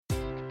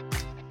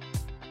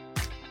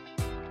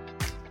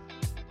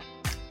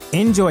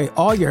Enjoy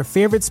all your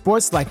favorite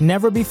sports like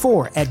never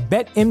before at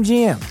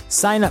BetMGM.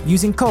 Sign up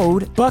using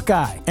code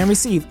Buckeye and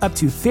receive up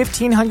to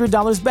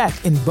 $1,500 back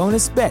in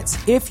bonus bets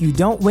if you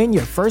don't win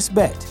your first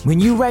bet. When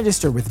you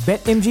register with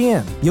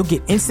BetMGM, you'll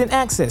get instant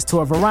access to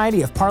a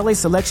variety of parlay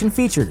selection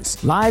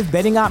features, live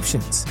betting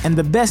options, and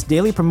the best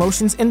daily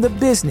promotions in the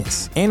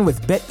business. And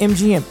with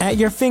BetMGM at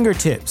your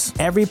fingertips,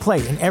 every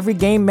play and every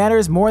game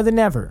matters more than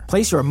ever.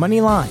 Place your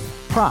money line,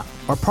 prop,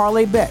 or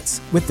parlay bets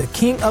with the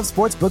king of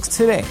sportsbooks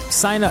today.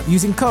 Sign up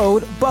using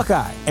code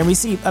Buckeye and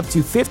receive up to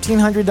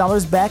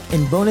 $1,500 back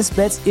in bonus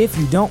bets if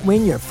you don't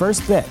win your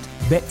first bet.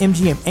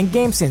 BetMGM and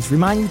GameSense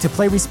remind you to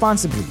play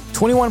responsibly.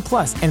 21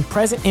 plus and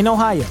present in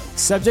Ohio,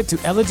 subject to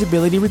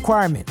eligibility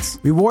requirements.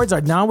 Rewards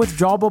are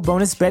non-withdrawable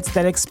bonus bets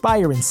that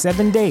expire in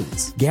 7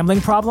 days. Gambling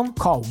problem?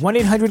 Call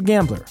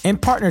 1-800-GAMBLER. In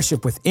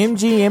partnership with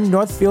MGM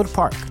Northfield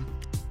Park.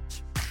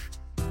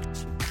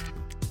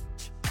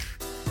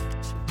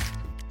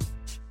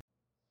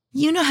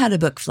 You know how to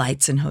book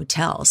flights and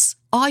hotels.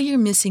 All you're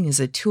missing is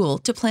a tool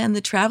to plan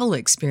the travel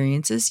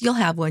experiences you'll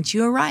have once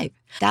you arrive.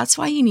 That's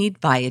why you need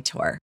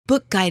Viator.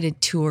 Book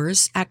guided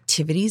tours,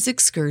 activities,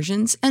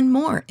 excursions, and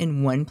more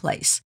in one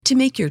place to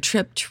make your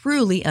trip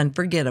truly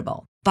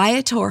unforgettable.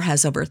 Viator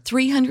has over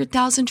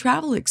 300,000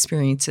 travel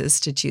experiences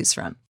to choose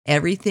from.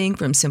 Everything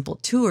from simple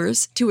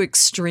tours to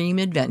extreme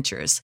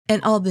adventures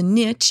and all the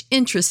niche,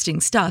 interesting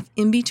stuff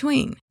in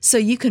between. So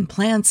you can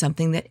plan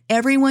something that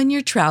everyone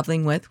you're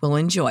traveling with will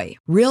enjoy.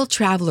 Real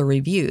traveler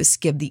reviews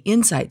give the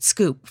inside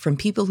scoop from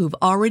people who've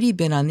already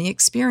been on the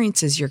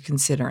experiences you're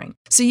considering.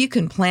 So you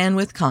can plan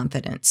with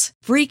confidence.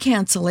 Free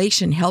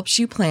cancellation helps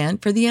you plan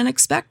for the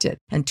unexpected.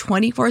 And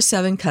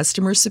 24/7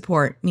 customer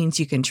support means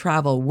you can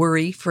travel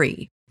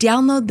worry-free.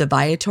 Download the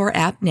Viator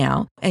app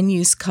now and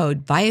use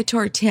code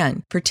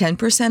Viator10 for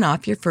 10%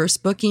 off your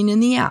first booking in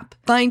the app.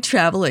 Find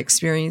travel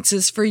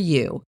experiences for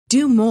you.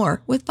 Do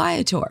more with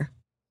Viator.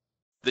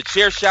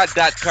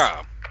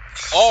 TheChairShot.com.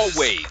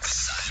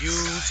 Always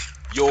use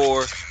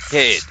your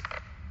head.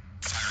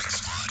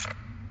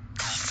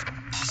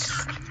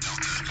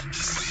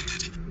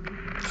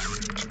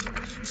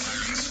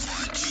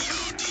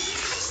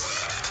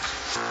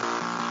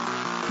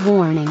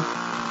 Warning.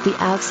 The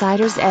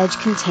Outsider's Edge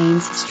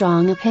contains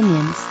strong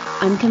opinions,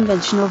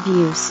 unconventional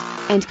views,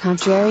 and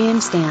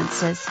contrarian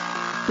stances.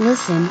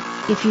 Listen,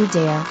 if you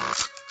dare.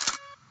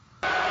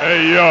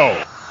 Hey,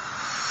 yo!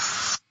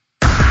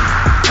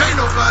 Ain't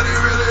nobody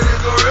realer than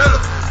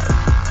Gorilla.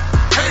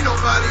 Ain't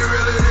nobody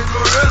realer than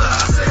Gorilla.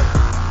 I said,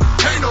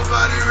 ain't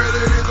nobody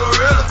realer than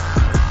Gorilla.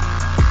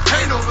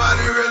 Ain't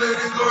nobody realer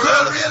than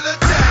Gorilla. Guerrilla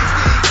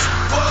tactics.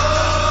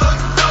 Whoa,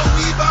 you know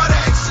we bout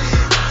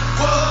action.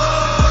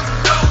 Whoa, you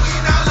know we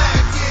not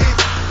lacking.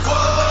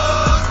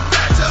 Whoa,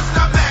 matchups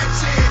not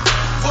matching.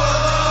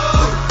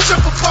 Whoa,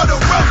 jump upon the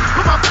rope.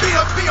 Put my feet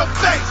up in your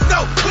face.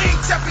 No, we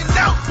ain't tapping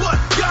out, but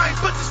y'all ain't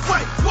but this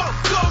way. Whoa,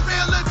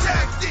 Guerrilla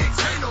tactics.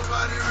 Ain't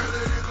nobody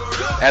realer than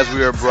Gorilla. As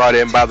we are brought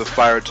in by the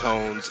fire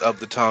tones of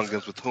the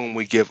Tongans, with whom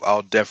we give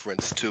all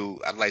deference to,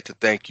 I'd like to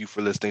thank you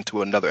for listening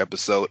to another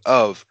episode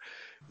of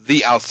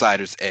The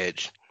Outsider's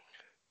Edge.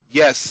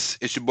 Yes,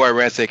 it's your boy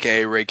Rance,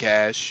 aka Ray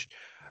Cash.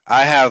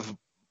 I have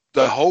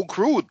the whole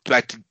crew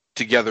back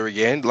together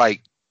again.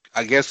 Like,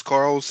 I guess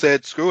Carl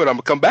said, screw it, I'm going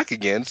to come back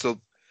again. So,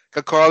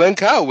 got Carl and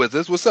Kyle with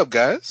us. What's up,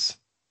 guys?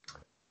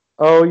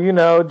 Oh, you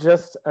know,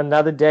 just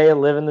another day of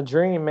living the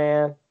dream,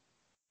 man.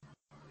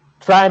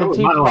 Trying to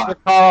teach Mr.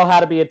 Carl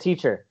how to be a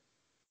teacher.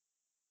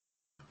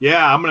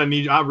 Yeah,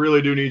 I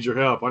really do need your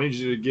help. I need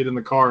you to get in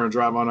the car and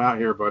drive on out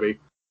here, buddy.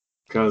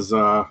 Because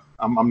I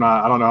don't know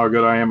how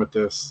good I am at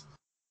this.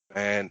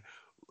 And,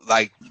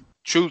 like,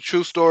 true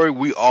story,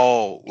 we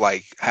all,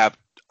 like, have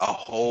a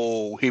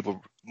whole heap of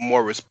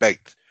more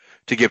respect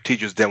to give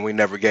teachers than we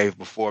never gave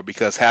before,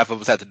 because half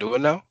of us have to do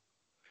it now.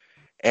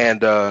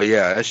 And,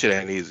 yeah, that shit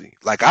ain't easy.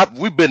 Like,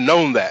 we've been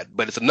known that,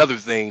 but it's another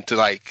thing to,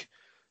 like,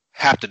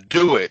 have to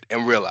do it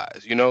and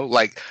realize, you know?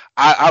 Like,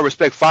 I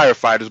respect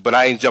firefighters, but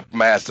I ain't jumping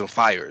my ass in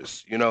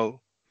fires, you know?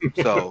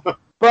 So.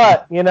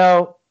 But, you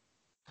know,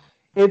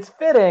 it's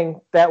fitting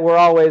that we're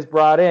always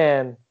brought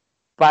in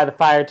by the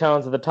fire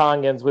tones of the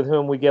Tongans, with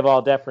whom we give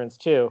all deference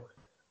to,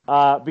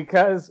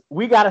 because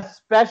we got a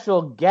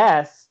special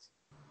guest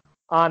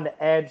on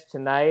the Edge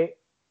tonight,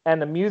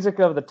 and the music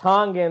of the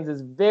Tongans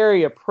is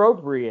very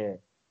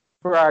appropriate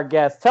for our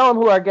guest. Tell them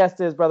who our guest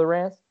is, Brother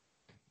Rance.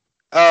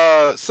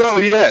 So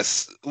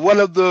yes, one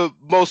of the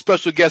most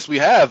special guests we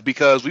have,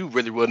 because we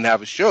really wouldn't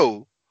have a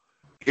show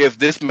if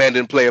this man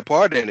didn't play a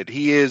part in it.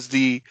 He is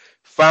the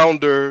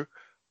founder,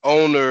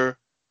 owner,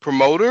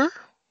 promoter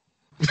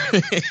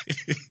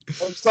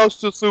of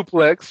Social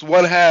Suplex,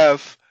 one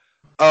half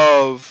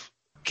of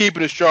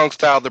Keeping It Strong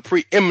Style, the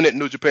preeminent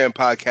New Japan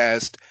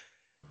podcast,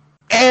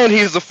 and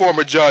he's the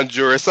former John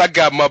Juris. I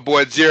got my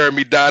boy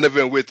Jeremy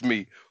Donovan with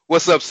me.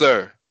 What's up,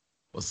 sir?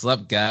 What's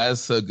up,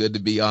 guys? So good to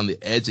be on the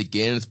Edge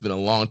again. It's been a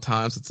long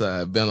time since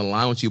I've been on the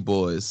line with you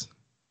boys.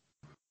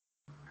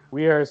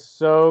 We are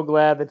so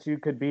glad that you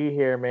could be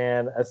here,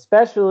 man,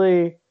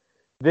 especially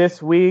this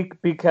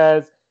week,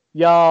 because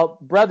y'all,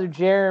 Brother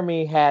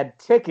Jeremy had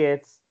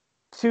tickets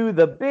to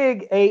the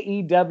big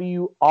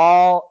AEW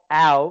All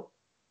Out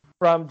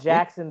from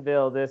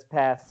Jacksonville this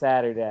past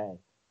Saturday.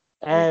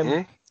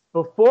 And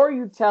before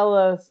you tell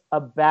us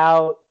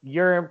about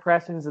your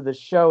impressions of the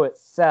show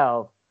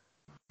itself,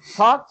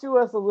 talk to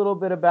us a little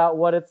bit about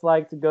what it's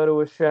like to go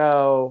to a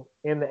show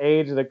in the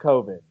age of the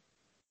COVID.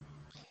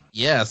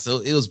 Yeah, so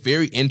it was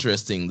very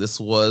interesting. This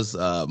was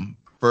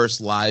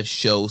first live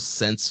show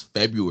since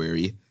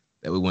February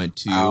that we went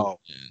to. Wow,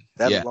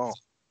 that's long.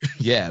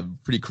 Yeah,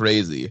 pretty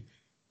crazy.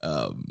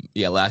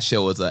 Last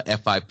show was a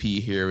FIP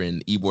here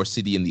in Ybor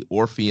City in the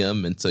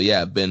Orpheum. And so,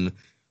 yeah, it's been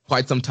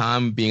quite some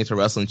time being at a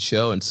wrestling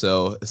show. And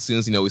so as soon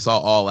as, we saw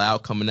All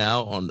Out coming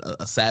out on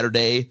a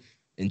Saturday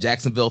in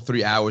Jacksonville,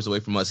 3 hours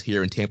away from us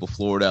here in Tampa,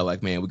 Florida,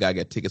 like, man, we got to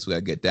get tickets. We got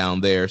to get down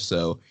there.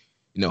 So,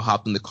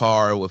 hopped in the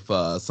car with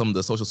some of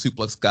the Social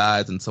Suplex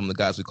guys and some of the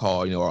guys we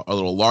call, our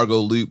little Largo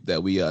loop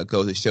that we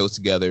go to shows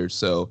together.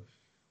 So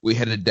we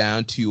headed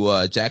down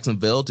to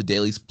Jacksonville to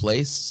Daly's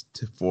Place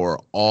for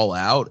All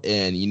Out.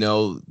 And,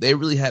 they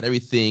really had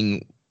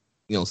everything,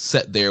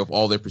 set there with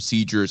all their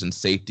procedures and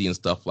safety and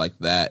stuff like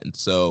that. And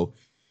so,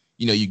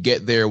 you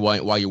get there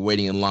while you're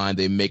waiting in line,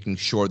 they're making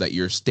sure that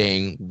you're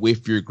staying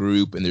with your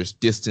group and there's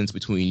distance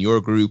between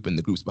your group and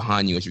the groups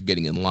behind you as you're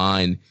getting in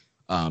line.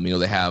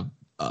 They have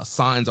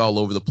signs all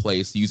over the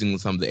place using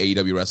some of the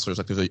AEW wrestlers.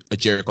 Like there's a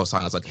Jericho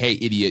sign that's like, "Hey,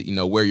 idiot,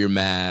 wear your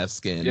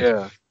mask." And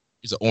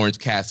there's an Orange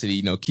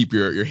Cassidy, keep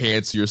your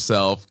hands to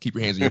yourself, keep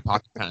your hands in your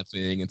pocket kind of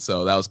thing. And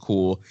so that was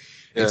cool.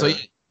 Yeah. And so,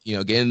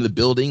 get into the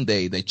building.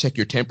 They check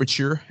your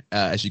temperature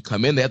as you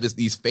come in. They have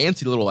these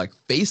fancy little like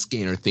face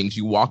scanner things.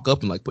 You walk up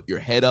and like put your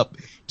head up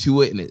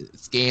to it and it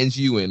scans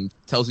you and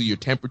tells you your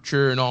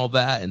temperature and all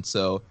that. And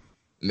so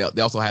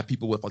they also have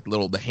people with like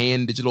the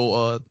hand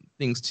digital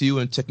things too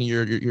and checking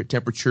your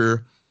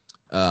temperature.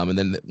 And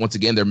then once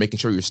again, they're making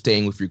sure you're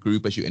staying with your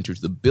group as you enter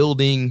the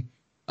building.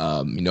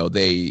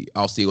 They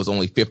also, it was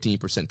only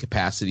 15%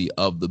 capacity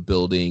of the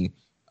building.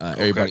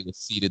 Everybody was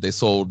seated. They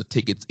sold the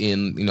tickets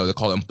in, they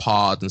call them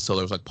pods. And so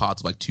there was like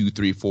pods of like 2,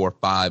 3, 4,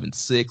 5, and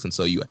 6. And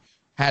so you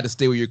had to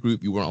stay with your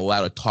group. You weren't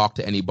allowed to talk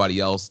to anybody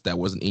else that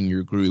wasn't in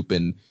your group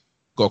and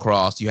go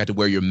across. You had to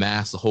wear your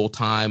mask the whole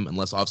time,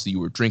 unless obviously you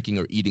were drinking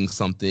or eating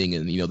something.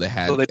 And, they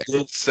had. So they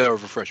did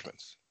serve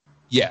refreshments.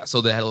 Yeah.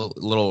 So they had a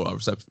little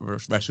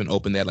refreshment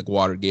open. They had like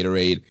water,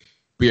 Gatorade,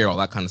 beer, all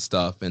that kind of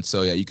stuff. And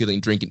so, yeah, you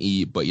couldn't drink and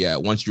eat. But yeah,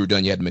 once you were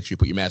done, you had to make sure you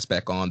put your mask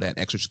back on. They had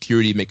extra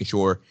security, making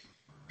sure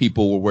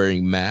people were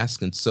wearing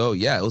masks. And so,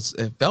 yeah,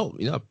 it felt,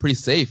 pretty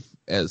safe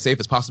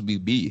as possibly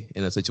be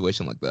in a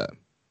situation like that.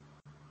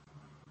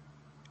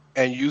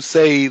 And you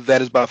say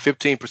that is about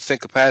 15%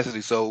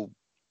 capacity. So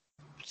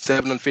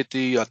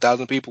 750,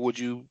 1,000 people, would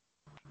you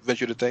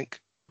venture to think?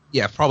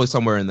 Yeah, probably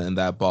somewhere in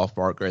that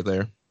ballpark right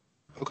there.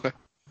 Okay.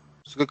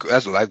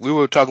 That's like we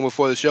were talking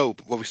before the show,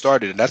 before we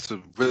started, and that's a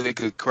really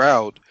good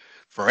crowd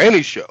for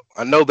any show.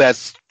 I know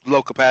that's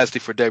low capacity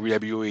for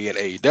WWE and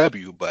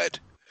AEW, but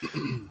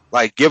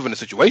like given the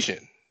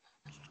situation,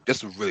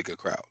 that's a really good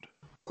crowd.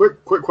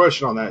 Quick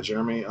question on that,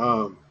 Jeremy.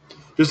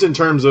 Just in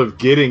terms of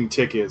getting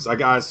tickets,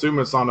 I assume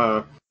it's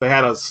they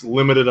had a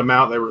limited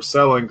amount they were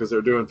selling because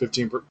they're doing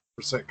 15%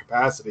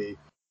 capacity.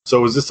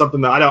 So is this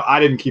something that I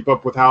didn't keep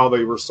up with how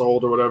they were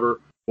sold or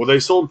whatever? Were they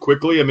sold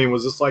quickly? I mean,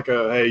 was this like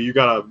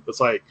it's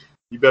like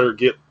you better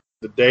get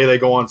the day they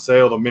go on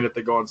sale, the minute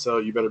they go on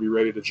sale, you better be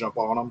ready to jump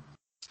on them?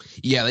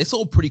 Yeah, they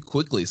sold pretty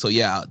quickly. So,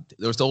 yeah,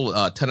 they were sold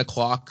 10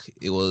 o'clock.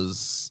 It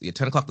was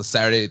 10 o'clock the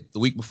Saturday, the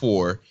week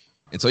before.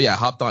 And so, yeah, I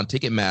hopped on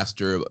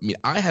Ticketmaster. I mean,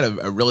 I had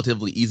a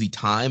relatively easy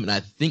time, and I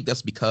think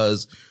that's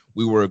because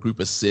we were a group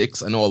of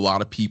 6. I know a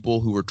lot of people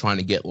who were trying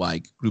to get,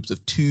 like, groups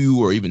of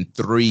 2 or even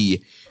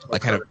 3,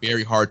 like, had a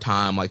very hard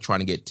time, like, trying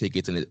to get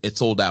tickets, and it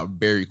sold out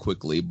very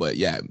quickly. But,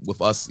 yeah,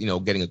 with us,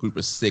 getting a group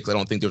of 6, I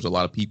don't think there was a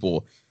lot of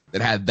people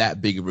that had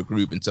that big of a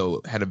group, and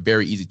so had a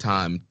very easy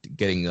time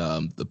getting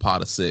the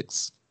pot of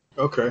 6.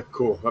 Okay,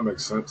 cool. That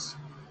makes sense.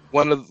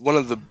 One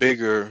of the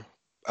bigger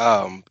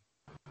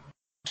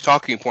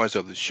talking points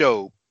of the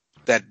show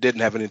that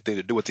didn't have anything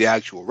to do with the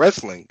actual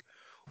wrestling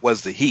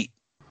was the heat.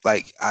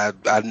 Like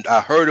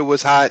I heard it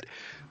was hot.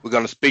 We're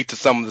gonna speak to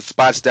some of the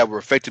spots that were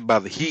affected by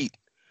the heat.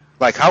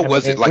 Like how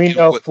was it? Like we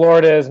know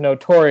Florida is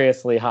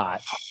notoriously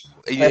hot,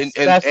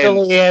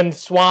 especially in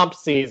swamp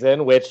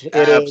season, which it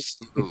is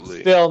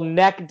still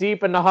neck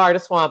deep in the heart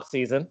of swamp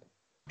season.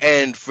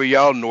 And for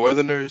y'all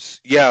Northerners,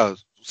 yeah,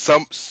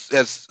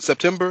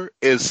 September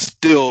is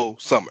still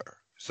summer.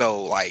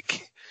 So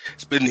like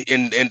it's been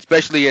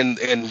especially in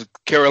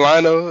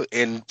Carolina,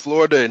 in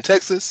Florida, and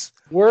Texas.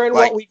 We're in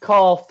what we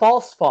call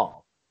false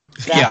fall.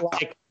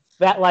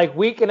 That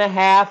week and a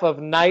half of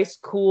nice,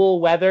 cool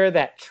weather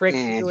that tricks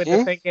you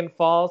into thinking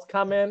fall's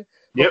coming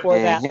before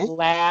that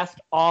last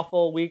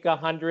awful week of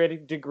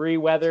 100-degree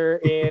weather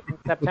in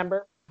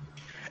September.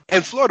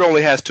 And Florida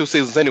only has 2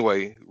 seasons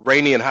anyway,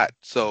 rainy and hot.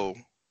 So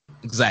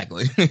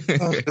exactly.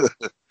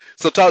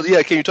 So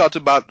can you talk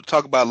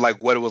about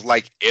like what it was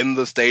like in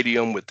the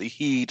stadium with the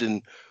heat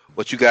and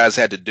what you guys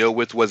had to deal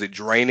with? Was it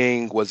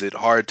draining? Was it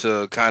hard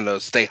to kind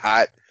of stay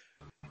hot?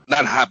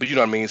 Not hot, but you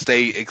know what I mean,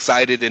 stay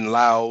excited and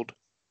loud?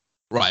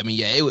 Right. I mean,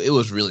 yeah, it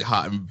was really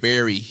hot and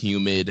very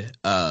humid.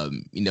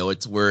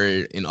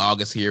 We're in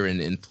August here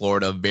in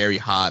Florida, very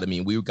hot. I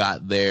mean, we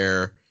got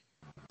there.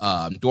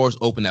 Doors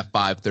opened at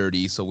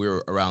 5:30, so we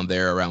were around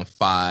there around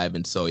 5,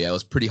 and so yeah, it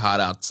was pretty hot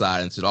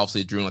outside. And so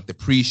obviously during like the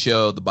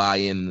pre-show, the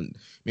buy-in,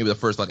 maybe the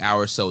first like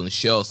hour or so in the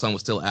show, the sun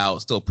was still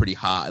out, still pretty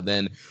hot. And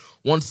then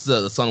once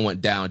the sun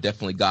went down, it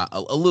definitely got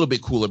a little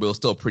bit cooler, but it was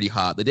still pretty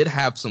hot. They did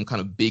have some kind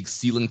of big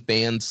ceiling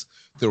fans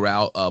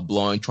throughout,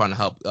 blowing, trying to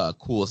help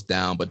cool us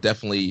down, but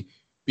definitely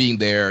being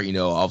there,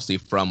 obviously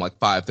from like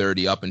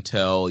 5:30 up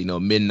until,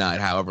 midnight,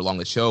 however long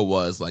the show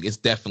was, like it's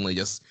definitely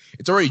just,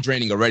 it's already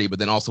draining already, but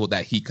then also with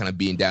that heat kind of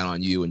being down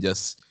on you and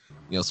just,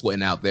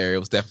 sweating out there, it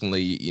was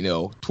definitely,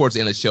 towards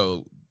the end of the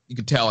show, you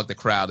could tell like the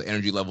crowd, the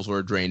energy levels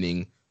were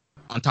draining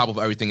on top of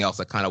everything else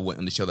that kind of went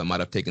in the show that might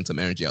have taken some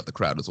energy out the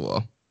crowd as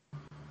well.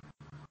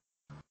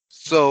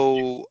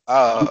 So,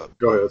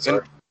 go ahead,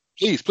 sorry.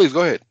 Please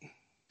go ahead.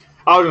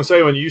 I was going to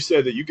say, when you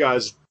said that you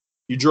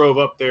drove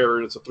up there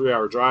and it's a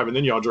 3-hour drive, and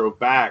then y'all drove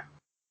back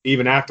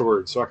even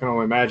afterwards. So I can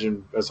only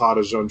imagine as hot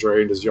as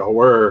drained as y'all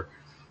were.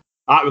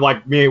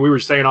 We were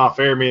staying off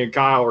air, me and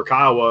Kyle, or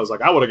Kyle was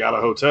like, I would have got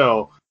a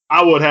hotel.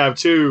 I would have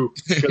too,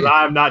 because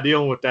I'm not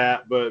dealing with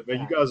that. But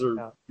man,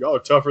 y'all are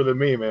tougher than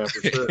me, man,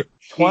 for sure.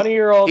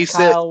 20-year-old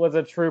Kyle was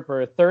a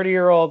trooper.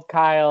 30-year-old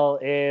Kyle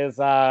is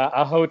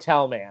a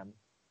hotel man.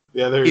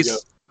 Yeah, there you go.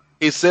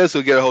 He says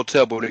he'll get a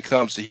hotel, but when it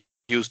comes to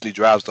Houston, he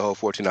drives the whole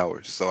 14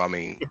 hours. So, I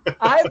mean.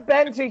 I've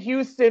been to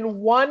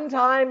Houston one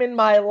time in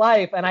my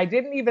life, and I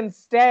didn't even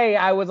stay.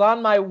 I was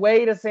on my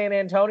way to San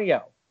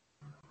Antonio.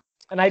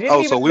 And I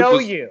didn't even know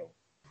you.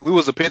 We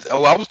was a pit.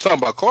 Oh, I was talking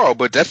about Carl,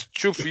 but that's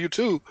true for you,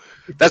 too.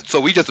 So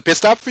we just a pit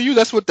stop for you?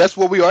 That's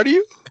what we are to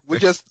you? We're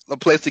just a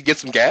place to get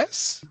some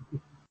gas?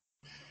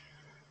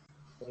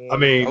 I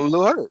mean. I'm a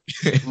little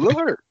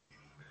hurt.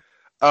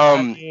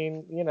 I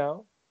mean,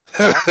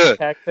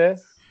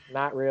 Texas,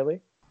 not really.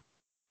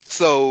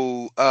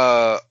 So,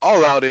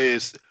 All Out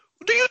is.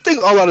 Do you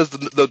think All Out is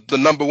the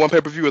number one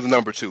pay per view or the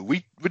number two?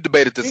 We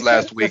debated this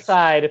last week.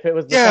 Decide if it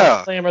was the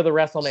SummerSlam or the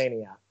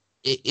WrestleMania.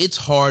 It's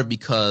hard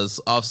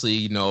because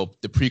obviously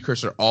the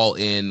precursor All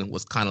In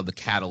was kind of the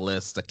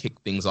catalyst that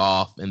kicked things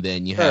off, and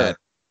then you had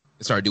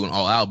started doing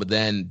All Out, but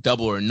then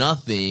Double or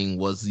Nothing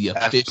was the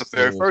official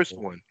very first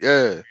one.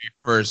 Yeah,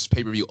 first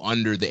pay per view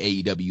under the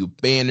AEW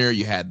banner.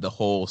 You had the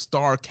whole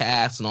star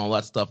cast and all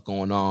that stuff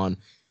going on.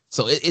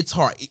 So it's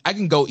hard. I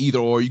can go either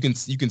or. You can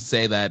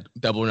say that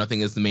Double or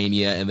Nothing is the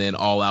Mania, and then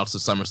All Out's the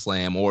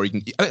SummerSlam, or you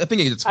can.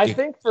 I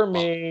think for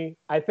me,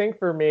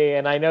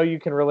 and I know you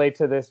can relate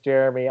to this,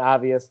 Jeremy.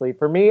 Obviously,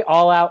 for me,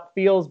 All Out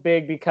feels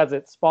big because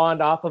it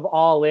spawned off of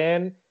All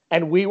In,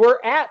 and we were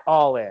at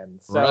All In.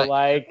 So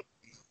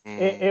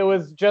it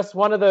was just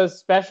one of those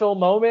special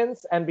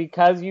moments, and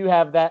because you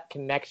have that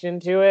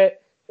connection to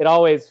it, it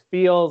always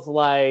feels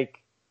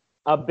like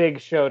a big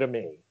show to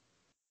me.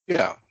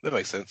 Yeah, that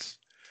makes sense.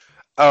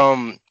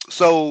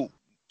 So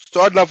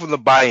starting off with the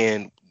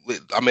buy-in,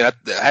 I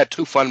had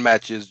two fun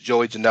matches: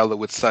 Joey Janela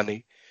with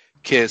Sonny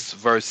Kiss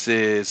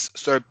versus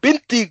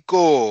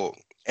Serpentico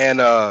and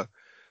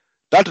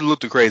Dr.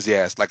 Luther crazy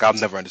ass. Like, I'll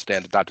never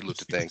understand the Dr.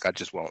 Luther thing. I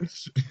just won't.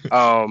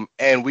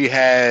 And we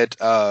had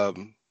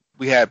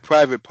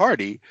Private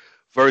Party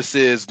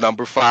versus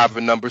number 5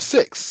 and number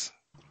 6.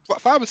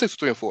 5 and 6 or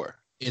 3 and 4.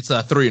 It's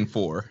 3 and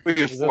 4.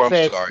 3 and 4.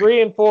 I'm sorry.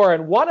 3 and 4,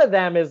 and one of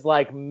them is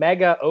like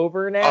mega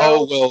over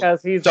now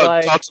because he's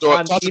talk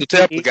to the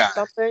Tampa guy.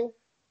 Something.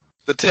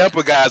 The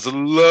Tampa guys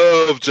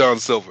love John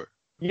Silver.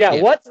 Yeah,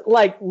 what's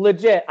like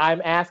legit?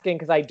 I'm asking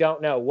because I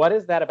don't know. What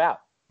is that about?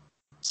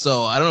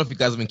 So I don't know if you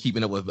guys have been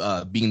keeping up with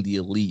Being the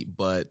Elite,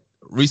 but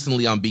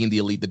recently on Being the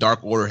Elite, the Dark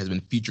Order has been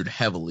featured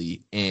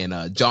heavily, and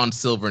John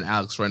Silver and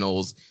Alex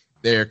Reynolds,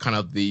 they're kind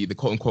of the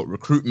quote-unquote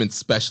recruitment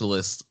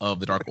specialists of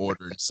the Dark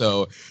Order.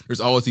 So there's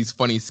always these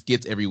funny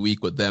skits every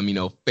week with them,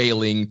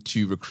 failing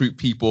to recruit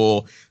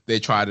people. They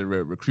try to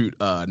recruit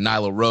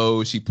Nyla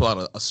Rose. She pulled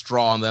out a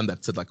straw on them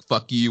that said, like,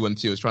 fuck you, when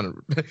she was trying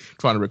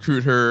to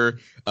recruit her.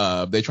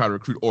 They try to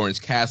recruit Orange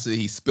Cassidy.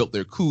 He spilt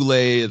their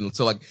Kool-Aid. And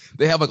so, like,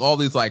 they have, like, all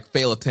these, like,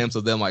 fail attempts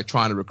of them, like,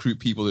 trying to recruit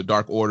people to the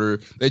Dark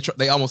Order.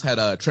 They almost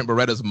had Trent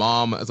Beretta's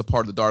mom as a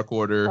part of the Dark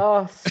Order.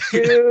 Oh,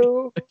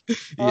 Stu.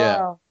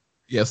 Yeah.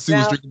 Yeah, Sue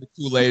was drinking the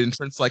Kool-Aid, and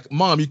Trent's like,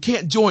 Mom, you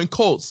can't join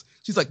cults.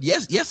 She's like,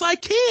 yes, I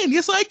can.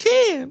 Yes, I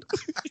can.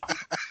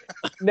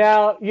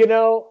 Now,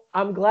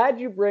 I'm glad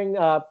you bring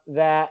up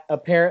that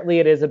apparently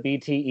it is a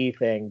BTE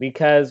thing,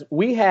 because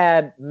we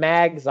had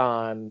Mags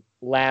on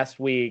last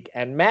week,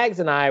 and Mags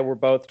and I were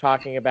both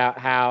talking about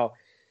how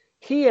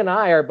he and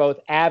I are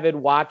both avid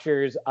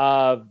watchers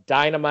of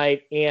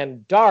Dynamite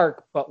and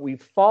Dark, but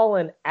we've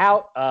fallen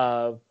out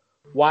of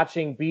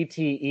watching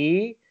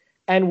BTE,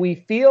 and we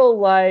feel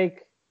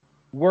like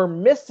we're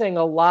missing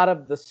a lot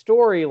of the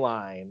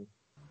storyline.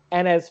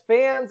 And as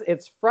fans,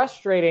 it's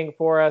frustrating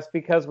for us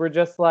because we're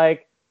just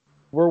like,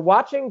 we're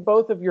watching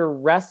both of your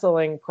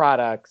wrestling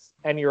products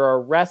and you're a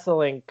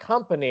wrestling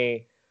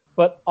company,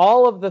 but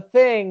all of the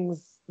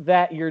things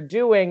that you're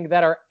doing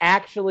that are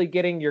actually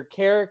getting your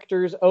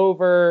characters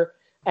over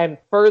and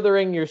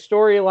furthering your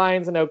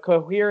storylines in a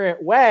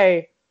coherent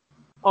way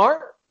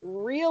aren't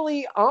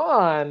really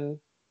on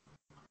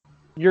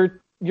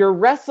your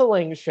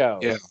wrestling show.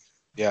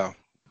 Yeah.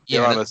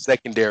 They're on a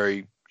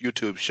secondary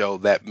YouTube show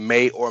that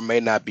may or may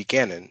not be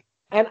canon.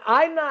 And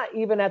I'm not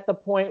even at the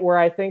point where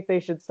I think they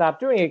should stop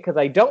doing it, because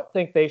I don't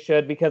think they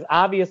should, because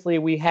obviously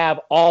we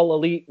have All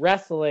Elite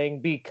Wrestling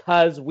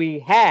because we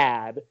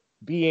had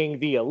Being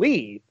the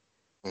Elite.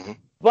 Mm-hmm.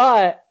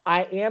 But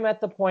I am at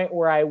the point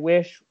where I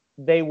wish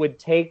they would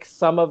take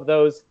some of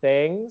those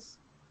things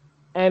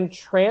and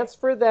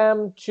transfer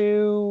them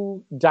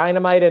to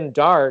Dynamite and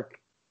Dark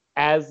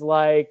as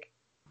like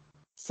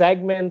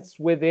segments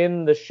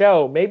within the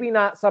show. Maybe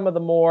not some of the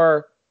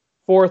more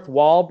fourth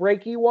wall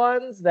breaky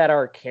ones that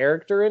are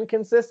character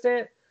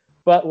inconsistent,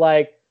 but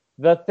like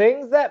the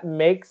things that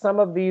make some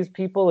of these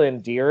people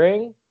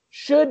endearing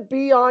should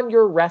be on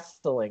your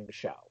wrestling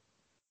show.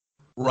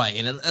 Right,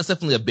 and that's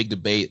definitely a big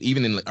debate.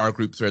 Even in our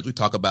group threads, we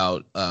talk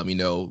about,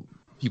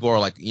 people are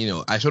like,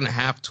 I shouldn't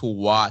have to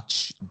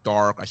watch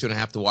Dark. I shouldn't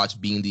have to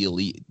watch Being the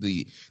Elite.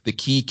 The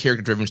key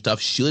character-driven stuff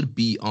should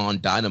be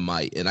on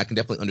Dynamite, and I can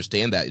definitely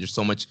understand that.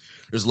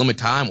 There's limited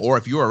time, or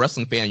if you're a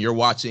wrestling fan, you're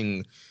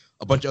watching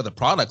a bunch of other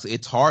products,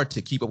 it's hard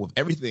to keep up with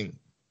everything.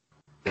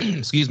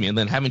 Excuse me, and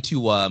then having to,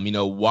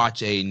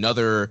 watch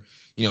another,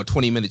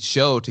 20-minute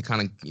show to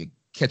kind of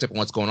catch up on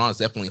what's going on is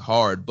definitely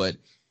hard, but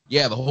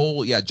yeah, the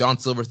whole John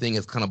Silver thing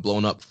has kind of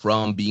blown up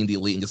from Being the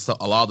Elite, and just a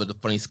lot of the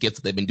funny skits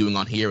that they've been doing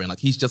on here, and like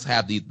he's just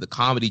had the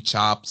comedy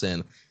chops,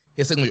 and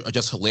his segments are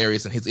just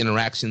hilarious, and his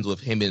interactions with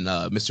him and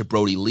Mr.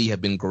 Brody Lee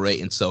have been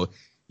great, and so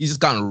he's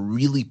just gotten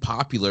really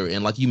popular.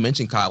 And like you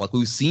mentioned, Kyle, like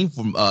we've seen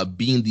from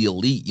Being the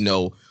Elite,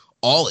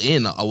 All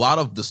In, a lot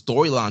of the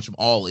storylines from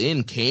All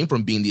In came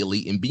from Being the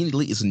Elite, and Being the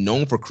Elite is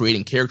known for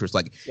creating characters.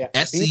 Like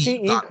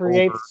BTE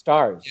creates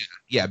stars.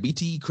 Yeah,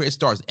 BTE creates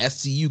stars.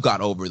 SCU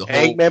got over the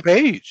Hangman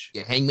Page.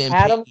 Yeah, Hangman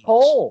Adam Page.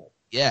 Cole.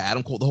 Yeah,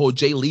 Adam Cole. The whole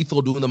Jay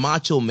Lethal doing the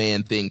Macho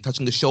Man thing,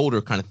 touching the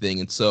shoulder kind of thing,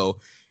 and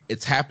so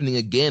it's happening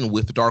again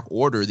with Dark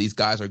Order. These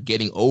guys are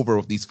getting over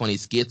with these funny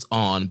skits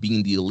on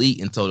Being the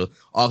Elite, and so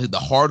obviously the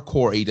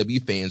hardcore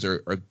AEW fans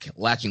are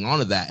latching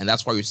onto that, and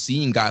that's why you're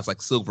seeing guys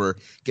like Silver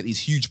get these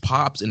huge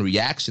pops and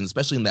reactions,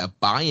 especially in that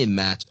buy-in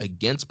match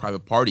against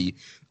Private Party.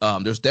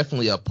 There's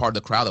definitely a part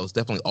of the crowd that was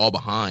definitely all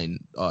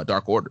behind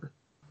Dark Order.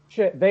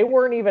 Shit, they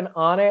weren't even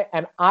on it,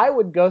 and I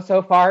would go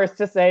so far as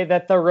to say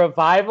that the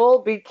Revival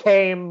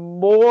became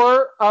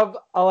more of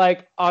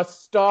a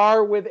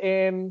star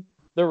within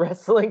the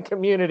wrestling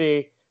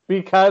community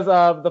because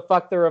of the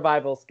Fuck the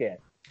Revival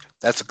skit.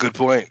 That's a good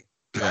point.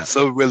 That's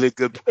a really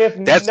good point. If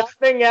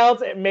nothing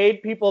else, it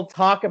made people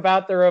talk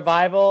about the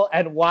Revival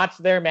and watch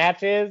their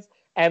matches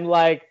and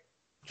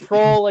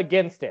troll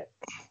against it.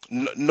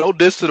 No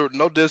diss to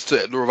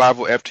the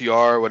Revival,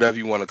 FTR, whatever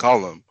you want to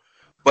call them,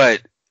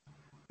 but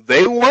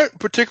they weren't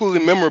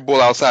particularly memorable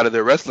outside of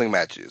their wrestling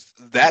matches.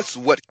 That's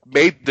what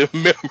made them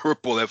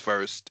memorable at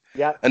first.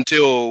 Yeah.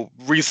 Until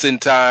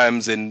recent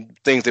times and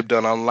things they've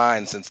done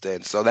online since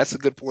then. So that's a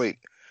good point.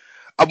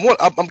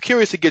 I'm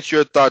curious to get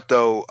your thought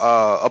though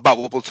about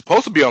what was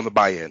supposed to be on the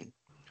buy-in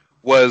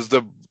was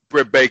the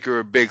Britt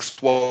Baker Big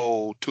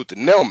Swole Tooth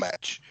and Nail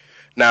match.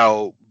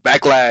 Now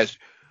Backlash,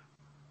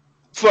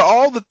 for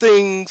all the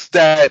things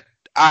that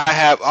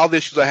all the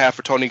issues I have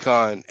for Tony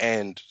Khan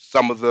and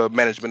some of the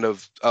management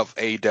of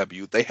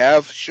AEW, they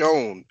have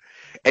shown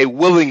a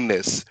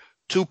willingness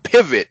to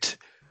pivot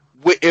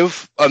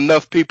if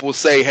enough people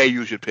say, hey,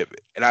 you should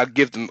pivot. And I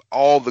give them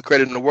all the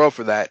credit in the world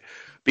for that,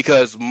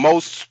 because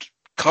most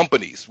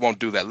companies won't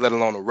do that, let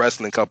alone a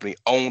wrestling company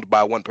owned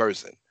by one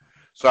person.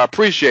 So I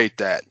appreciate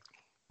that.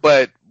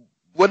 But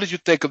what did you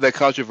think of that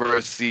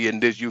controversy,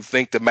 and did you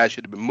think the match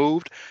should have been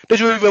moved? Did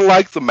you even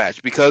like the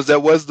match? Because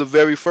that was the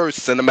very first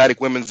cinematic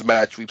women's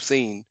match we've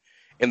seen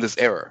in this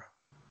era.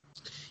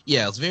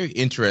 Yeah, it's very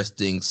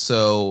interesting.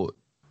 So,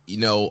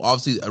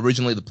 obviously,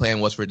 originally the plan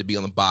was for it to be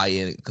on the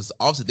buy-in, because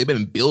obviously they've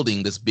been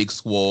building this Big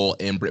Swole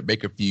and Britt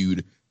Baker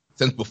feud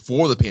since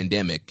before the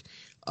pandemic.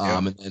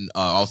 And then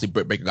obviously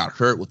Britt Baker got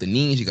hurt with the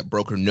knee. She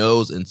broke her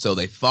nose, and so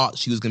they thought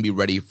she was going to be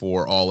ready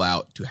for All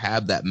Out to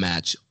have that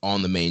match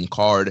on the main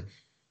card.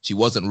 She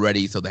wasn't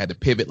ready, so they had to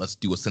pivot. Let's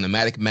do a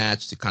cinematic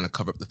match to kind of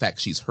cover up the fact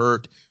she's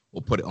hurt.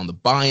 We'll put it on the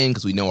buy-in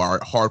because we know our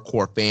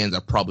hardcore fans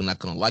are probably not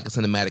going to like a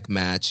cinematic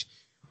match.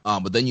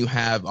 But then you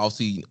have,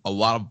 obviously, a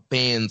lot of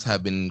fans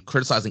have been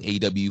criticizing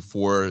AEW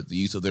for the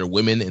use of their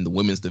women in the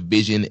women's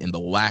division and the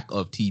lack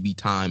of TV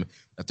time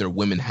that their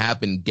women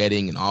have been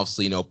getting. And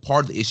obviously,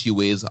 part of the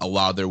issue is a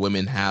lot of their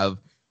women have,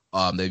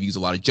 they've used a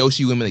lot of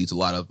Joshi women. They use a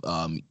lot of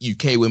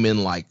UK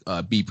women like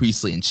Bea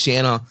Priestley and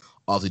Shanna.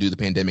 Obviously, due to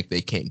the pandemic,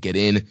 they can't get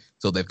in.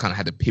 So they've kind of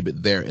had to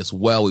pivot there as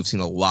well. We've seen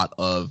a lot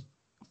of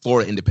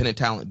Florida independent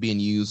talent being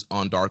used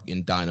on Dark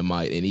and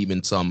Dynamite, and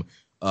even some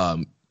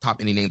top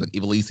indie names like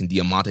Ivelisse and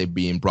Diamante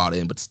being brought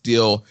in, but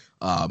still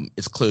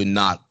it's clearly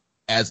not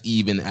as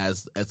even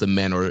as the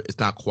men, or it's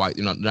not quite,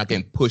 they're not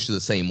getting pushed to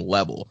the same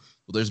level.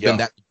 Well, there's been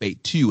that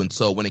debate too. And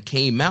so when it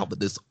came out that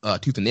this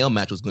tooth and nail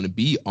match was going to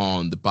be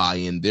on the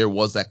buy-in, there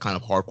was that kind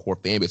of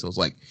hardcore fan base. I was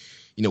like,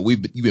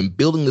 you've been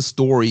building the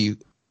story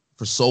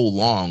for so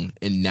long,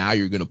 and now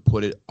you're going to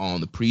put it on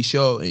the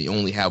pre-show, and you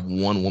only have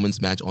one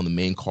women's match on the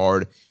main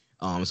card.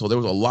 So there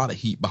was a lot of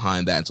heat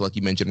behind that. And so like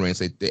you mentioned, Rance,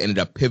 they ended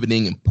up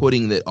pivoting and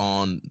putting it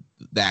on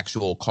the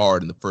actual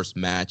card in the first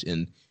match.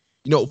 And,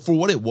 for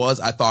what it was,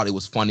 I thought it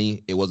was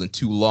funny. It wasn't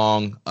too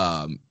long,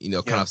 kind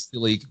of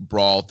silly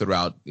brawl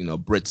throughout,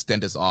 Britt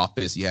Stentis'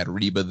 office. You had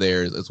Reba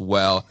there as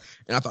well.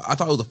 And I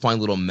thought it was a fun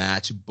little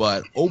match.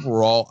 But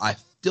overall, I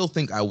still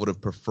think I would have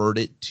preferred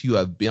it to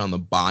have been on the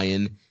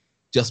buy-in,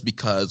 just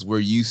because we're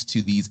used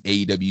to these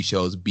AEW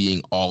shows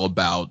being all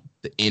about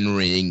the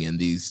in-ring and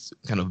these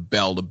kind of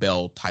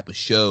bell-to-bell type of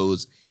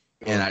shows.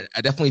 And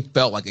I definitely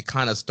felt like it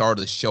kind of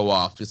started the show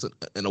off just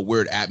in a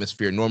weird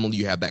atmosphere. Normally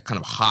you have that kind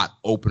of hot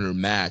opener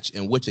match,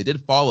 in which they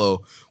did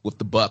follow with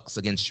the Bucks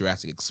against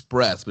Jurassic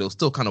Express, but it was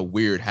still kind of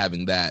weird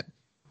having that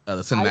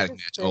the cinematic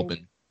match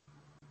open.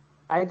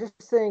 I just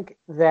think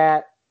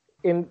that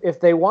if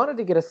they wanted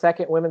to get a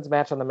second women's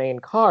match on the main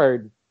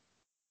card,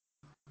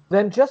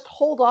 then just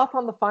hold off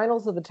on the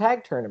finals of the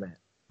tag tournament.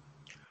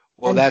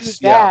 Well, that's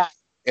in a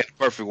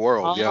perfect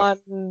world,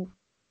 on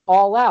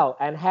All Out,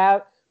 and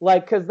have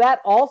because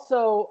that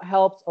also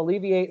helps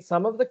alleviate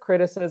some of the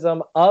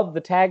criticism of the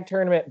tag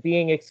tournament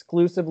being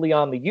exclusively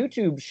on the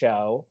YouTube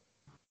show.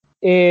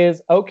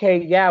 Is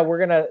okay, yeah, we're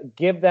gonna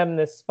give them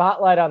this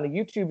spotlight on the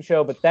YouTube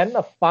show, but then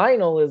the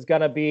final is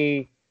gonna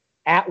be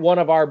at one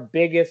of our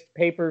biggest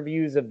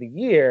pay-per-views of the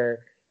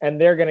year, and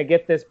they're gonna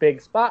get this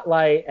big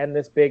spotlight and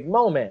this big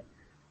moment.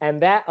 And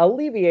that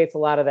alleviates a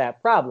lot of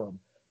that problem.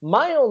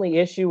 My only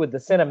issue with the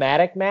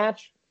cinematic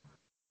match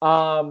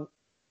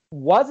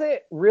wasn't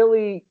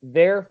really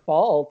their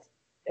fault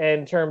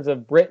in terms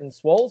of Britt and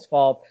Swole's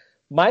fault.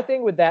 My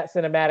thing with that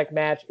cinematic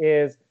match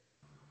is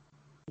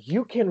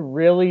you can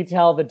really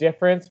tell the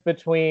difference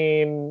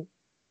between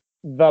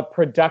the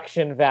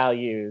production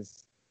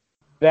values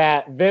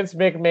that Vince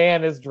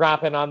McMahon is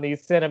dropping on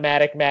these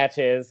cinematic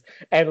matches,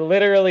 and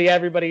literally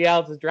everybody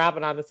else is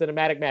dropping on the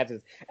cinematic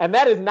matches. And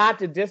that is not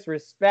to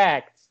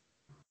disrespect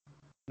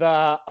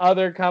the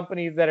other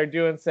companies that are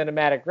doing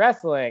cinematic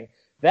wrestling.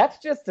 That's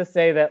just to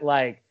say that,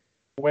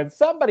 when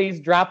somebody's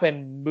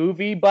dropping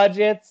movie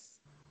budgets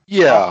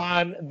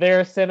on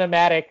their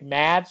cinematic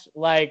match,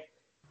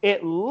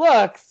 it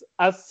looks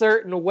a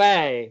certain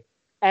way.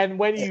 And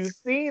when you've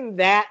seen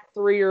that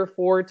 3 or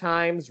 4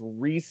 times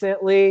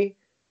recently,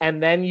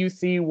 and then you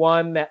see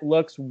one that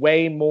looks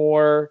way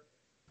more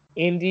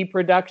indie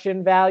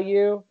production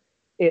value,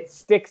 it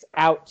sticks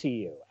out to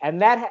you.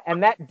 And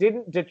that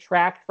didn't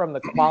detract from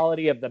the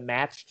quality of the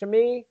match to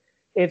me.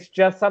 It's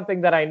just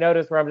something that I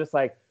noticed where I'm just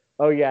like,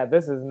 oh yeah,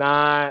 this is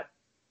not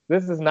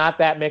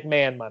that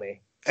McMahon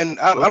money. And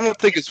I don't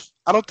think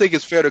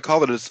it's fair to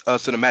call it a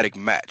cinematic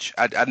match.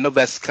 I know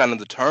that's kind of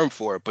the term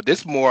for it, but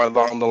it's more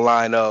along the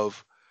line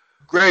of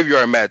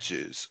graveyard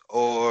matches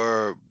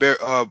or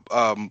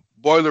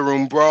boiler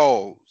room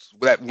brawls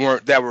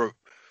that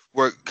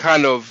were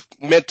kind of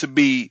meant to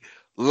be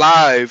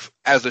live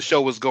as the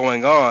show was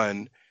going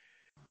on,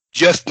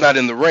 just not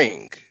in the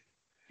ring.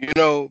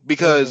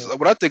 Because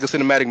when I think of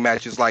cinematic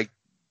matches, like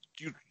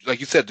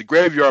you said, the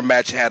graveyard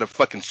match had a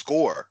fucking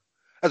score.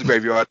 That's a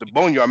graveyard. The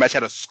boneyard match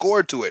had a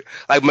score to it.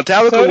 Like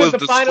Metallica was the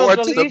score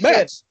to the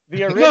match.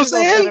 The original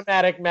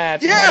cinematic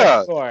match.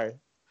 Yeah.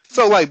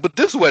 So but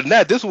this wasn't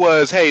that. This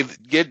was, hey,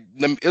 get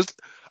them.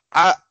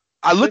 I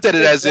looked at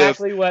it as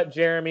exactly what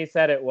Jeremy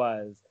said it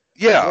was.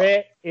 Yeah.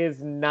 Britt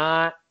is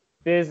not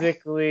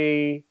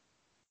physically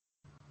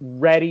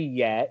ready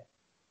yet.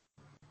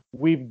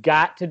 We've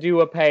got to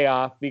do a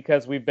payoff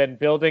because we've been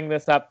building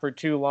this up for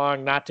too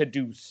long not to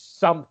do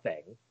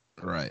something.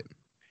 Right.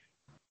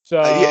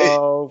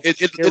 So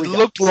it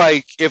looked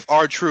like if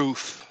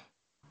R-Truth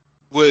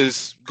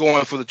was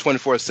going for the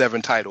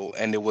 24/7 title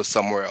and it was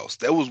somewhere else.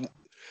 That was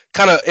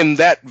kind of in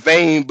that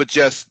vein, but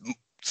just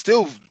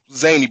still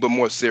zany, but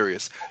more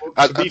serious.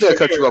 I think I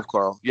cut you off,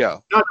 Carl. Yeah.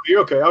 No,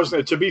 you're okay. I was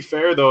saying, to be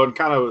fair though, and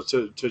kind of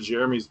to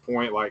Jeremy's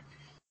point,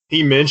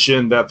 he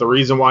mentioned that the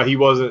reason why he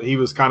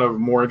was kind of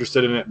more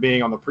interested in it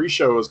being on the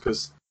pre-show is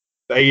because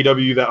the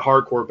AEW, that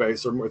hardcore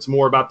base, it's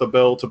more about the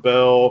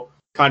bell-to-bell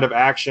kind of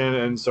action,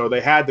 and so they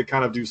had to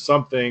kind of do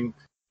something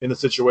in the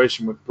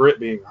situation with Britt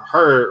being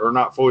hurt or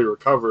not fully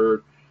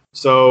recovered.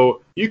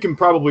 So you can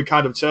probably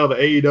kind of tell that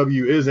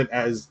AEW isn't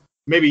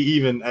maybe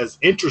even as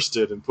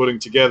interested in putting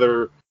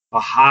together a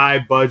high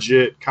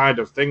budget kind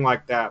of thing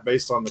like that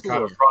based on the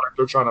kind of product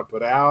they're trying to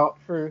put out.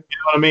 True. You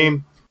know what I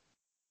mean?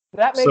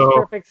 That makes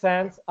perfect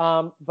sense.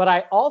 But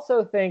I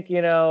also think,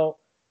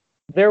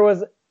 there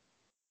was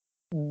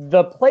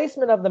the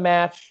placement of the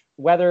match,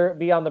 whether it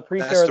be on the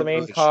pre-show or the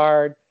main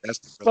card.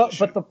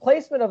 But the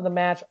placement of the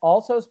match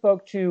also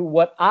spoke to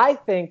what I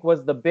think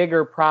was the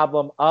bigger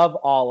problem of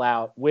All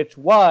Out, which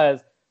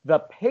was the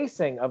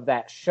pacing of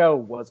that show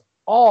was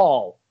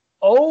all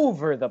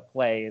over the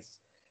place.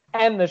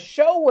 And the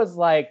show was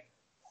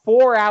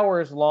 4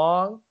 hours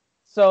long.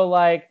 So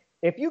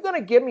if you're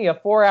going to give me a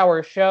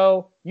 4-hour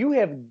show, you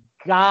have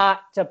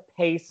got to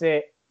pace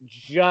it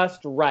just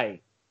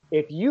right.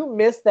 If you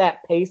miss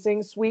that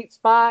pacing sweet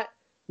spot,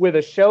 with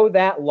a show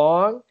that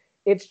long,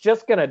 it's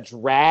just going to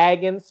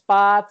drag in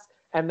spots.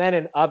 And then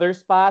in other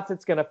spots,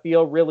 it's going to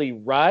feel really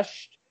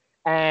rushed.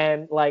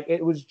 And like,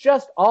 it was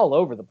just all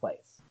over the place.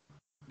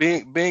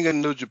 Being a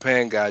New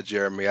Japan guy,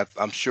 Jeremy,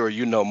 I'm sure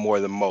you know more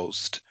than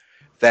most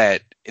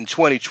that in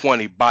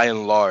 2020, by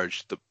and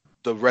large,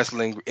 the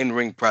wrestling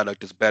in-ring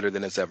product is better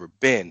than it's ever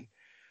been.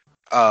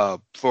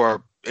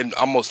 For in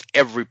almost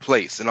every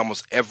place, in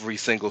almost every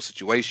single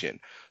situation.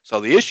 So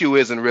the issue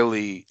isn't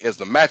really, is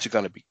the match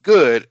going to be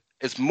good?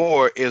 It's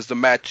more, is the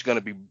match going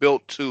to be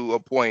built to a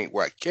point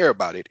where I care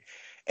about it?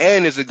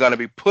 And is it going to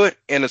be put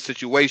in a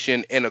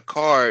situation, in a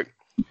card,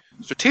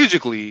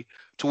 strategically,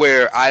 to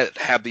where I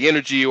have the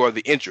energy or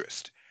the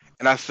interest?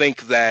 And I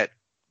think that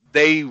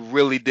they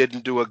really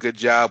didn't do a good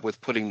job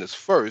with putting this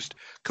first.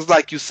 Because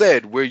like you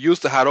said, we're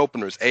used to hot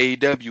openers.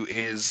 AEW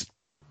is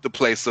the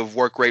place of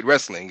work rate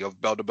wrestling,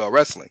 of bell-to-bell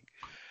wrestling.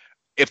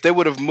 If they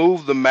would have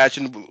moved the match,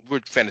 and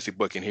we're fantasy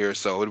booking here,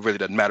 so it really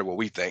doesn't matter what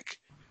we think.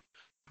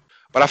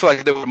 But I feel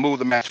like they would move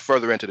the match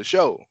further into the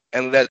show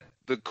and let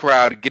the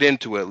crowd get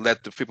into it,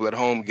 let the people at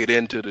home get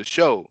into the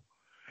show.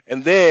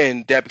 And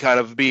then that kind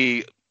of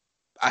be,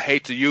 I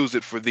hate to use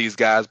it for these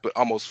guys, but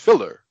almost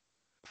filler.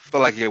 I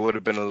feel like it would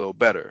have been a little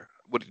better.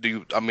 Do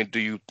you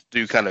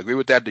kind of agree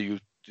with that? Do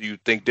you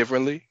think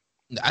differently?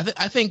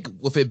 I think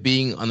with it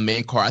being on the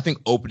main card, I think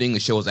opening the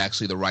show is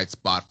actually the right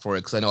spot for it.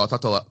 Because I know I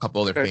talked to a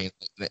couple other fans.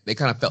 They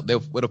kind of felt, they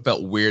would have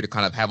felt weird to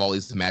kind of have all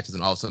these matches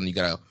and all of a sudden you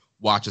got to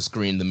watch a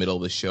screen in the middle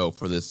of the show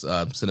for this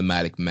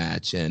cinematic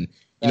match. And,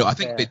 I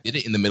think they did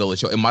it in the middle of the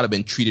show. It might have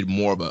been treated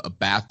more of a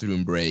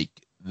bathroom break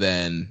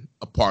than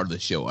a part of the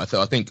show. I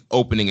think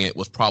opening it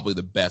was probably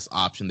the best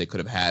option they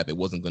could have had. It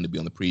wasn't going to be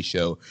on the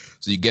pre-show.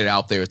 So you get it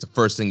out there. It's the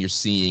first thing you're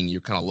seeing.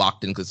 You're kind of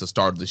locked in because it's the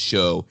start of the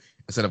show,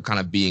 instead of kind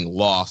of being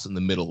lost in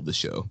the middle of the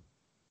show.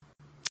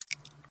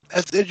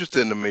 That's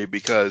interesting to me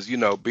because,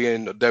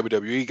 being a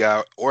WWE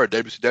guy or a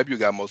WCW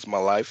guy most of my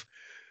life,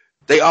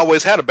 they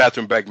always had a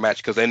bathroom break match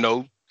because they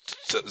know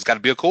it's got to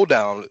be a cool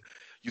down.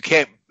 You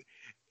can't,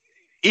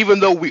 even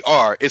though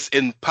it's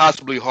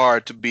impossibly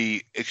hard to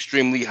be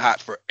extremely hot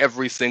for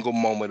every single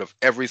moment of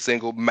every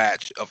single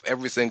match of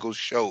every single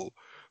show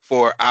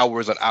for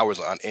hours and hours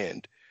on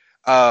end.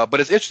 But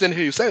it's interesting to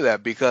hear you say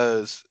that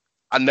because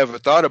I never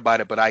thought about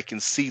it, but I can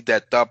see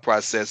that thought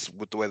process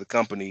with the way the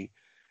company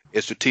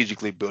is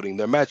strategically building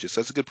their matches.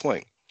 So that's a good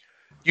point.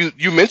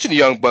 You mentioned the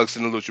Young Bucks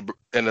and the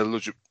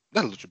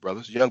Lucha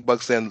Brothers, Young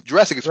Bucks and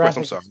Jurassic Express.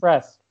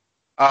 Express.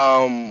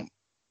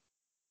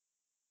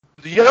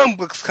 The Young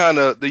Bucks kind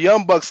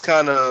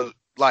of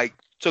like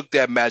took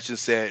that match and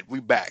said, "We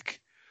back.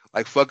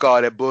 Like fuck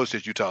all that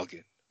bullshit you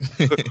talking.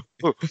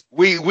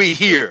 we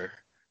here."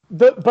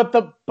 But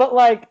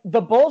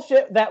the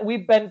bullshit that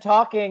we've been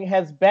talking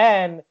has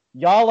been,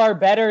 y'all are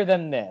better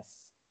than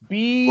this.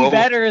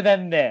 Better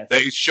than this.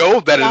 They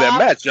showed that in that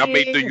match. I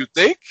mean, do you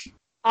think?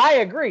 I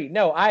agree.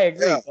 No, I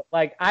agree. Yeah.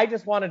 But I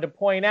just wanted to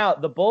point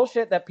out the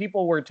bullshit that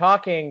people were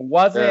talking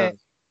wasn't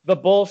the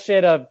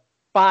bullshit of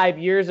 5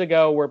 years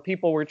ago where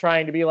people were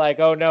trying to be like,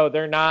 oh no,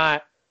 they're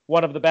not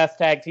one of the best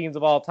tag teams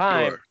of all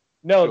time.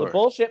 Sure. The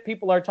bullshit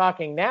people are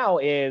talking now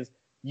is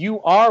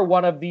you are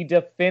one of the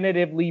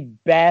definitively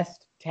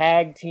best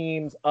tag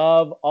teams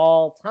of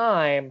all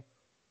time.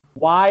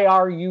 Why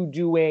are you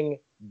doing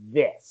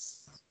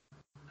this?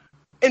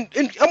 And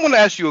I'm going to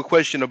ask you a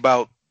question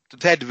about the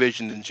tag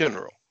division in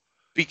general,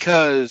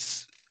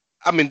 because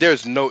I mean,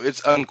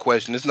 it's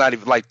unquestioned. It's not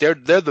even like they're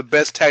the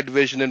best tag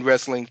division in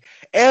wrestling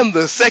and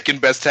the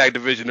second best tag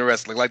division in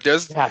wrestling. Like they're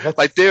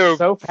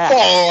so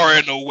far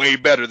and away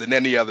better than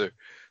any other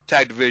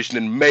tag division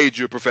in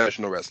major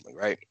professional wrestling,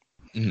 right?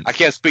 Mm-hmm. I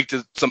can't speak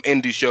to some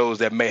indie shows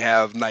that may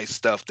have nice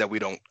stuff that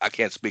I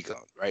can't speak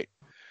on, right?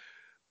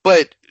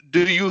 But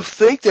do you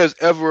think there's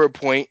ever a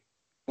point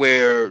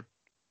where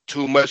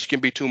too much can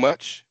be too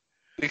much?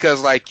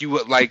 Because and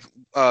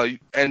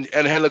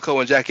Helico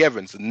and Jack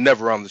Evans are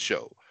never on the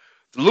show.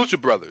 The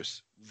Lucha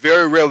Brothers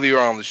very rarely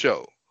are on the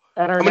show.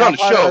 And are on the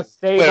show.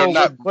 Stable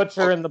with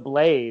Butcher and the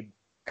Blade.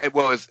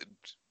 Well,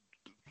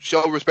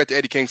 show respect to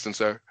Eddie Kingston,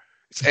 sir.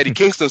 It's Eddie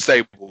Kingston's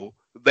stable.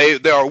 They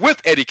are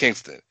with Eddie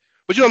Kingston.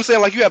 But you know what I'm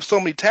saying? Like, you have so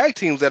many tag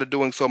teams that are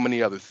doing so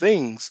many other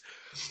things,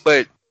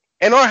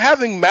 and are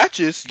having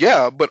matches,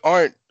 but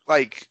aren't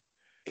like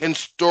in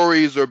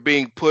stories or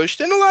being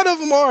pushed. And a lot of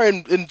them are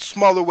in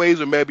smaller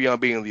ways or maybe on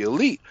being the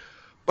elite.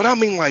 But I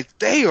mean, like,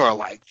 they are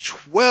like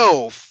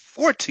 12,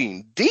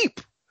 14 deep,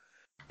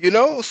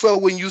 So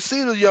when you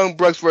see the Young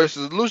Bucks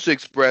versus Lucha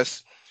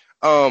Express,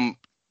 the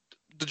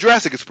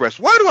Jurassic Express,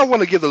 why do I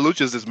want to give the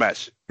Luchas this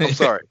match? I'm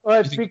sorry.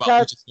 Well, it's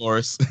because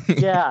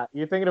Luchasaurus.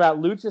 You're thinking about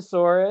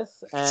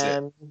Luchasaurus,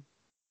 and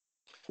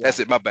that's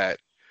it. My bad.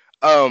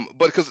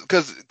 But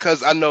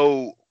because I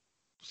know,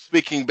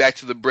 speaking back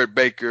to the Britt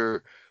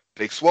Baker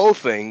Big Swole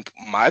thing,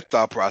 my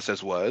thought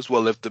process was,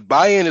 well, if the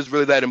buy-in is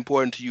really that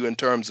important to you in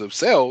terms of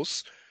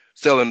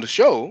selling the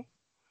show,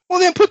 well,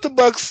 then put the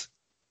Bucks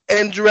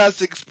and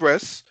Jurassic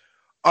Express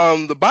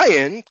on the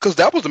buy-in, because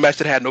that was a match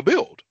that had no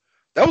build.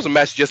 That was a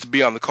match just to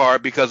be on the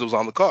card because it was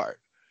on the card,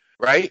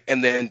 right?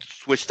 And then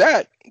switch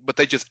that, but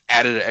they just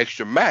added an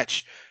extra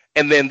match.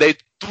 And then they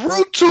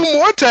threw 2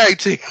 more tag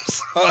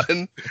teams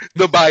on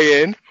the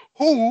buy-in,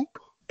 who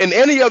in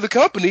any other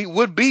company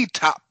would be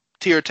top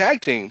tier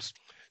tag teams.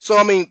 So,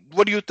 I mean,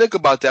 what do you think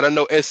about that? I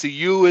know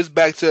SCU is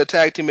back to a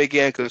tag team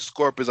again because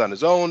Scorp is on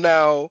his own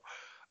now.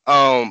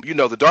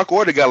 The Dark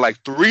Order got like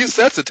 3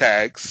 sets of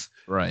tags.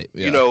 Right.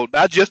 Yeah.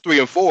 Not just 3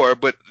 and 4,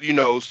 but,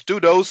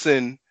 Studos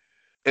and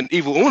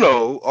Evil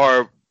Uno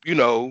are,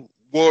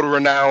 world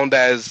renowned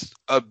as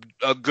a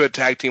good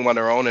tag team on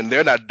their own, and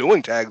they're not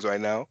doing tags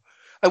right now.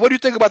 Like, what do you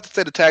think about the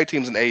set of tag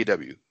teams in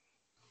AEW?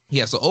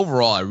 Yeah, so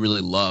overall, I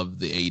really love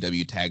the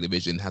AEW tag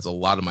division. It has a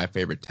lot of my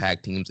favorite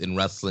tag teams in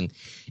wrestling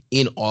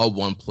in all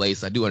one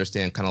place. I do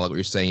understand kind of like what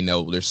you're saying,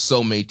 there's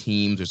so many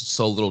teams, there's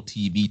so little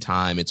TV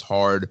time. It's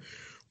hard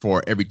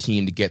for every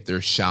team to get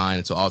their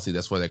shine. So obviously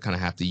that's why they kind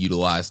of have to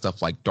utilize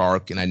stuff like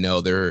Dark. And I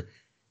know they're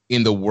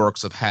in the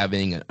works of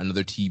having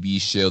another TV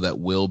show that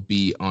will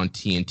be on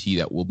TNT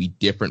that will be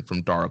different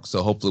from Dark.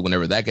 So hopefully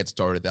whenever that gets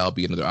started, that'll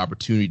be another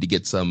opportunity to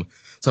get some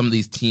of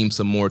these teams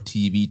some more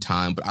TV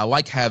time. But I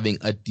like having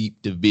a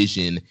deep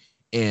division,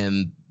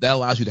 and that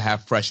allows you to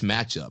have fresh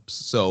matchups.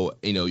 So,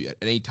 at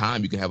any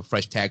time you can have a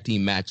fresh tag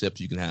team matchups,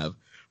 you can have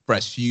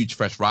fresh feuds,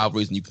 fresh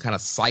rivalries, and you can kind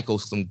of cycle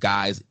some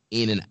guys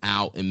in and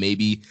out, and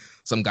maybe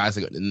some guys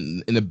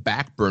in the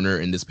back burner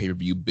in this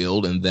pay-per-view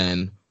build, and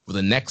then for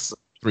the next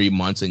 3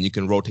 months, and you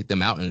can rotate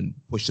them out and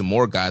push some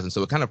more guys. And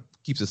so it kind of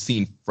keeps the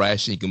scene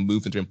fresh, and you can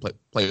move different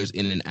players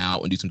in and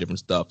out and do some different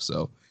stuff.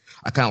 So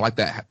I kind of like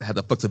that, have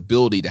the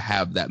flexibility to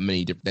have that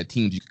many different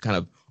teams. You can kind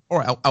of,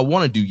 or I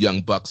want to do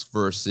Young Bucks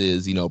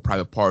versus,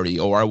 Private Party,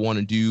 or I want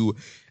to do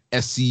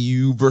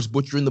SCU versus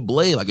Butcher and the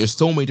Blade. Like, there's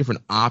so many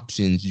different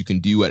options you can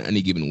do at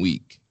any given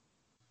week.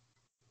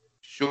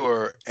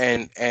 Sure.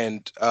 And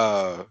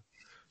to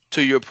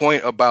your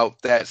point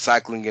about that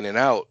cycling in and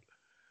out,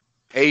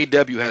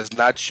 AEW has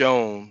not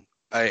shown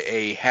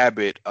a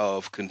habit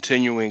of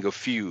continuing a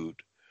feud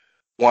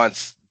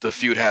once the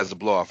feud has a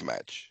blow-off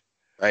match,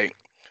 right?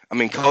 I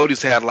mean,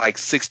 Cody's had like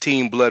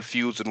 16 blood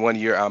feuds in 1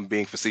 year. I'm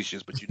being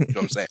facetious, but you know what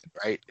I'm saying,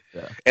 right?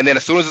 Yeah. And then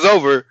as soon as it's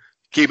over,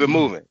 keep it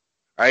moving,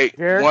 right?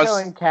 Jericho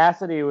and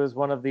Cassidy was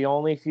one of the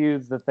only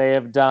feuds that they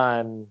have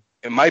done.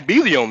 It might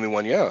be the only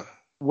one, yeah.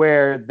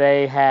 Where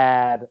they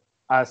had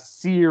a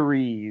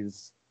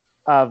series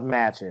of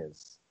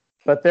matches.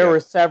 But there were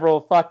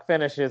several fuck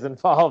finishes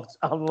involved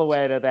on the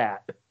way to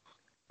that.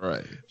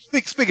 Right.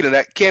 Speaking of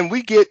that, can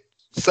we get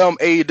some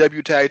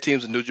AEW tag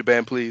teams in New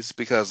Japan, please?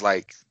 Because,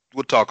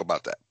 we'll talk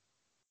about that.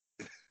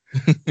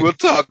 We'll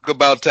talk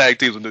about tag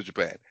teams in New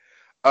Japan.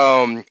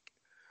 There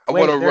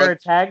are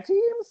tag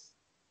teams?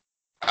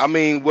 I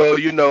mean, well,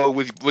 with your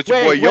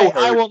boy Yoher,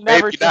 I will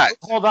never.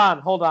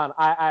 Hold on.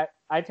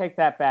 I take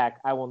that back.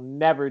 I will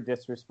never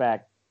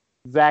disrespect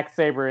Zack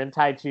Sabre and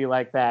Tai Chi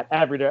like that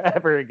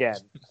ever again.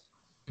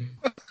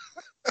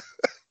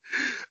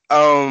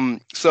 I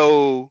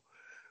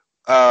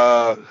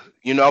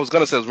was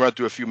gonna say let's run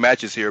through a few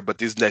matches here, but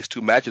these next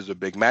 2 matches are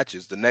big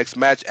matches. The next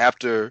match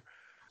after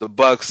the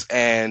Bucks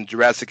and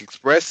Jurassic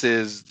Express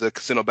is the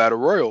Casino Battle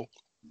Royal,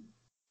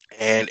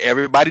 and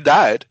everybody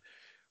died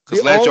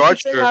because Lance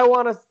Archer.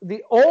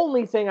 The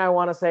only thing I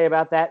want to say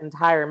about that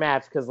entire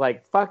match, because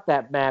fuck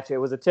that match, it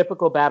was a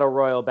typical battle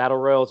royal. Battle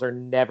royals are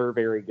never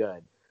very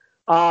good.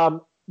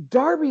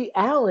 Darby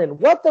Allin,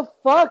 what the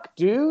fuck,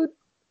 dude?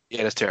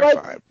 Yeah, that's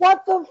terrifying.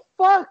 What the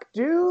fuck,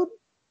 dude?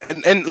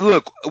 And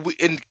look,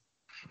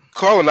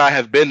 Carl and I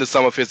have been to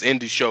some of his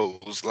indie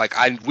shows.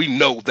 We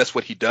know that's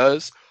what he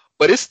does,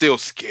 but it's still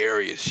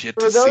scary as shit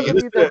to see. For those of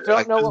you that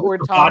don't know what we're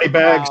talking about,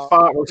 body bag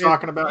spot we're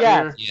talking about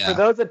here. Yeah. For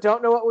those that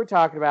don't know what we're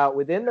talking about,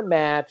 within the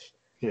match,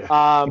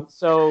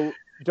 so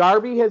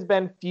Darby has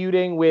been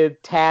feuding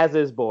with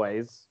Taz's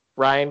boys,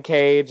 Brian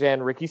Cage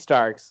and Ricky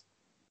Starks,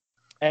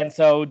 and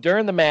so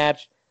during the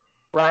match,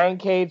 Brian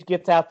Cage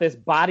gets out this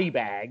body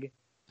bag,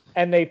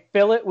 and they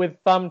fill it with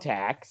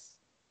thumbtacks.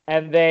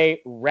 And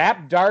they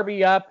wrap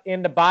Darby up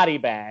in the body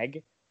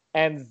bag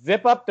and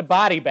zip up the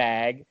body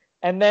bag.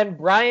 And then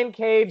Brian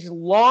Cage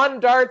lawn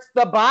darts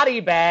the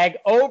body bag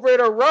over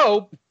the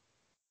rope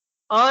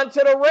onto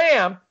the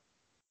ramp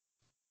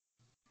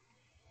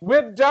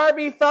with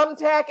Darby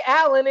Thumbtack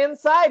Allin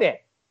inside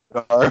it.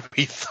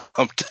 Darby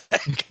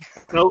Thumbtack.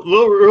 No,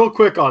 real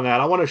quick on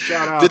that. I want to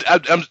shout out.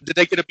 Did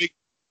they get a big...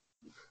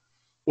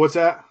 What's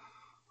that?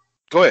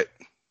 Go ahead.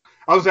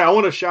 I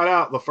want to shout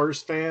out the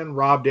first fan,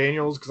 Rob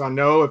Daniels, because I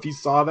know if he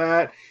saw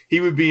that, he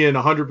would be in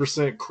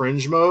 100%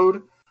 cringe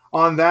mode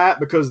on that,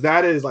 because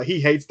that is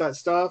he hates that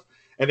stuff,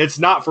 and it's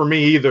not for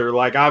me either.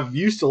 I've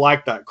used to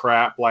like that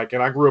crap,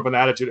 and I grew up in the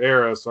Attitude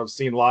Era, so I've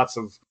seen lots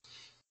of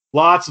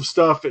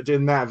stuff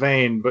in that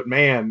vein. But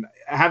man,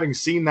 having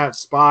seen that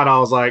spot, I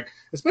was like,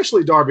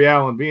 especially Darby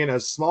Allin being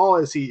as small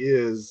as he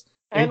is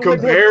in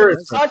comparison,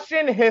 with the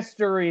concussion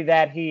history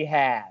that he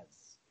has.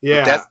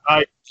 Yeah,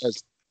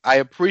 I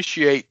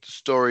appreciate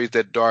stories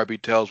that Darby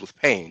tells with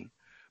pain.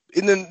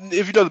 And then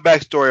if you know the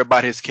backstory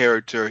about his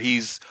character,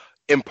 he's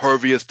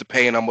impervious to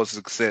pain almost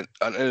in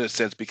a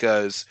sense,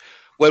 because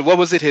what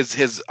was it?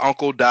 His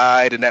uncle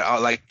died, and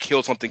that like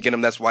killed something in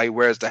him. That's why he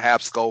wears the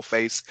half skull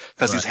face,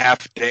 because he's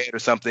half dead or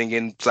something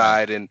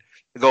inside, and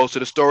it goes to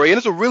the story. And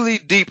it's a really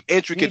deep,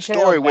 intricate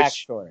story,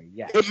 which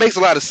it makes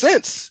a lot of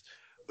sense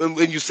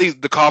when you see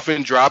the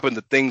coffin drop and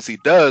the things he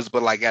does.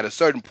 But like at a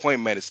certain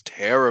point, man, it's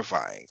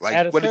terrifying. Like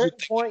at a certain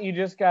point, you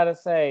just gotta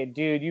say,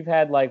 dude, you've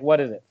had like what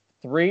is it,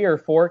 3 or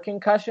 4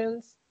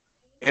 concussions,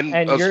 and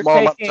you're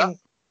taking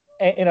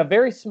in a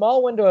very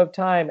small window of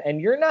time,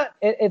 and you're not.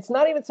 It's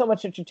not even so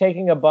much that you're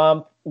taking a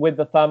bump with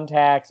the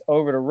thumbtacks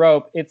over the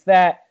rope. It's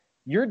that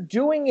you're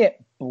doing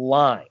it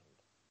blind.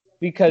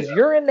 Because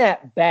you're in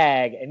that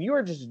bag and you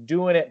are just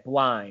doing it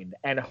blind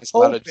and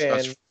hoping,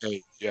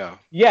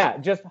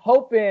 just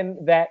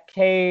hoping that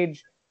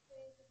Cage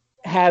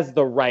has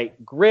the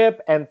right grip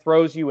and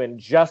throws you in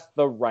just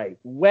the right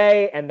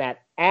way, and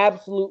that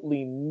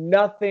absolutely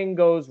nothing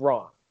goes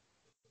wrong.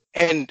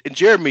 And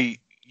Jeremy,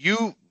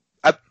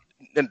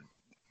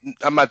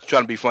 I'm not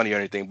trying to be funny or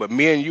anything, but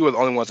me and you are the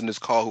only ones in this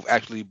call who've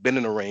actually been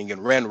in the ring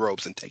and ran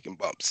ropes and taken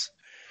bumps.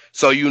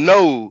 So you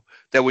know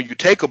that when you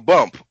take a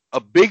bump, a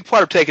big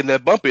part of taking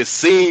that bump is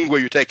seeing where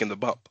you're taking the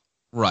bump.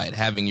 Right,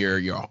 having your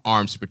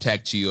arms to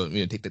protect you,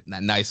 take that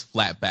nice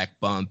flat back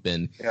bump,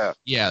 and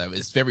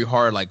it's very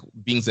hard. Like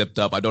being zipped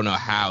up, I don't know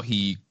how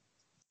he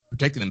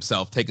protected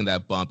himself taking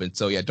that bump, and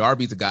so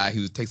Darby's a guy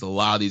who takes a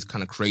lot of these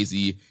kind of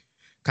crazy,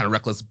 kind of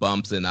reckless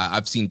bumps, and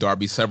I've seen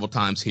Darby several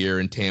times here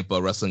in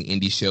Tampa wrestling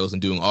indie shows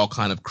and doing all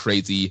kind of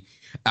crazy,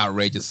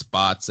 outrageous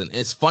spots, and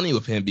it's funny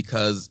with him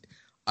because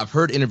I've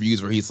heard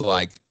interviews where he's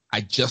like, I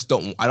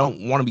don't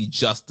want to be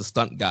just the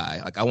stunt guy.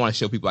 Like, I want to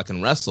show people I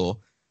can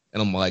wrestle. And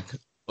I'm like,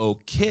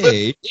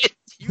 okay.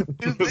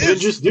 Then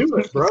just do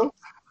it, bro.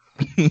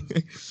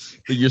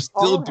 You're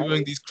still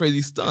doing these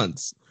crazy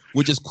stunts,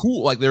 which is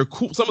cool. Like, they're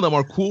cool. Some of them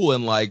are cool,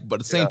 and like, but at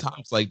the same time,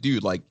 it's like,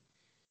 dude, like,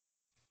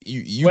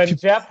 when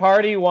Jeff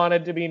Hardy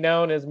wanted to be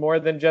known as more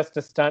than just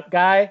a stunt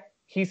guy,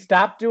 he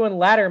stopped doing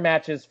ladder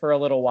matches for a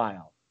little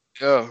while.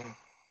 Yeah.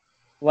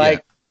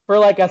 For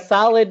like a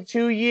solid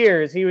 2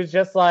 years, he was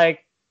just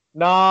like,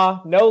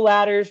 nah, no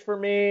ladders for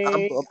me.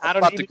 I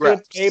don't need to do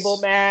a table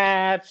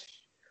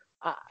match.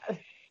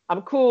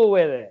 I'm cool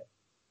with it.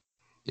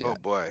 Yeah. Oh,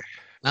 boy.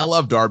 I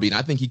love Darby, and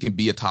I think he can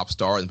be a top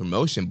star in the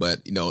promotion, but,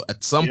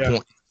 at some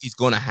point, he's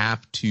going to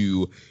have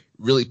to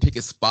really pick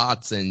his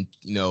spots and,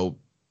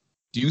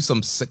 do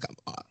some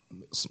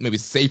maybe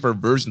safer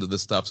versions of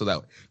this stuff so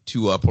that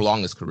to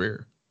prolong his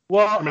career.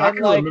 Well, I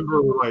can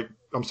remember,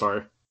 I'm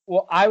sorry.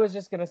 Well, I was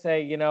just going to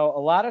say, a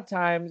lot of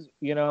times,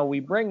 we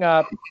bring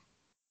up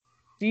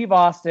Steve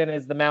Austin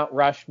is the Mount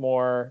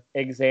Rushmore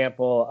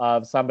example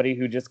of somebody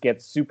who just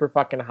gets super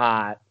fucking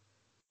hot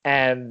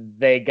and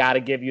they got to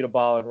give you the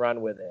ball and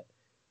run with it.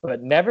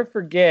 But never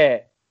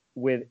forget,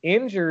 with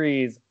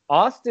injuries,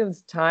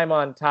 Austin's time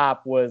on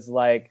top was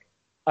like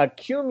a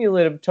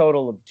cumulative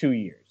total of 2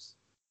 years.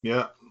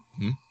 Yeah.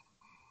 Mm-hmm.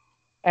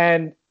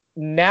 And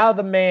now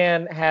the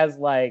man has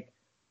like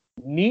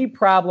knee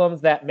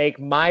problems that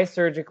make my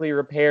surgically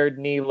repaired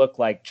knee look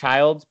like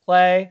child's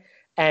play,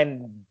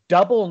 and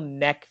double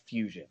neck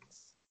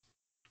fusions.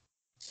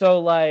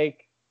 So,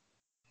 like,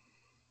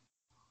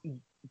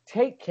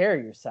 take care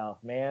of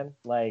yourself, man.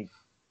 Like,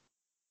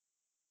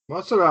 well,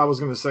 that's what I was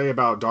going to say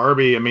about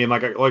Darby. I mean,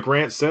 like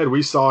Rance said,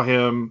 we saw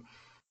him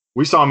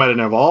at an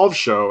Evolve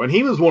show, and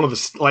he was one of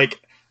the,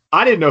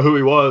 I didn't know who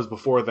he was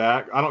before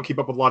that. I don't keep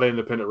up with a lot of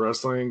independent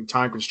wrestling,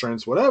 time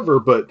constraints, whatever,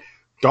 but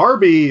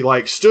Darby,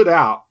 stood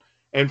out.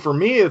 And for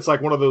me, it's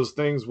like one of those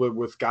things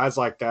with guys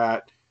like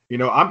that.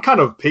 I'm kind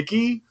of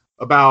picky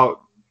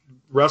about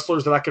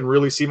wrestlers that I can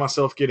really see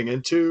myself getting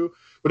into.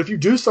 But if you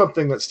do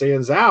something that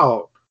stands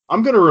out,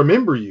 I'm going to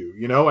remember you,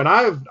 And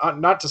I've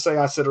not to say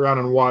I sit around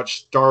and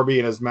watch Darby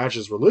and his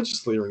matches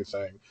religiously or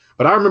anything,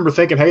 but I remember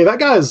thinking, hey,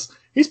 that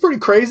he's pretty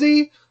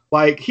crazy.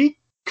 Like, he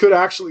could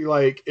actually,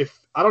 if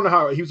I don't know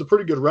how, he was a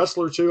pretty good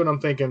wrestler too. And I'm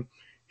thinking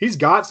he's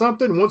got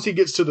something. Once he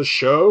gets to the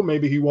show,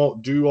 maybe he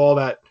won't do all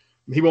that.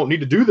 He won't need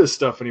to do this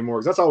stuff anymore.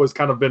 Because that's always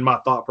kind of been my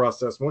thought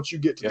process. Once you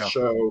get to the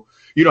show,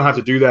 you don't have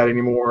to do that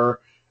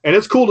anymore. And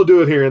it's cool to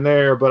do it here and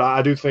there, but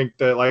I do think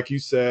that, like you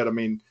said, I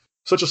mean,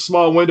 such a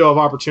small window of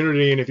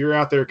opportunity, and if you're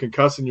out there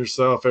concussing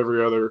yourself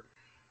every other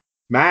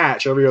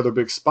match, every other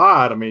big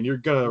spot, I mean, you're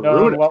going to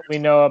ruin it. What we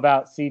know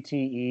about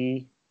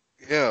CTE.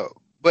 Yeah,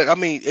 but I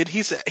mean,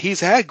 he's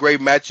had great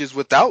matches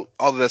without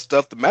all of that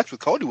stuff. The match with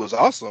Cody was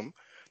awesome.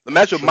 The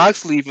match with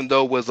Moxley, even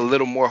though was a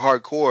little more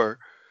hardcore,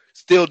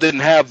 still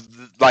didn't have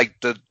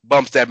the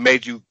bumps that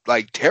made you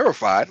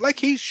terrified. Like,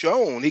 he's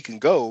shown he can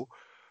go,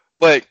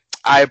 but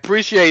I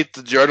appreciate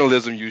the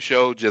journalism you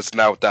showed just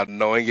now without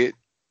knowing it,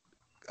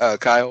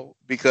 Kyle,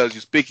 because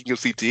you're speaking of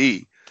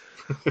CTE.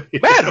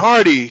 Matt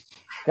Hardy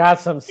got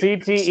some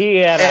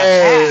CTE at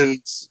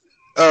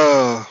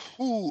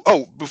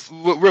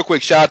real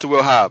quick, shout out to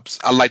Will Hobbs.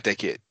 I like that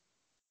kid.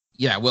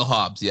 Yeah, Will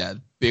Hobbs. Yeah,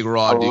 big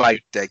raw dude. I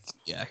like that.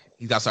 Yeah,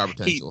 he's got star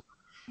potential.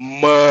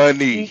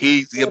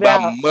 He's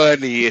about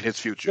money in his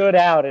future. Stood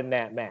out in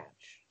that match.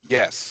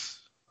 Yes.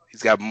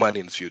 He's got money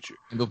in his future.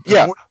 And before we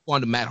go on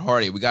to Matt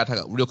Hardy, we got to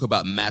talk real quick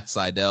about Matt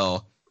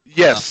Sydal.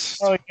 Yes.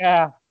 Oh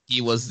yeah.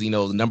 He was, the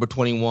number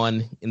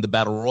 21 in the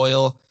Battle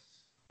Royal,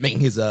 making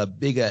his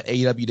big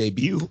AEW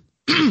debut.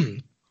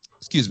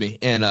 Excuse me.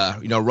 And,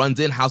 runs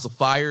in House of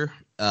Fire,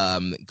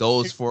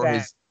 goes for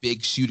his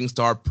big shooting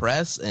star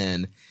press,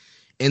 and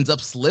ends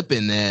up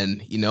slipping.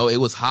 And, it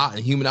was hot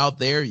and humid out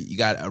there. You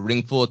got a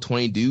ring full of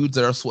 20 dudes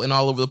that are sweating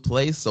all over the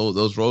place. So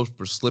those ropes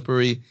were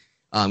slippery.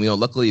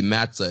 Luckily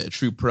Matt's a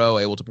true pro,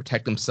 able to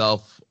protect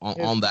himself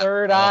on that.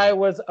 Third eye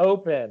was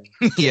open.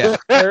 Yeah.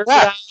 Third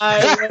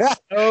eye was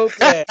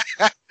open.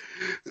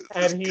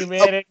 And he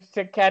managed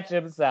to catch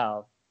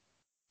himself.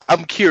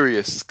 I'm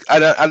curious.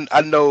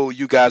 I know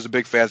you guys are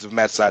big fans of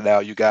Matt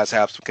Sydal. You guys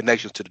have some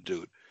connections to the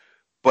dude,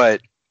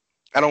 but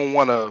I don't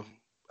want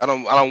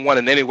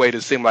in any way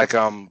to seem like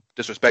I'm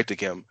disrespecting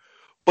him.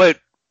 But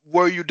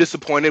were you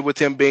disappointed with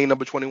him being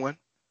number 21?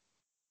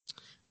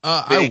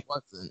 I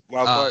wasn't.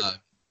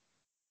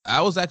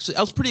 I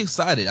was pretty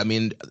excited. I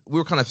mean, we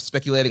were kind of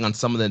speculating on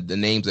some of the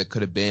names that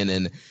could have been.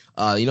 And,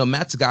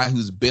 Matt's a guy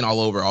who's been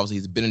all over. Obviously,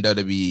 he's been in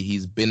WWE.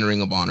 He's been in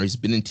Ring of Honor. He's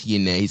been in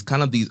TNA. He's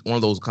kind of one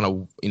of those kind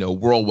of,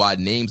 worldwide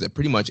names that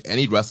pretty much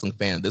any wrestling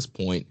fan at this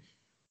point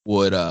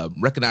would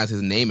recognize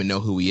his name and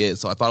know who he is.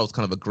 So I thought it was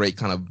kind of a great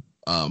kind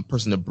of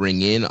person to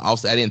bring in.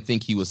 Also, I didn't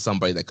think he was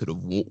somebody that could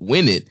have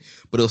win it,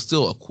 but it was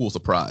still a cool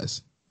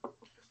surprise.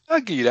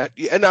 I'll give you that.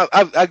 And I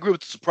agree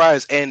with the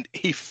surprise, and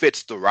he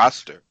fits the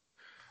roster.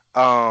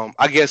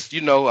 I guess,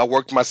 I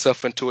worked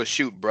myself into a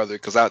shoot, brother,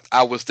 because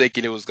I was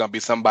thinking it was going to be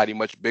somebody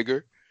much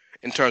bigger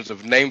in terms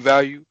of name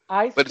value.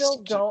 I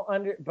still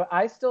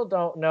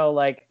don't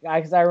know,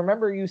 because I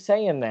remember you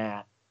saying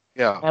that.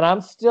 Yeah. And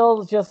I'm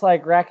still just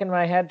racking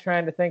my head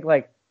trying to think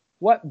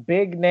what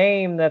big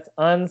name that's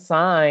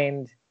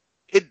unsigned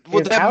is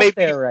out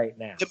there right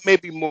now. It may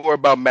be more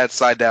about Matt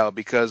Sydal,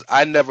 because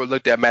I never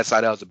looked at Matt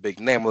Sydal as a big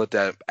name. I looked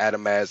at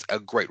him as a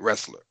great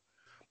wrestler.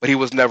 But he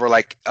was never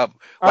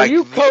Are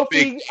you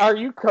Kofi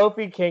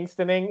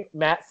Kingstoning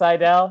Matt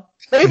Sydal?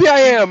 Maybe I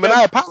am, and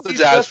I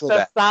apologize for that.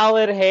 Just a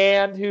solid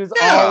hand who's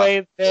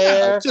always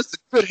there. Yeah, just a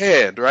good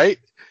hand, right?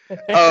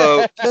 Maybe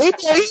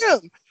I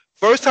am.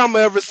 First time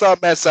I ever saw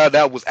Matt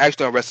Sydal was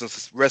actually on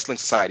Wrestling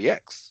Society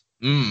X.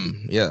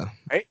 Yeah.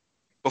 Right?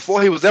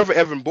 Before he was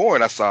ever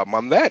born, I saw him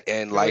on that,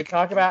 and Can we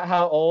talk about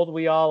how old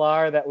we all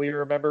are that we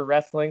remember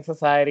Wrestling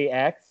Society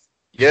X?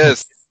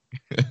 Yes.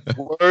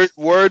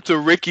 Word to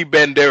Ricky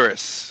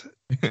Banderas.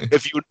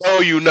 If you know,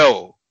 you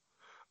know.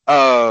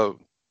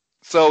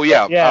 So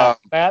yeah. Yeah,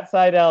 Matt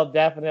Sydal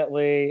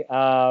definitely.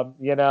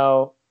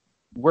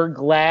 We're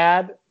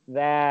glad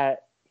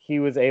that he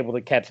was able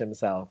to catch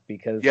himself,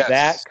 because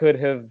that could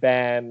have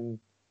been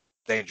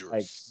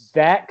dangerous.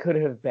 That could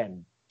have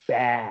been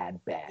bad.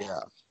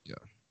 Yeah.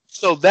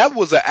 So that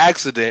was an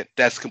accident.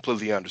 That's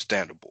completely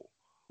understandable.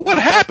 What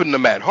happened to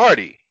Matt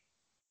Hardy?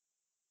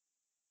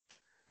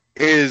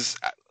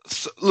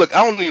 Look,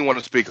 I don't even want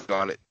to speak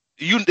on it.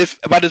 If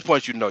by this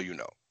point you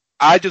know.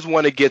 I just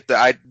want to get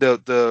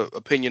the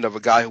opinion of a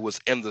guy who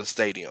was in the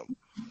stadium,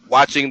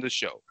 watching the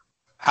show.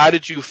 How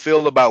did you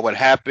feel about what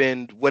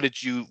happened? What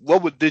did you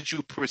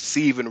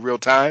perceive in real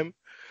time?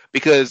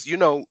 Because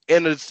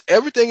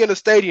everything in the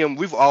stadium,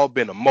 we've all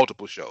been to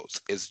multiple shows.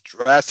 It's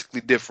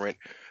drastically different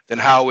than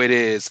how it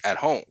is at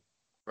home,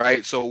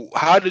 right? So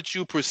how did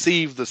you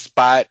perceive the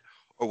spot,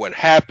 or what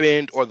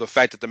happened, or the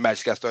fact that the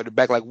match got started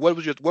back? What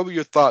were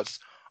your thoughts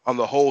on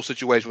the whole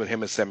situation with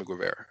him and Sammy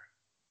Guevara?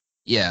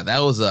 Yeah, that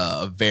was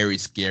a very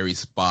scary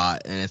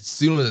spot. And as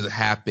soon as it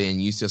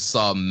happened, you just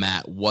saw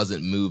Matt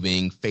wasn't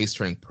moving, face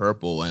turning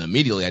purple. And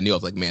immediately I knew, I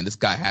was like, man, this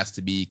guy has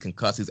to be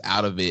concussed. He's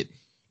out of it.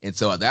 And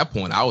so at that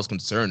point, I was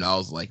concerned. I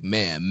was like,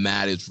 man,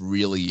 Matt is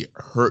really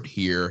hurt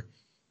here.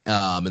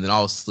 And then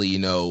obviously,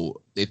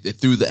 they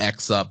threw the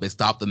X up. They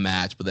stopped the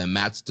match. But then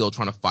Matt's still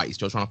trying to fight. He's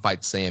still trying to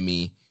fight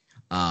Sammy.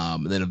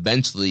 And then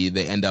eventually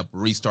they end up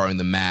restarting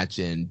the match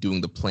and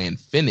doing the planned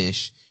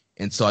finish.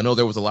 And so I know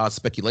there was a lot of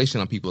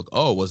speculation on people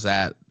was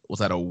that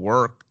a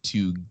work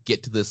to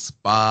get to this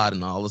spot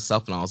and all this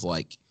stuff? And I was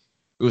like,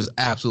 there was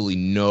absolutely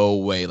no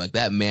way.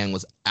 That man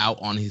was out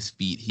on his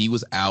feet. He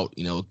was out,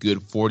 a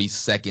good 40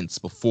 seconds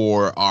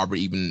before Aubrey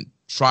even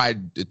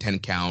tried the 10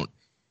 count,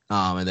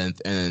 and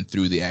then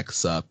threw the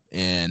X up.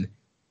 And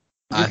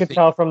you could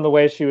tell from the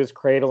way she was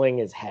cradling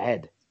his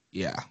head.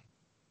 Yeah.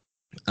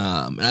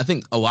 And I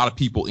think a lot of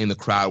people in the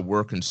crowd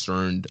were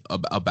concerned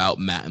about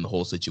Matt and the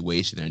whole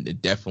situation, and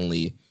it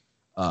definitely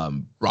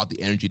brought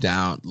the energy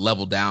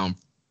level down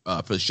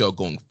for the show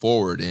going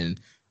forward.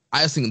 And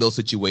I just think in those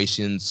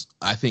situations,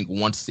 I think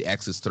once the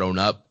X is thrown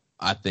up,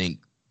 I think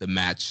the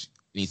match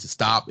needs to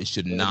stop. It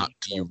should not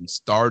be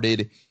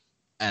restarted.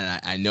 And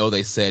I know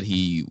they said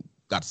he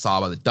got saw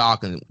by the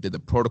doc and did the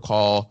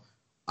protocol.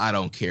 I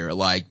don't care.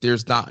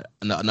 There's not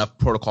enough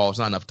protocol. It's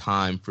not enough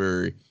time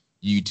for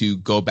you to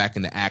go back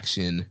into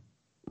action.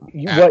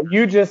 What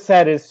you just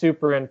said is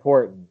super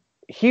important.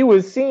 He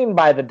was seen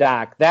by the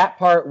doc. That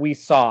part we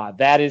saw.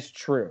 That is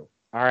true.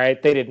 All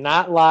right. They did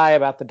not lie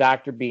about the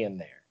doctor being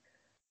there.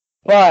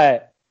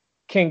 But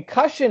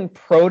concussion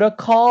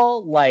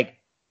protocol,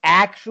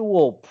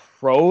 actual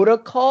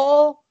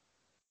protocol,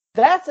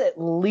 that's at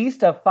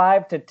least a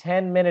 5 to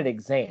 10 minute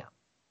exam.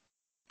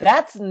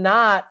 That's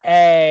not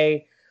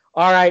a,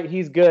 all right,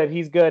 he's good,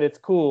 it's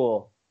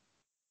cool,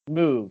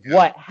 move. Yeah.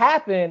 What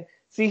happened,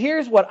 see,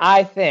 here's what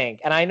I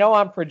think, and I know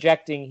I'm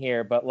projecting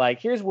here, but like,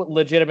 here's what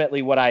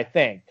legitimately what I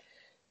think.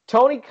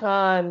 Tony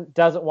Khan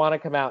doesn't want to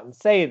come out and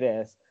say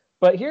this,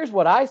 but here's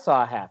what I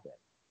saw happen.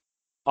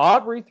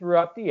 Aubrey threw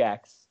up the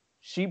X.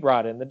 She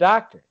brought in the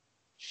doctor.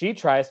 She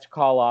tries to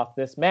call off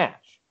this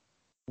match.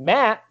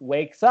 Matt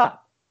wakes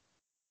up.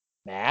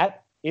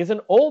 Matt is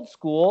an old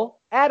school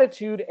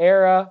Attitude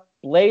Era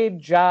blade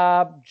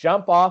job,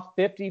 jump off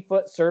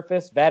 50-foot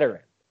surface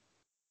veteran.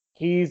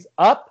 He's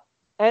up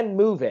and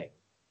moving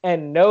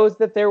and knows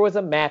that there was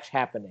a match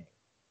happening.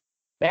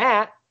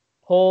 Matt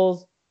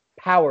pulls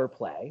power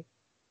play,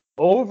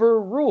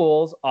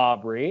 overrules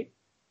Aubrey,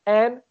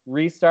 and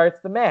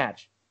restarts the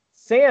match.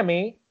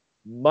 Sammy,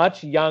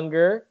 much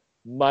younger,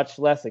 much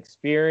less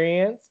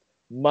experienced,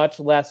 much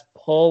less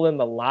pull in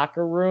the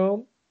locker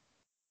room,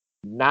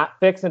 not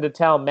fixing to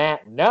tell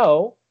Matt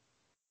no,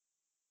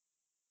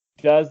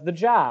 does the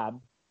job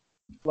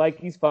like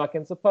he's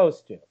fucking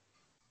supposed to.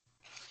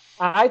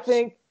 I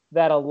think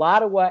that a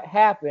lot of what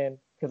happened,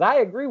 because I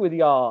agree with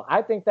y'all,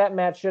 I think that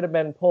match should have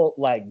been pulled,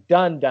 like,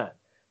 done.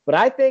 But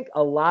I think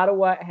a lot of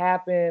what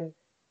happened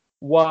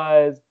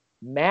was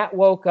Matt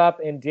woke up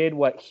and did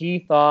what he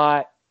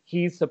thought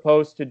he's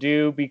supposed to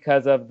do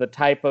because of the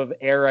type of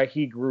era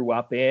he grew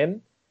up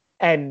in,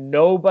 and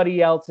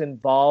nobody else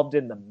involved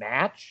in the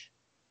match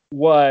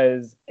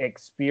was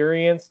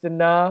experienced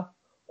enough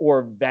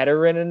or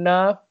veteran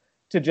enough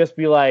to just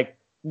be like,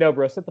 no,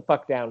 bro, sit the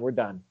fuck down. We're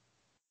done.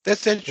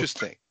 That's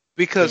interesting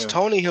because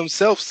Tony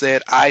himself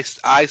said, I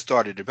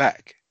started it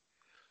back.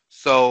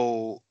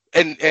 So,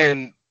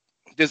 and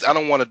this, I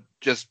don't want to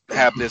just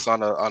have this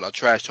on a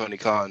trash Tony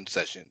Khan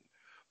session,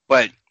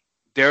 but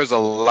there's a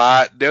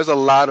lot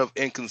of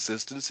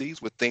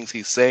inconsistencies with things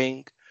he's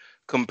saying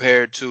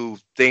compared to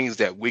things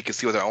that we can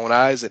see with our own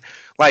eyes. And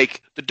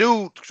like the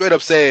dude straight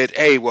up said,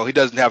 hey, well, he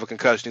doesn't have a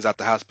concussion. He's at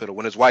the hospital.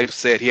 When his wife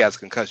said he has a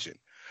concussion.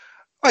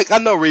 Like, I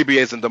know Reby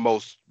isn't the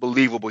most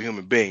believable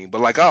human being,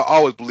 but like, I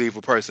always believe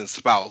a person's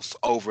spouse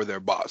over their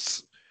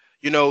boss,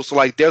 you know? So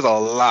like, there's a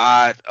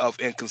lot of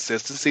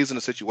inconsistencies in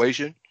the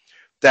situation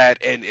that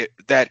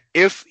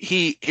if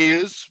he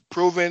is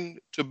proven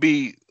to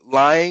be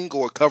lying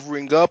or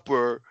covering up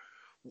or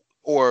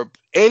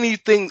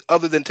anything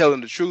other than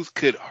telling the truth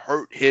could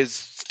hurt his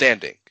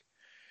standing.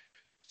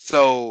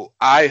 So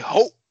I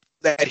hope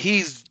that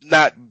he's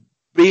not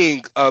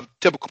being a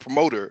typical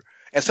promoter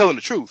and telling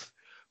the truth.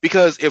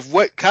 Because if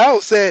what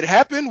Kyle said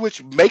happened,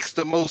 which makes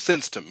the most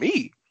sense to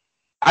me,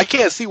 I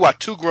can't see why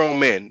two grown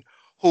men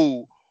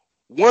who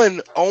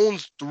one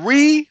owns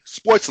 3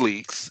 sports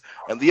leagues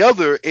and the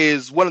other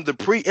is one of the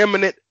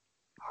preeminent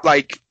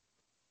like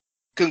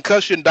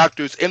concussion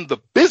doctors in the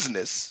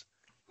business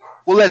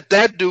will let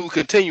that dude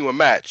continue a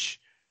match.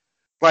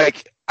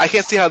 Like, I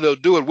can't see how they'll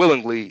do it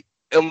willingly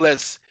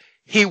unless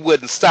he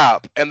wouldn't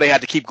stop and they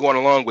had to keep going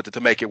along with it to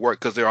make it work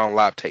because they're on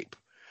live tape.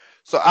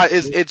 So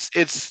it's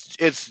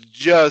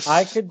just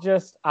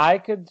I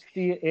could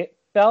see it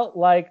felt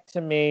like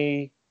to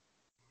me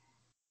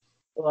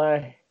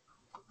like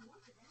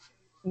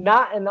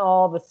not in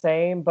all the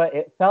same, but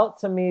it felt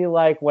to me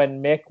like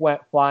when Mick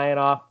went flying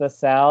off the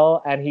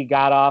cell and he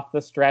got off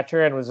the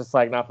stretcher and was just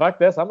like, "No, fuck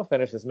this, I'm gonna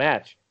finish this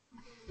match."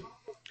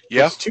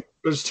 Yeah,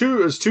 there's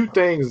two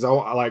things. I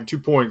like 2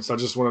 points I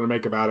just wanted to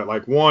make about it.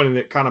 Like one, and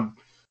it kind of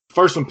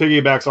first one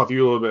piggybacks off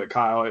you a little bit,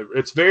 Kyle.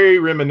 It's very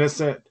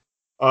reminiscent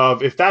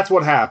of if that's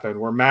what happened,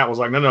 where Matt was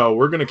like, no,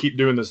 we're gonna keep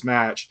doing this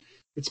match.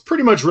 It's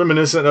pretty much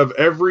reminiscent of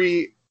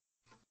every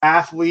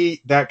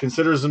athlete that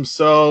considers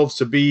themselves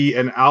to be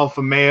an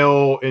alpha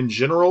male in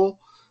general.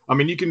 I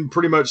mean, you can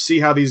pretty much see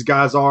how these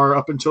guys are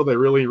up until they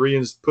really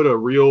put a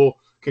real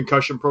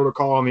concussion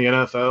protocol in the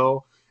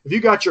NFL. If you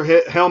got your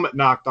helmet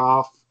knocked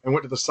off and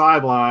went to the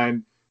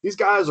sideline, these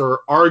guys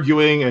are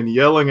arguing and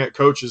yelling at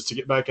coaches to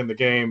get back in the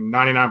game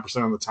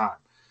 99% of the time.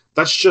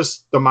 That's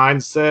just the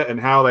mindset and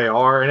how they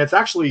are. And it's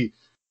actually,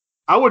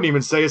 I wouldn't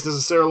even say it's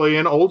necessarily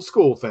an old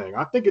school thing.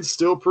 I think it's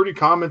still pretty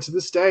common to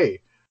this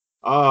day.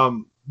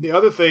 The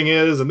other thing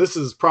is, and this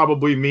is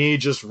probably me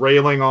just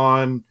railing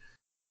on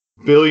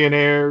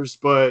billionaires,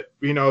 but,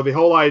 you know, the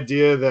whole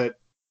idea that,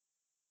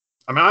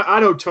 I mean, I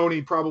know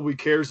Tony probably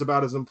cares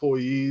about his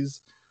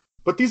employees,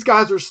 but these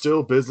guys are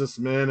still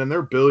businessmen and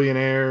they're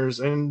billionaires,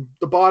 and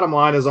the bottom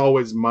line is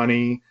always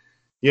money.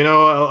 You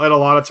know, at a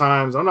lot of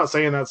times, I'm not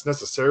saying that's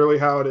necessarily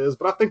how it is,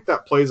 but I think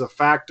that plays a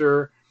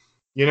factor.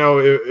 You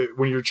know,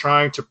 when you're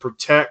trying to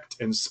protect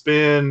and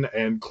spin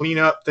and clean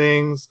up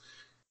things,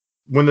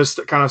 when this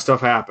kind of stuff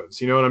happens,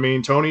 you know what I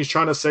mean? Tony's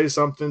trying to say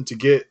something to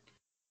get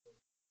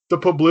the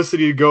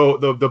publicity to go,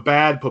 the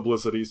bad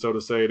publicity, so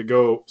to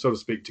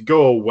speak, to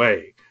go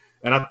away.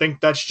 And I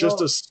think that's just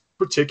a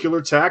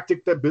particular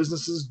tactic that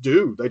businesses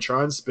do. They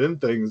try and spin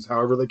things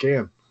however they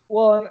can.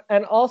 Well,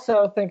 and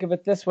also think of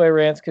it this way,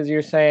 Rance, because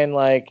you're saying,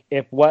 like,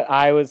 if what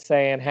I was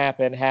saying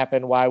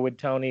happened, why would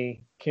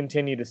Tony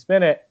continue to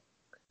spin it?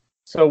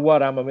 So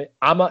what? I'm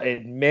gonna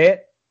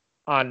admit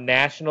on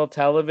national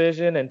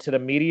television and to the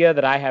media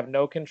that I have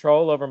no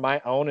control over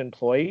my own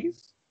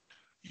employees?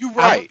 You're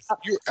right.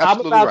 You're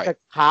absolutely I'm about right. to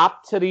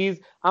cop to these.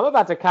 I'm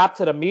about to cop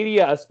to the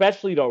media,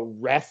 especially the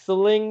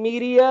wrestling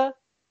media,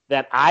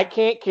 that I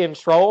can't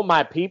control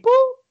my people.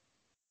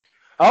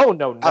 Oh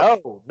no. I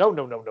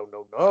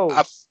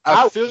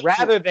feel I'd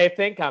rather they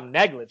think I'm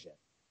negligent.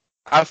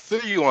 I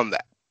feel you on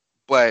that,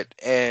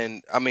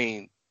 and I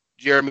mean,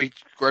 Jeremy,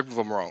 correct me if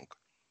I'm wrong.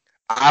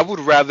 I would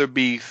rather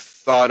be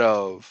thought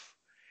of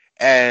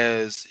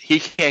as he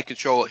can't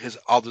control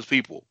all his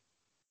people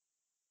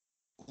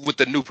with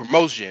the new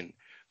promotion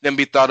than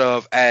be thought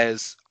of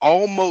as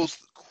almost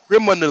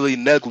criminally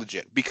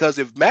negligent. Because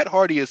if Matt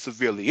Hardy is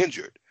severely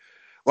injured,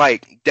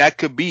 like that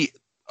could be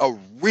a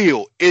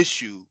real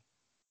issue.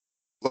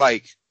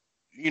 Like,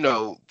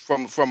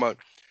 from a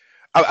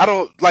I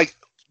don't like.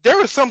 There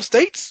are some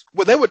states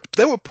where they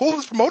would pull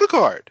his promoter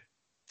card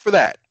for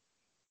that,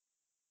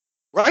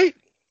 right?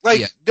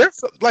 Like,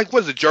 there's like,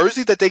 what is it,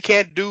 Jersey, that they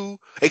can't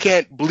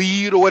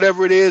bleed or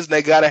whatever it is, and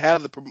they gotta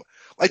have the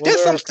like. Well,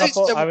 there's some states.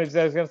 I was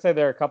gonna say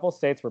there are a couple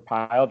states where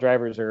pile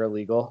drivers are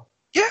illegal.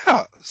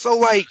 Yeah, so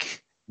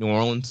like New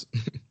Orleans.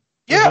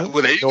 Yeah,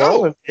 well there you go.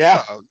 Orleans,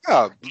 yeah.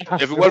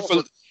 If it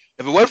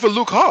wasn't for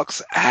Luke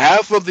Hawx,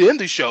 half of the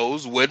indie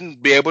shows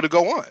wouldn't be able to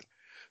go on.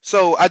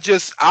 So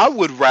I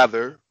would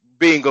rather,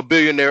 being a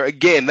billionaire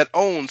again that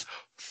owns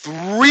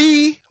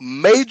 3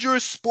 major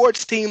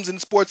sports teams and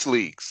sports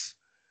leagues.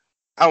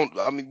 I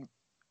mean,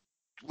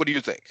 what do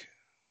you think?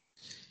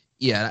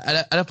 Yeah,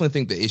 I definitely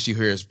think the issue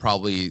here is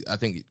probably, I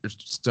think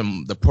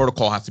the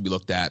protocol has to be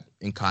looked at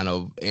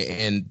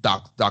and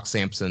Doc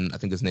Sampson, I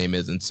think his name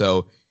is. And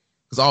so,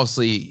 because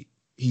obviously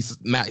he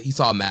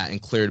saw Matt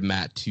and cleared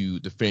Matt to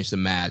finish the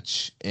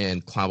match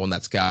and climb on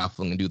that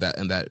scaffolding and do that,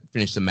 and that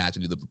finish the match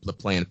and do the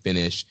play and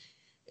finish.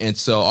 And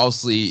so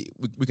obviously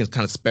we can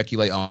kind of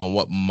speculate on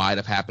what might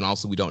have happened.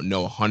 Also, we don't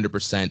know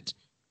 100%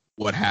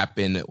 what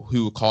happened,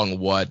 who calling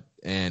what,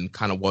 and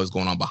kind of what was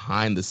going on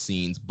behind the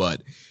scenes.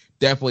 But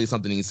definitely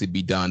something needs to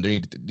be done. They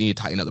need to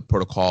tighten up the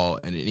protocol,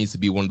 and it needs to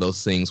be one of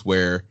those things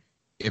where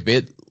if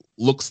it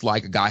looks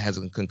like a guy has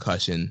a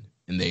concussion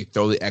and they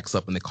throw the X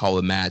up and they call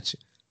a match,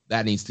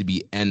 that needs to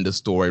be end of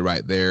story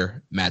right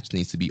there. Match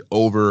needs to be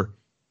over.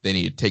 They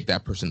need to take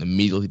that person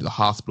immediately to the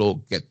hospital,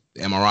 get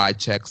MRI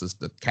checks,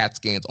 the CAT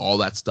scans, all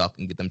that stuff,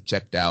 and get them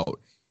checked out.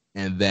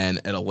 And then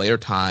at a later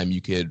time, you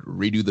could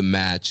redo the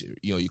match.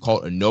 You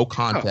call it a no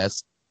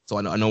contest. So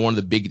I know one of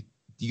the big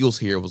deals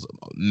here was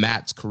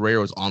Matt's career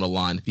was on the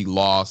line. If he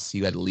lost, he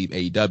had to leave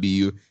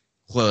AEW.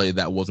 Clearly,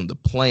 that wasn't the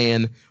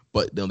plan.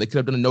 But they could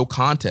have done a no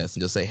contest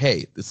and just say,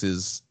 hey,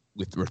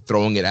 we're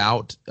throwing it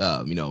out.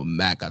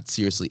 Matt got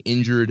seriously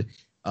injured.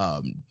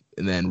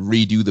 And then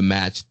redo the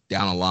match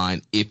down the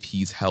line if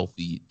he's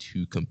healthy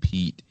to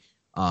compete.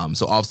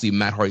 So obviously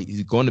Matt Hardy,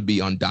 he's going to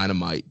be on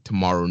Dynamite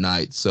tomorrow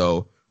night.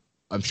 So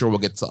I'm sure we'll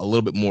get a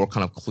little bit more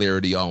kind of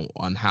clarity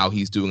on how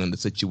he's doing in the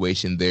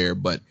situation there.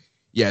 But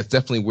yeah, it's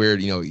definitely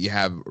weird. You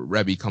have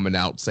Rebby coming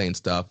out saying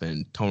stuff,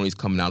 and Tony's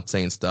coming out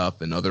saying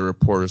stuff, and other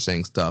reporters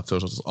saying stuff. So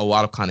there's a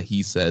lot of kind of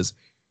he says,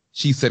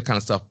 she said kind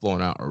of stuff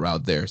flowing out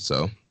around there.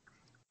 So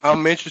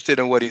I'm interested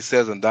in what he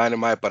says on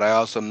Dynamite, but I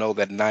also know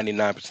that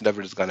 99% of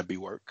it is going to be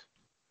work.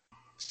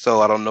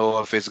 So I don't know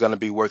if it's going to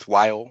be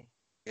worthwhile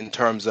in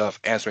terms of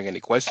answering any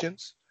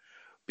questions,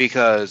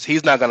 because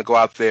he's not going to go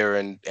out there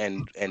and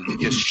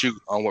just shoot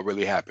on what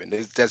really happened.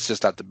 That's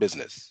just not the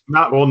business.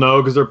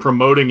 No, because they're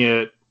promoting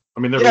it. I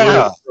mean, they're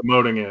really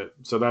promoting it,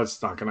 so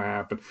that's not going to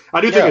happen.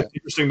 I do think it's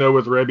interesting, though,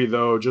 with Rebby,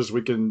 though, just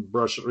we can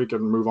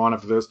move on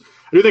after this.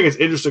 I do think it's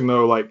interesting,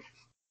 though, like,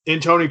 in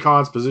Tony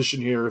Khan's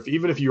position here,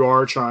 even if you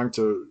are trying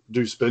to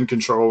do spin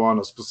control on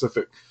a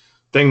specific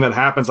thing that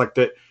happens like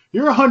that,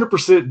 you're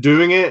 100%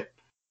 doing it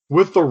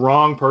with the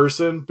wrong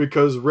person,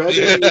 because Rebby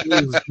is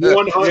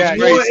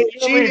 100%.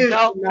 She is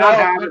not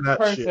having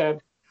that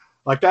shit.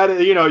 Like that,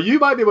 you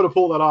might be able to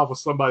pull that off with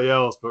somebody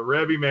else, but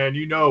Rebby, man,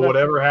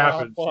 whatever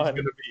happens, she's going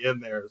to be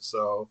in there.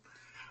 So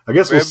I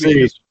guess we'll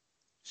see.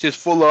 She's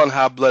full on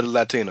hot-blooded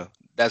Latina.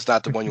 That's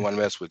not the one you want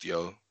to mess with,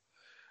 yo.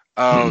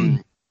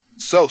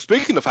 So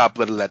speaking of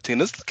hot-blooded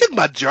Latinas, look at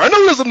my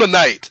journalism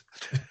tonight.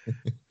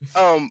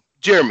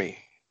 Jeremy,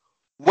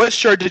 what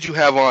shirt did you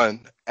have on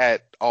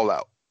at All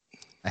Out?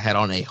 I had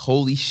on a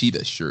Holy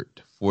Shida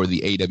shirt for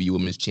the AEW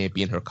Women's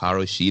Champion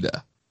Hikaru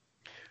Shida.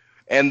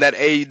 And that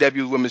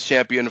AEW Women's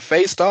Champion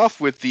faced off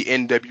with the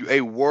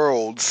NWA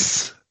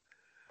World's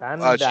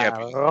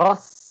Champion.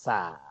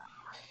 Rosa.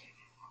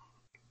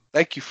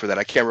 Thank you for that.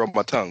 I can't roll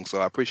my tongue, so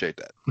I appreciate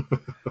that.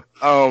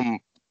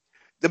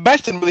 The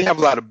match didn't really have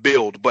a lot of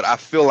build, but I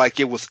feel like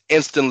it was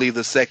instantly,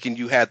 the second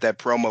you had that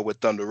promo with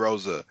Thunder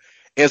Rosa,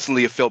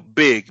 instantly it felt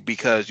big,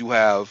 because you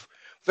have,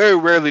 very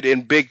rarely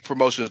in big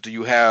promotions do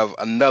you have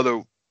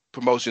another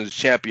promotions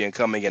champion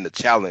coming in to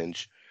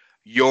challenge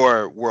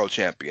your world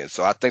champion.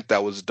 So I think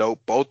that was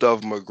dope. Both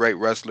of them are great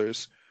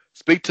wrestlers.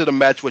 Speak to the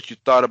match, what you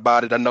thought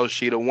about it. I know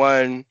Shida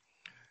won,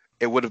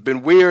 It would have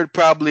been weird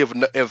probably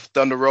if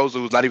Thunder Rosa,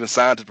 who's not even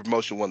signed to the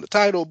promotion, won the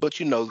title. But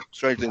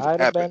strange things have I'd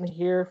have happened. been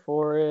here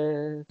for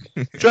it.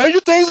 Stranger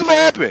things have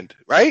happened,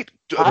 right?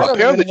 I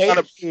Apparently,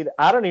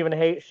 don't even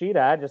hate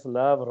Sheeta. I just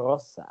love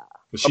Rosa.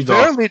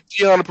 apparently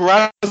Gianna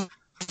Purrazzo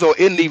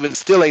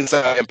still ain't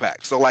signed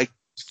Impact. So like,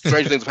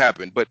 strange things have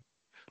happened. But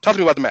talk to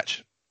me about the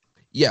match.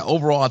 Yeah,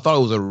 overall, I thought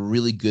it was a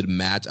really good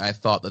match. I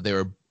thought that they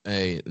were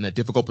in a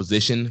difficult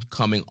position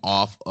coming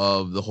off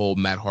of the whole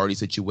Matt Hardy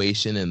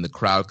situation and the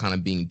crowd kind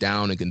of being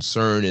down and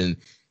concerned. And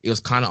it was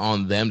kind of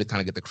on them to kind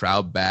of get the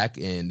crowd back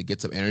and to get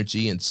some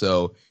energy. And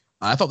so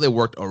I thought they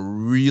worked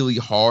really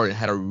hard and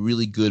had a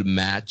really good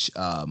match.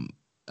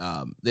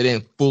 They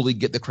didn't fully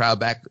get the crowd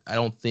back, I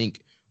don't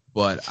think.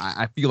 But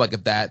I feel like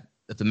if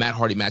the Matt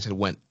Hardy match had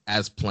went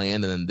as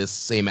planned and then this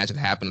same match had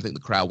happened, I think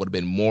the crowd would have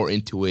been more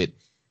into it.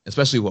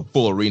 Especially with a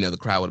full arena, the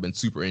crowd would have been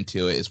super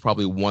into it. It's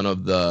probably one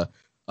of the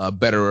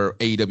better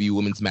AEW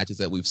women's matches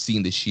that we've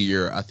seen this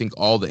year. I think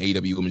all the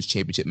AEW women's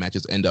championship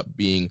matches end up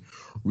being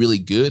really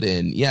good.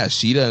 And yeah,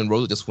 Sheeta and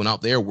Rosa just went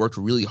out there, worked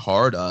really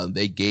hard.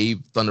 They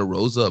gave Thunder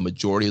Rosa a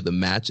majority of the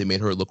match. They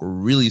made her look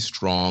really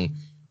strong.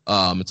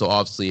 And so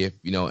obviously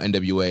if,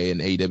 NWA and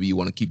AEW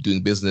want to keep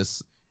doing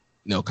business,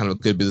 kind of a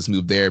good business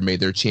move there, made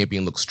their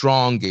champion look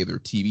strong, gave their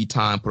TV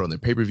time, put it on their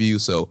pay-per-view.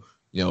 So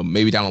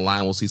maybe down the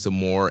line we'll see some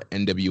more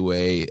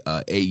NWA,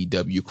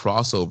 AEW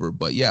crossover.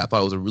 But yeah, I thought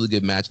it was a really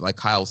good match. Like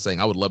Kyle was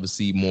saying, I would love to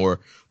see more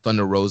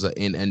Thunder Rosa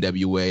in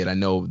NWA. And I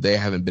know they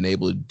haven't been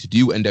able to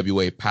do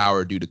NWA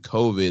Power due to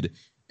COVID.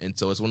 And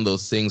so it's one of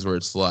those things where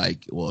it's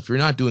like, well, if you're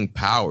not doing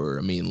Power,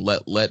 I mean,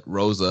 let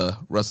Rosa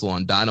wrestle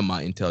on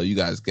Dynamite until you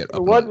guys get up.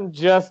 It wasn't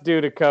just due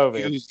to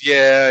COVID.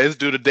 It's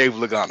due to Dave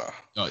Lagana.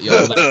 Oh,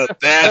 yeah,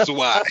 that's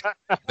why.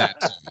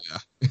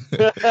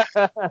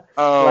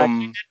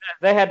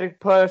 They had to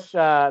push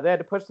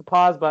the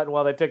pause button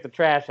while they took the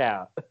trash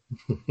out.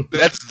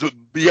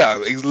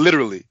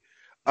 Literally.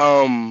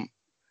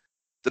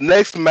 The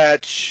next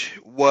match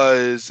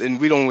was, and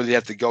we don't really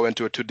have to go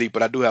into it too deep,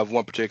 but I do have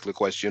one particular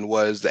question,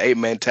 was the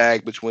 8-man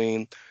tag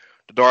between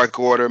the Dark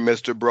Order,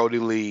 Mr. Brody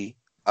Lee,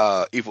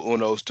 Evil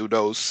Unos,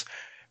 Dos,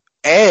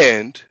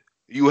 and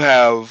you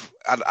have,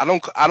 I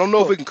don't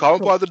know if we can call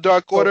him part of the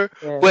Dark Order,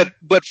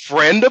 but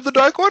friend of the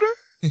Dark Order?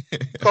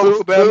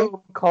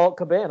 Colt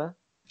Cabana.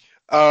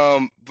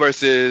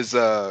 Versus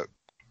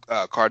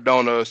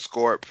Cardona,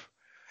 Scorp,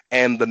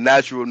 and the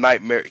Natural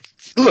Nightmare.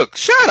 Look,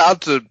 shout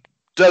out to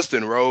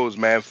Dustin Rhodes,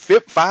 man.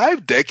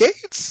 5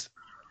 decades?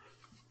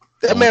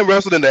 That man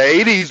wrestled in the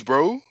 80s,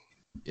 bro.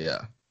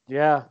 Yeah.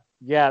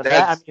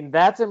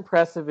 That's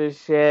impressive as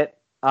shit.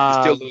 He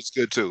still looks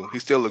good, too.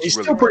 He's still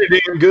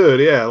pretty damn good.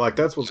 Yeah, like,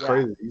 that's what's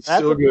crazy. He's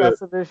still good.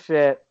 That's impressive as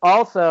shit.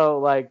 Also,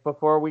 like,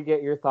 before we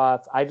get your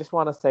thoughts, I just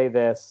want to say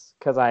this,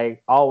 because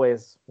I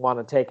always want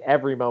to take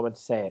every moment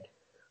to say it.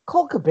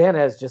 Colt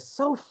Cabana is just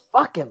so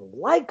fucking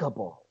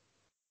likable.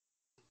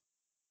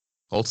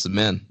 Colt's the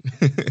man.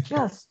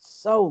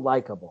 Just so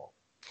likable.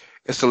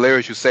 It's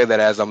hilarious you say that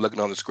as I'm looking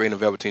on the screen and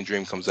Velveteen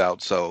Dream comes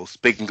out. So,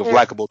 speaking of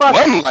likable to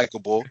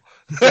unlikable,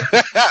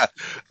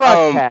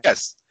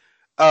 yes.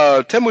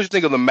 Tell me what you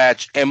think of the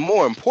match, and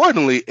more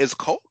importantly, is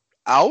Colt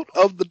out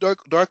of the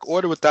Dark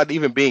Order without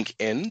even being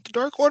in the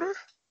Dark Order?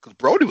 Because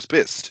Brody was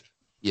pissed.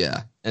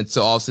 Yeah, and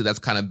so obviously that's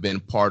kind of been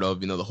part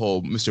of the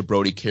whole Mr.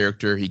 Brody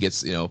character. He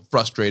gets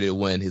frustrated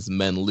when his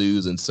men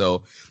lose, and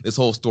so this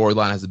whole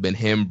storyline has been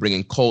him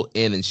bringing Colt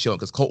in and showing,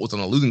 because Colt was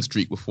on a losing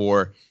streak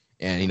before.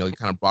 And, he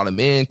kind of brought him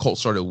in. Colt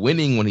started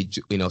winning when he,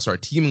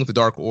 started teaming with the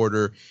Dark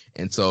Order.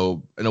 And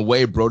so, in a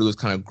way, Brody was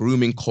kind of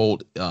grooming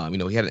Colt. He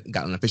hadn't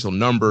gotten an official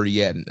number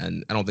yet.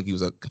 And I don't think he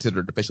was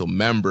considered an official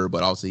member.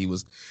 But obviously, he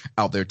was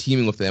out there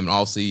teaming with them. And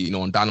obviously,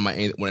 on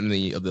Dynamite, when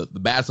any of the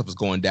bad stuff was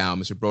going down,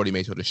 Mr. Brody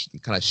made sure to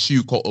kind of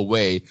shoo Colt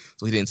away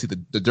so he didn't see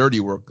the dirty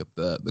work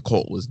that the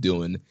Colt was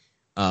doing.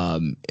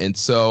 And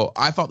so,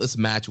 I thought this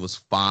match was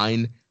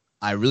fine.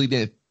 I really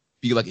didn't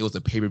feel like it was a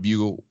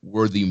pay-per-view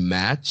worthy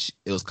match.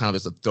 It was kind of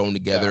just a thrown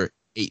together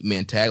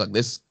 8-man tag. Like,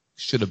 this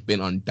should have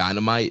been on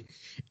Dynamite.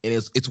 And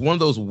it's one of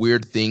those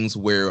weird things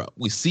where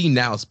we see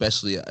now,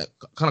 especially kind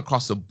of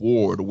across the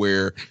board,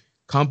 where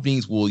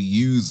companies will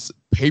use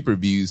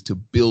pay-per-views to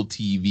build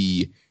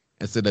TV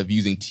instead of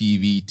using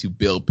TV to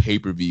build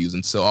pay-per-views.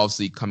 And so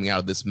obviously coming out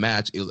of this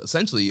match, it was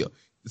essentially,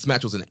 this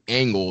match was an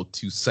angle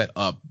to set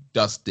up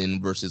Dustin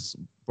versus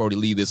Brody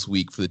Lee this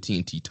week for the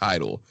TNT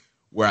title,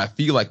 where I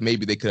feel like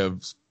maybe they could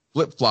have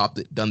flip-flopped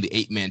it, done the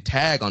 8-man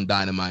tag on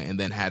Dynamite, and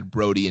then had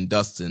Brody and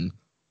Dustin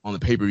on the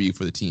pay-per-view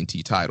for the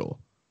TNT title.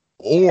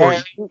 Or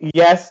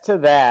yes to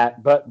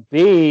that, but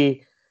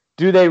B,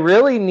 do they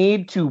really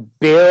need to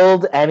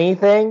build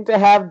anything to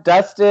have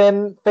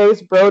Dustin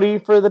face Brody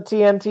for the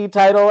TNT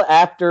title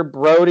after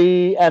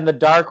Brody and the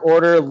Dark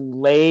Order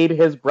laid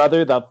his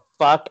brother the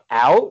fuck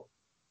out?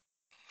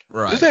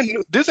 Right.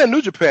 This ain't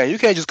New Japan. You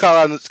can't just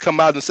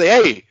come out and say,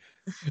 "Hey,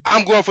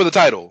 I'm going for the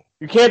title."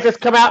 You can't just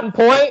come out and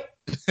point.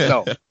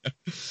 No.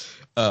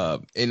 I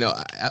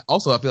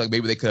feel like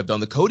maybe they could have done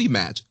the Cody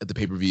match at the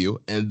pay-per-view,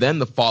 and then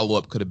the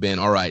follow-up could have been,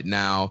 all right,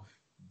 now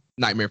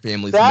Nightmare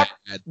Family's mad.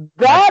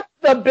 That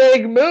the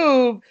big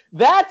move.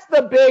 That's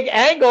the big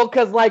angle.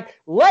 Because, like,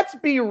 let's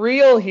be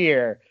real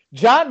here.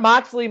 Jon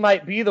Moxley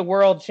might be the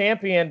world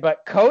champion,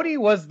 but Cody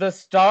was the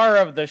star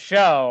of the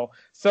show.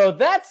 So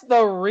that's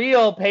the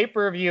real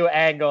pay-per-view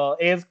angle,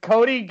 is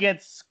Cody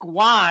gets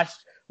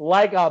squashed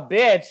like a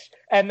bitch,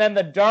 and then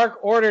the Dark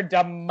Order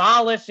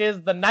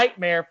demolishes the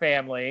Nightmare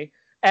family,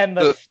 and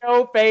the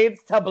show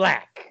fades to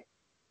black.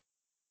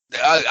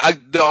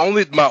 The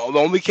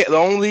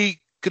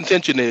only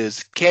contention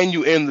is, can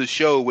you end the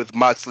show with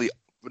Moxley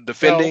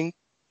defending,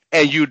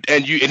 and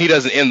he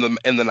doesn't end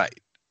in the night?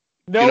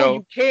 No,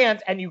 you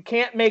can't, and you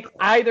can't make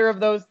either of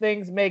those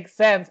things make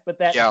sense. But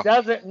that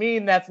doesn't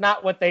mean that's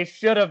not what they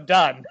should have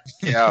done.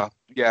 Yeah,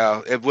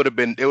 it would have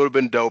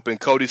been dope, and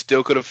Cody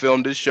still could have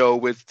filmed his show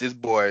with his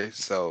boy.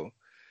 So,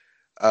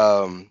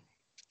 I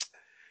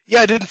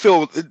didn't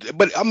feel,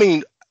 but I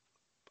mean,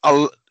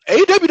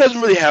 AEW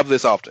doesn't really have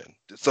this often,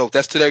 so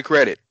that's to their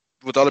credit.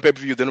 With all the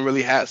pay-per-view, they don't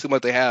really seem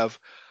like they have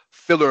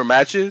filler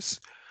matches.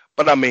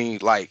 But I mean,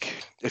 like,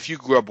 if you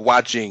grew up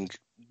watching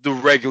the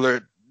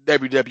regular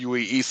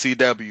WWE,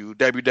 ECW,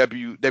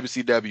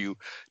 WCW,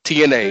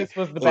 TNA,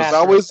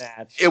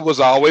 it was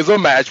always a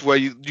match where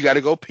you got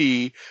to go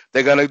pee.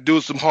 They're gonna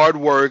do some hard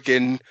work,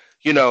 and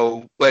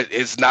but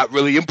it's not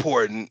really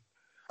important.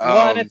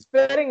 Well, and it's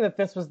fitting that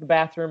this was the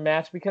bathroom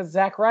match because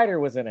Zack Ryder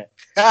was in it.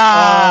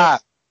 I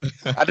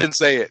didn't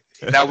say it.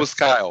 That was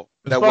Kyle.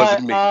 That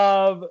wasn't me.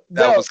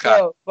 That was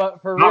Kyle.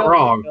 But for not real,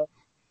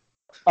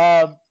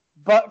 wrong.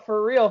 But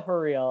for real.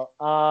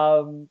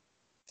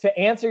 To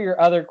answer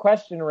your other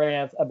question,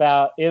 Rance,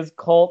 about is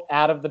Colt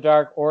out of the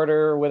Dark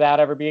Order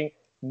without ever being...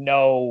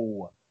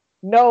 No.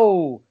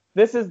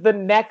 This is the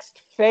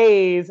next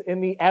phase in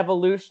the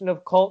evolution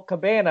of Colt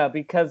Cabana,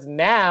 because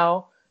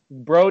now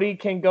Brody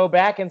can go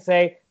back and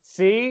say,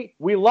 see,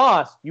 we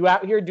lost. You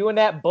out here doing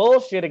that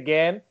bullshit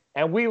again,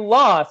 and we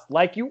lost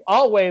like you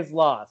always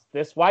lost.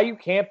 That's why you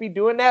can't be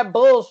doing that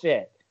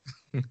bullshit.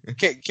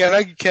 Can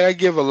I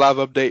give a live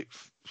update,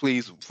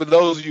 please? For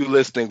those of you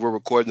listening, we're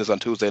recording this on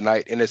Tuesday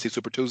night, NXT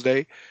Super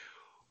Tuesday.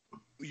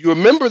 You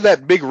remember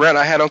that big rant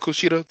I had on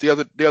Kushida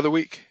the other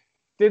week?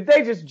 Did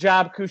they just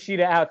job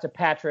Kushida out to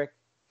Patrick?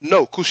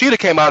 No, Kushida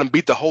came out and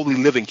beat the holy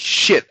living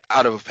shit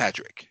out of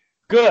Patrick.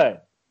 Good.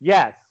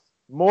 Yes.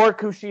 More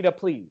Kushida,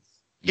 please.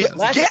 Yes.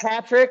 Less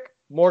Patrick,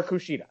 more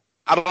Kushida.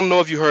 I don't know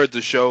if you heard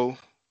the show,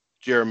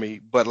 Jeremy,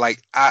 but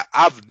like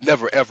I've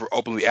never ever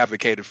openly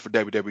advocated for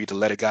WWE to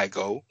let a guy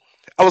go.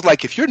 I was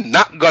like, if you're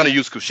not gonna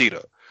use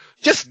Kushida,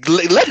 just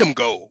let him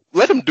go.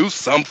 Let him do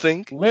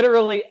something.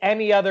 Literally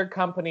any other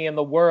company in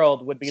the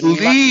world would be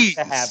lucky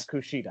to have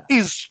Kushida.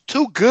 He's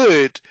too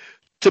good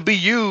to be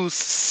used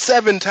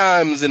 7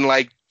 times in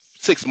like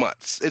 6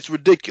 months. It's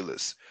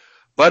ridiculous.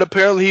 But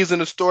apparently he's in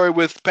a story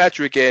with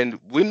Patrick, and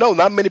we know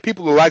not many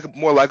people are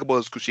more likable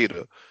as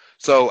Kushida.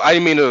 So I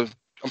didn't mean to.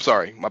 I'm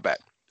sorry, my bad.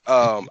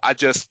 I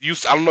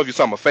don't know if you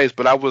saw my face,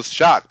 but I was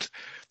shocked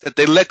that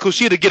they let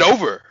Kushida get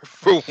over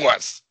for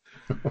once.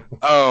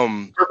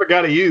 Perfect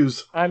guy to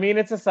use. I mean,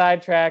 it's a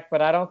sidetrack,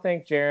 but I don't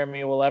think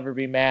Jeremy will ever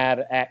be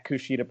mad at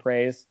Kushida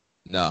praise.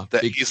 No,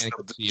 I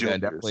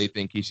definitely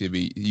think he should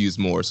be used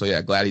more. So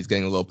yeah, glad he's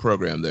getting a little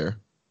program there.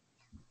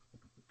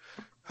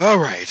 All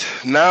right,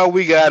 now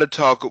we gotta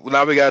talk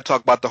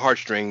about the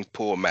heartstring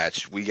pull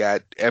match. We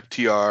got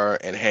FTR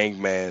and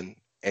Hangman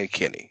and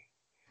Kenny.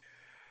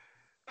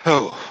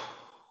 Oh,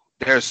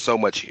 there's so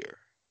much here,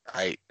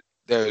 right?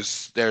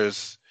 This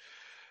is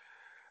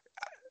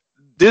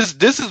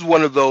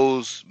one of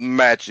those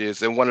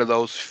matches and one of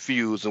those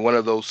feuds and one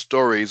of those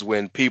stories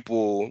when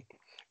people,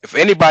 if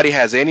anybody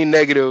has any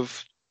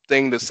negative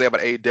thing to say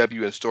about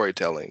AEW and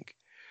storytelling,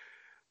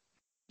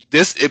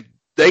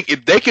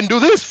 if they can do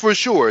this for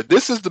sure.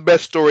 This is the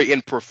best story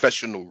in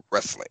professional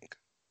wrestling,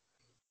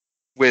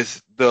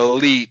 with the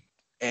Elite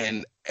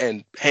and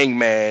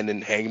Hangman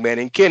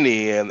and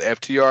Kenny and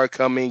FTR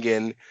coming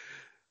and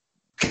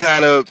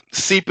kind of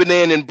seeping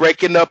in and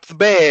breaking up the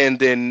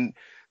band, and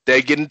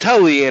they're getting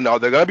Tully, and are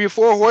there going to be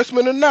 4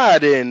 horsemen or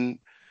not? And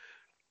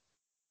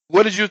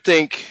what did you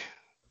think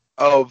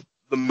of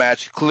the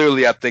match?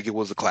 Clearly, I think it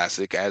was a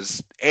classic,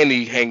 as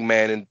any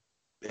Hangman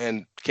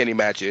and Kenny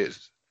match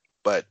is.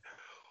 But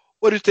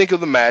what do you think of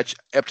the match?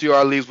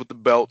 FTR leaves with the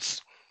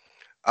belts.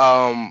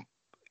 I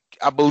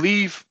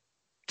believe,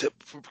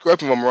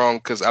 correct me if I'm wrong,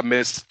 because I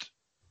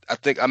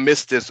think I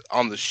missed this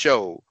on the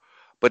show,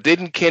 but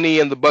didn't Kenny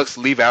and the Bucks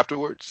leave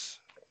afterwards?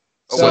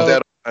 Or was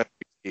that on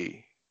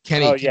NXT?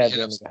 Kenny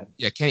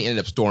ended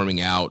up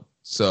storming out.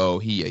 So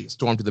he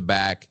stormed to the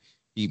back.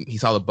 He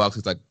saw the Bucks.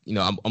 He's like,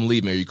 I'm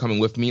leaving. Are you coming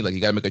with me? Like,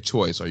 you got to make a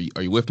choice. Are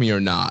you with me or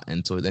not?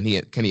 And so then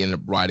Kenny ended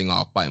up riding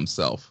off by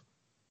himself.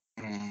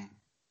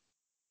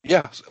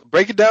 Yeah,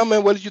 break it down,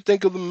 man. What did you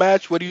think of the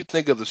match? What do you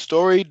think of the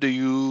story?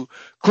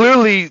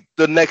 Clearly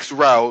the next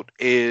route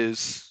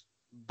is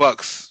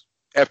Bucks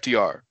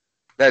FTR.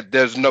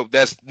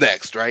 That's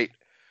next, right?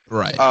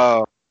 Right.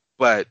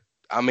 But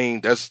I mean,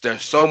 there's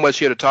so much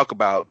here to talk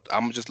about.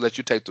 I'm gonna just let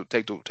you take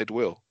the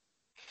wheel.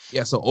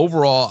 Yeah, so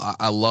overall,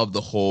 I love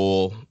the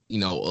whole,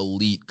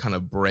 elite kind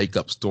of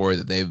breakup story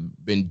that they've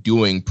been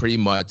doing pretty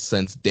much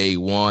since day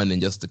one,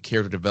 and just the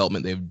character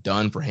development they've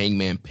done for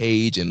Hangman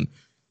Page and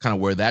kind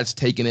of where that's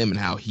taken him and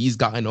how he's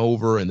gotten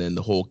over, and then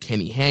the whole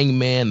Kenny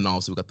Hangman, and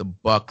also we got the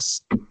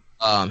Bucks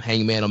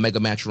Hangman Omega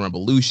match from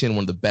Revolution,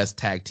 one of the best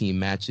tag team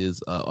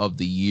matches of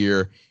the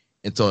year.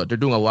 And so they're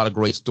doing a lot of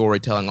great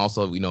storytelling.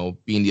 Also,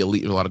 being the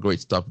elite, there's a lot of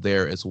great stuff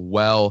there as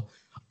well.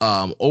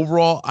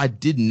 Overall, I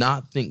did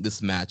not think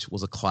this match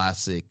was a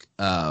classic.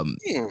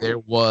 There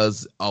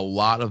was a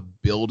lot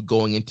of build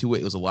going into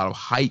it. It was a lot of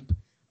hype.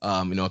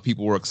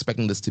 People were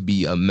expecting this to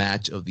be a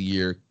match of the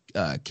year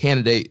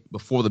candidate.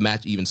 Before the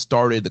match even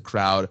started, the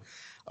crowd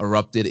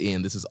erupted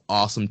in "This is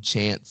awesome"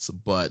 chants,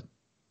 but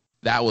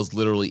that was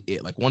literally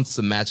it. Like, once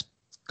the match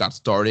got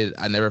started,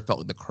 I never felt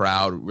like the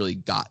crowd really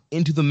got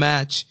into the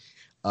match.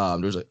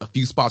 There's a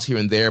few spots here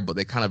and there, but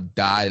they kind of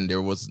died, and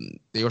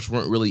they just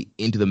weren't really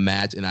into the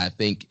match. And I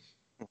think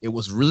it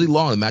was really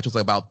long. The match was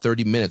like about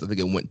 30 minutes. I think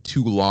it went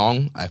too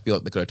long. I feel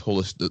like they could have told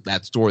us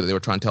that story that they were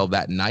trying to tell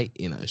that night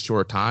in a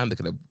shorter time. They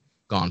could have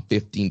gone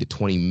 15 to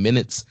 20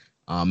 minutes.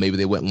 Maybe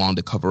they went long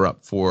to cover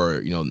up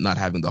for, not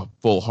having the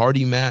full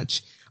Hardy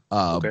match.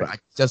 But I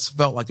just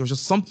felt like there was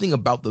just something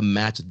about the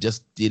match that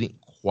just didn't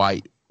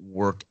quite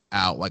work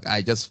out. Like,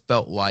 I just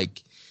felt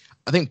like,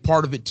 I think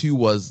part of it too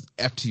was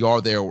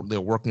FTR.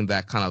 They're working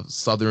that kind of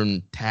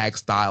Southern tag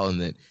style, and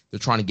that they're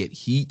trying to get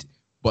heat,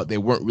 but they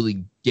weren't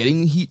really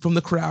getting heat from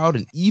the crowd.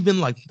 And even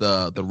like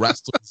the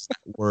wrestlers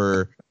that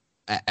were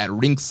at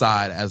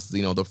ringside as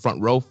the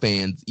front row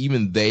fans,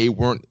 even they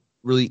weren't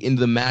really into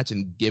the match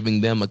and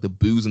giving them like the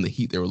boos and the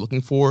heat they were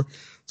looking for.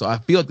 So I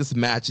feel like this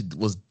match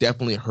was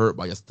definitely hurt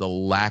by just the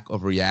lack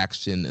of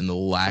reaction and the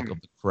lack of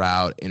the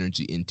crowd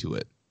energy into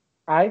it.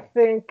 I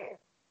think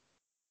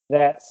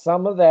that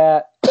some of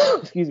that,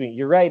 excuse me,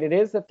 you're right. It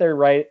is that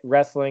they're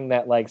wrestling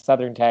that like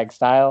Southern tag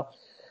style.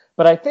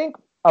 But I think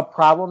a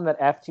problem that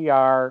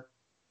FTR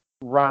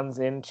runs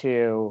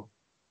into,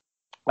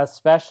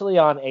 especially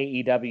on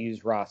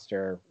AEW's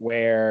roster,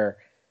 where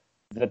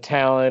the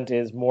talent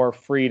is more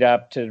freed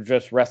up to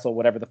just wrestle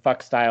whatever the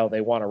fuck style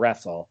they want to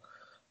wrestle.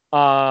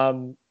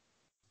 FTR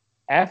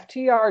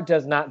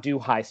does not do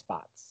high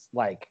spots.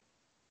 Like,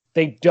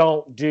 they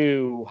don't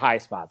do high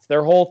spots.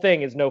 Their whole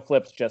thing is no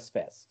flips, just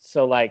fists.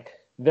 So, like,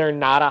 they're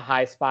not a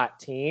high spot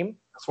team.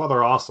 That's why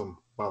they're awesome,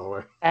 by the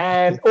way.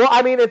 And, well,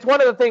 I mean, it's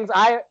one of the things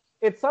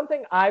it's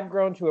something I've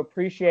grown to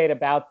appreciate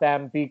about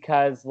them,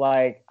 because,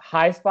 like,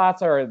 high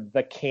spots are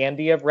the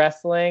candy of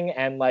wrestling,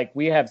 and, like,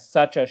 we have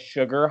such a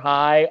sugar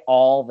high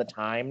all the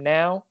time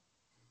now.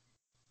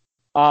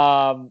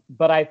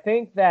 But I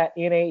think that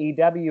in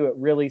AEW, it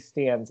really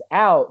stands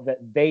out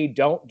that they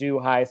don't do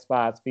high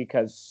spots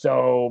because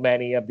so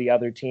many of the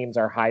other teams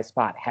are high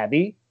spot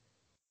heavy.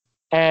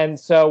 And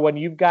so when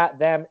you've got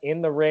them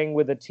in the ring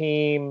with a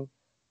team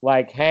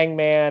like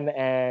Hangman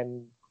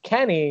and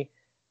Kenny,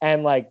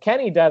 and like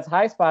Kenny does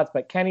high spots,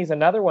 but Kenny's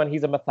another one.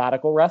 He's a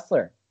methodical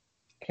wrestler.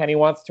 Kenny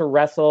wants to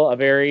wrestle a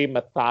very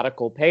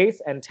methodical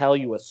pace and tell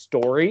you a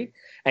story.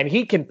 And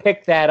he can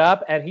pick that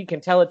up and he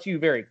can tell it to you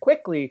very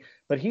quickly,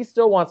 but he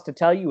still wants to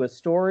tell you a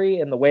story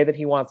in the way that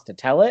he wants to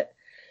tell it.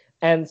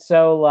 And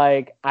so,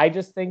 like, I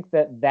just think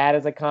that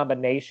as a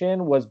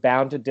combination was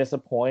bound to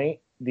disappoint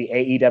the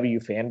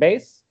AEW fan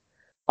base.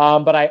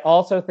 But I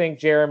also think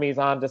Jeremy's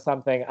onto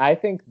something. I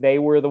think they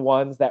were the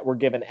ones that were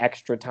given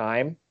extra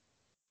time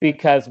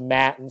because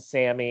Matt and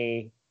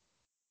Sammy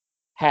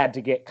had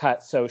to get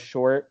cut so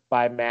short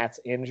by Matt's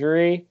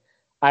injury.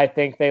 I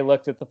think they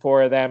looked at the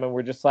four of them and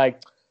were just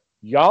like,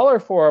 y'all are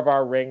four of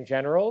our ring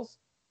generals.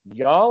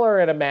 Y'all are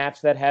in a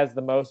match that has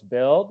the most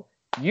build.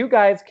 You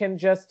guys can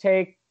just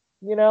take,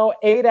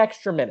 8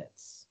 extra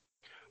minutes.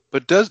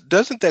 But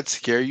doesn't that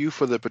scare you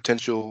for the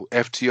potential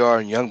FTR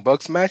and Young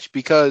Bucks match?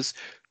 Because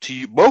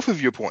to both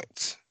of your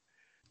points,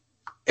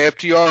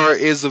 FTR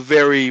is a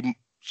very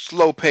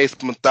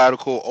slow-paced,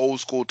 methodical,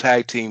 old-school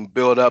tag team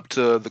built up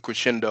to the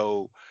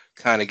crescendo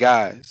kind of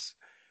guys.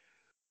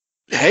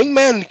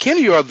 Hangman and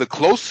Kenny are the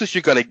closest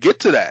you're going to get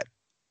to that.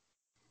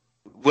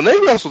 When they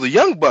wrestle the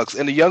Young Bucks,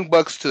 and the Young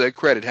Bucks, to their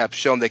credit, have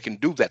shown they can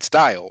do that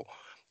style,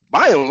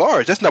 by and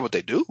large, that's not what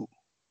they do.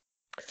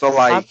 So,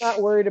 like, I'm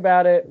not worried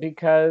about it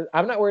because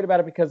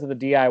of the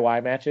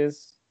DIY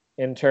matches.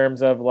 In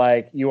terms of,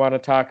 like, you want to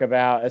talk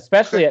about,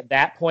 especially at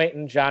that point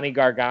in Johnny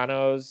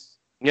Gargano's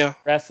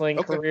wrestling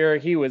career,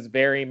 he was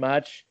very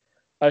much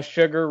a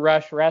sugar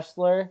rush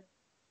wrestler,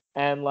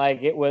 and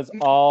like it was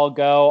all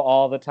go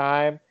all the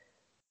time.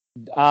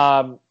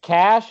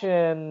 Cash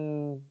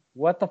and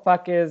what the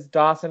fuck is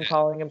Dawson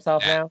calling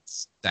himself now?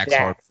 Dax.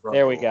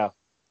 There we go.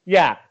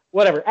 Yeah,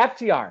 whatever.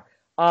 FTR.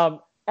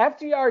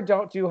 FTR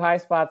don't do high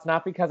spots,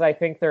 not because I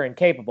think they're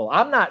incapable.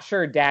 I'm not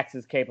sure Dax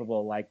is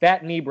capable. Like,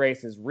 that knee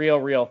brace is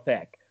real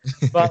thick.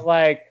 But,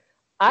 like,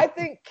 I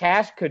think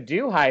Cash could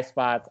do high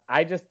spots.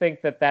 I just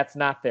think that that's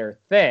not their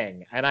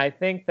thing. And I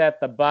think that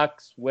the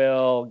Bucks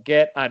will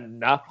get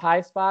enough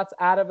high spots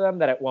out of them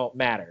that it won't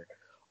matter.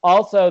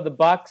 Also, the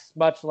Bucks,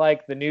 much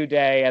like the New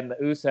Day and the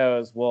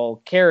Usos,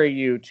 will carry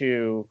you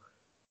to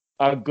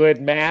a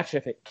good match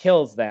if it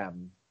kills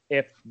them,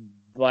 if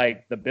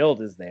like the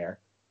build is there.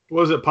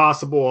 Was it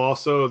possible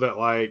also that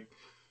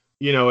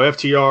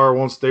FTR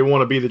once they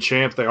want to be the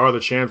champs, they are the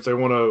champs, they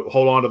want to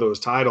hold on to those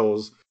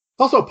titles. It's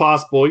also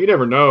possible, you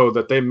never know,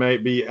 that they may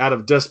be out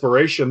of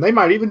desperation. They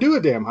might even do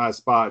a damn high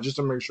spot just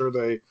to make sure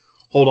they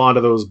hold on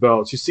to those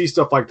belts. You see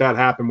stuff like that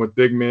happen with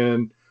big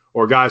men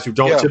or guys who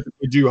don't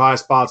typically do high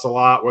spots a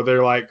lot, where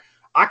they're like,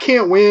 I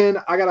can't win.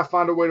 I got to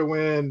find a way to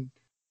win.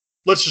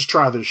 Let's just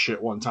try this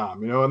shit one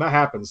time, and that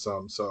happens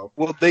some. So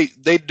well, they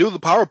do the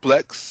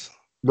Powerplex,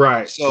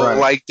 right? So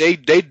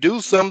they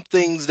do some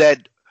things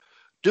that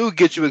do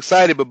get you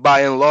excited, but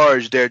by and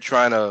large, they're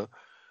trying to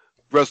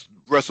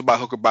wrestle by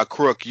hook or by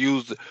crook.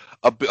 Use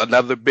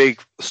another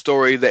big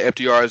story that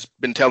FTR has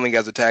been telling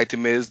as a tag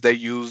team is they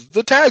use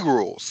the tag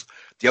rules.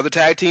 The other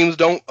tag teams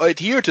don't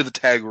adhere to the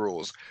tag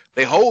rules.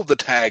 They hold the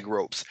tag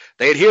ropes.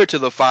 They adhere to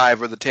the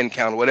 5 or the 10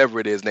 count, whatever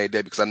it is, Nate,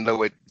 because I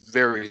know it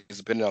varies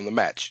depending on the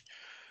match.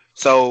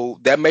 So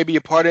that may be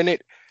a part in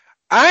it.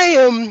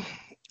 I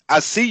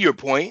see your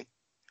point.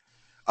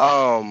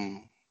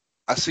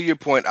 I see your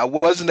point. I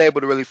wasn't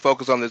able to really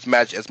focus on this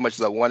match as much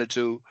as I wanted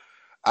to.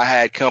 I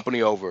had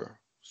company over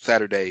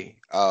Saturday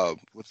for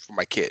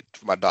my kid,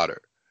 for my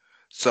daughter.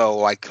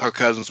 So her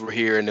cousins were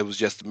here and it was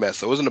just a mess.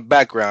 So it was in the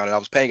background and I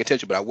was paying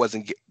attention, but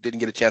I didn't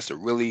get a chance to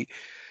really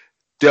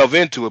delve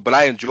into it. But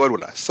I enjoyed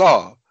what I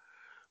saw.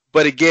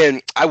 But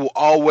again, I will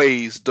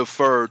always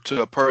defer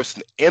to a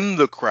person in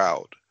the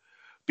crowd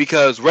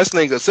because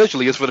wrestling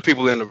essentially is for the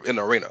people in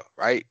the arena,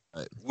 right?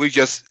 We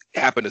just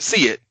happen to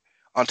see it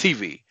on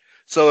TV.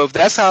 So if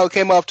that's how it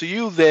came off to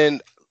you,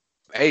 then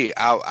hey,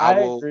 I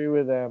will agree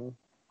with them.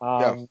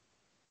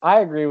 I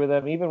agree with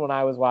them. Even when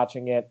I was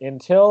watching it,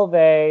 until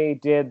they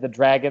did the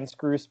dragon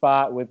screw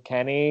spot with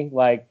Kenny,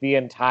 the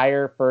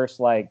entire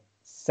first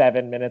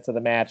 7 minutes of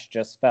the match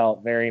just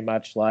felt very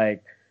much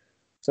like,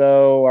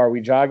 so are we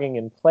jogging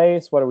in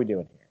place? What are we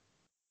doing here?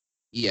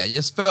 Yeah, it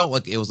just felt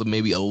like it was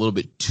maybe a little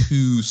bit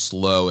too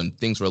slow and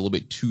things were a little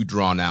bit too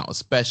drawn out,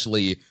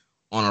 especially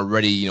on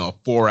already, a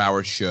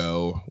 4-hour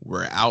show.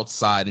 We're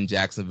outside in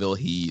Jacksonville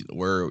heat.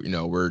 We're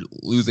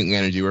losing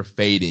energy. We're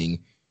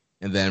fading.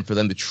 And then for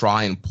them to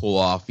try and pull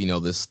off,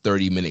 this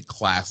 30-minute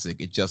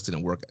classic, it just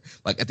didn't work.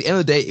 At the end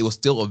of the day, it was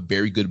still a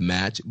very good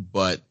match,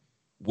 but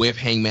with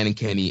Hangman and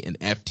Kenny and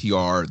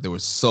FTR, there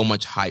was so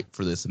much hype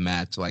for this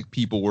match.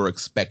 People were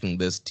expecting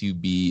this to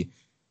be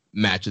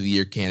match of the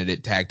year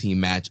candidate, tag team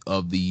match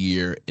of the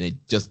year, and it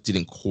just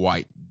didn't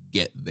quite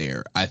get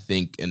there. I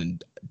think in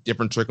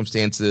different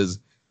circumstances,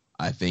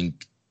 I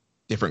think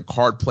different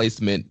card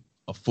placement,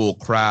 a full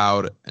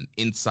crowd, an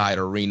inside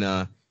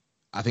arena,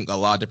 I think a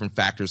lot of different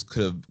factors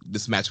could have,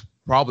 this match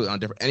probably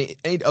on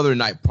any other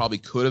night probably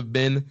could have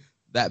been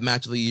that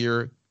match of the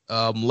year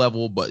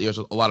level, but there's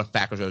a lot of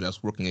factors that are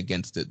just working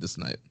against it this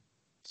night.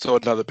 So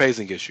another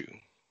pacing issue.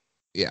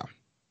 Yeah.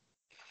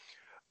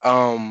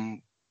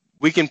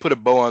 We can put a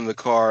bow on the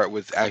card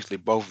with actually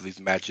both of these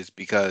matches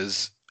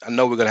because I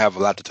know we're going to have a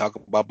lot to talk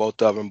about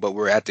both of them, but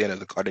we're at the end of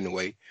the card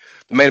anyway.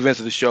 The main events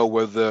of the show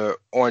were the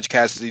Orange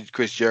Cassidy,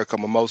 Chris Jericho,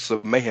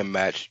 Mimosa Mayhem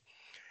match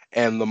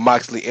and the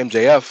Moxley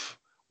MJF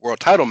world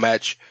title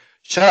match.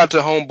 Shout out to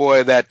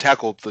homeboy that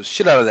tackled the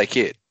shit out of that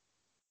kid.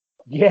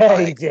 Yeah,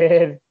 he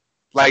did.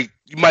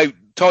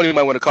 Tony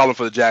might want to call him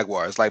for the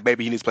Jaguars.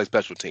 Maybe he needs to play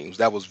special teams.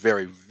 That was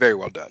very, very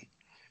well done.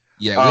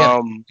 Yeah,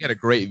 we had a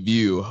great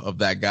view of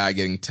that guy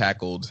getting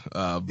tackled.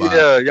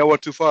 Yeah, y'all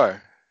went too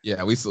far.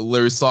 Yeah, we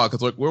literally saw it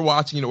because we're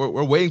watching.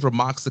 We're waiting for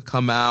Mox to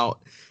come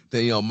out.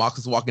 Then Mox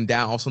is walking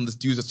down. All of a sudden, this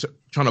dude's just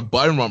trying to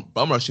bum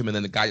rush him, and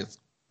then the guy just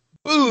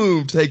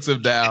boom takes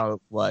him down.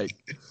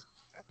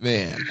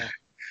 Man.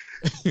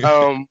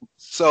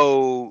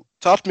 So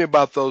talk to me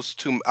about those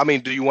two. I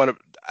mean, do you want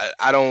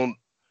to?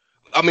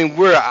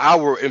 We're an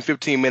hour and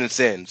 15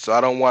 minutes in, so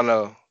I don't want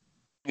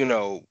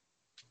to.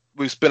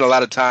 We've spent a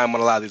lot of time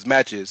on a lot of these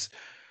matches.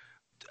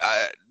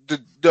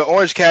 The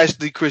Orange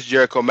Cassidy Chris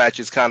Jericho match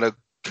is kind of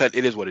cut.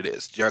 It is what it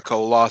is.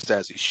 Jericho lost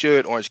as he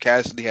should. Orange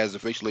Cassidy has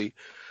officially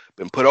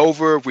been put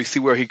over. We see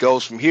where he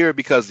goes from here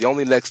because the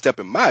only next step,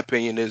 in my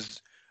opinion, is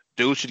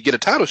dude should get a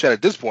title shot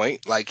at this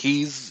point.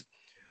 He's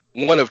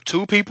one of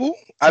 2 people,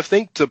 I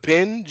think, to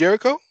pin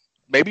Jericho.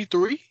 Maybe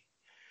 3.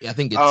 Yeah, I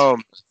think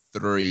it's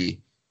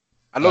 3.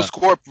 I know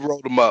Scorp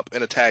rolled him up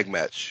in a tag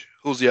match.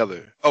 Who's the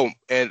other? Oh,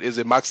 and is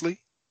it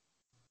Moxley?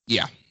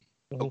 Yeah.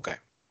 Okay.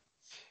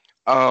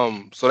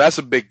 So that's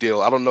a big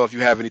deal. I don't know if you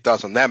have any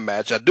thoughts on that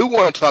match. I do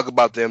want to talk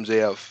about the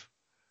MJF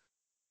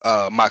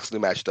Moxley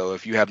match, though,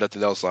 if you have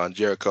nothing else on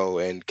Jericho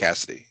and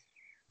Cassidy.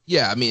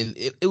 Yeah,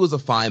 it was a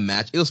fine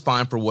match. It was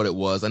fine for what it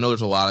was. I know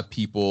there's a lot of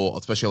people,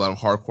 especially a lot of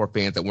hardcore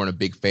fans, that weren't a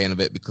big fan of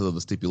it because of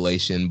the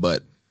stipulation,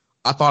 but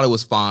I thought it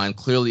was fine.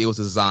 Clearly, it was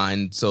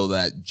designed so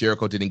that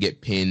Jericho didn't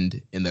get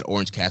pinned and that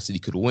Orange Cassidy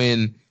could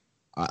win.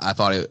 I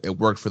thought it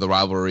worked for the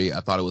rivalry.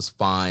 I thought it was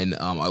fine.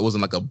 It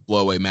wasn't like a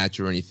blowaway match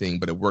or anything,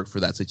 but it worked for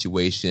that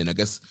situation. I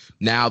guess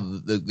now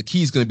the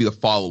key is going to be the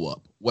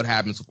follow-up. What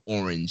happens with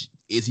Orange?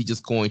 Is he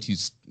just going to,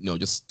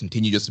 just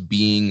continue just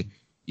being,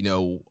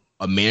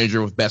 a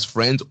manager with best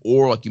friends,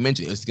 or like you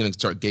mentioned, is he going to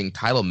start getting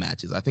title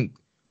matches? I think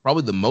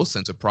probably the most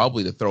sense would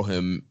probably to throw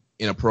him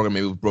in a program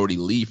maybe with Brody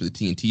Lee for the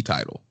TNT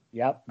title.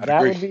 Yep, I'd that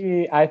agree. would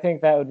be. I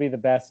think that would be the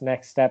best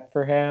next step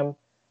for him.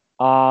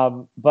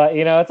 But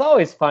it's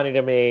always funny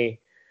to me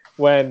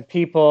when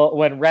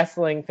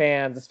wrestling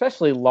fans,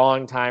 especially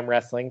longtime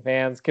wrestling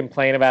fans,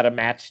 complain about a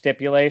match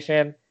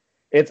stipulation.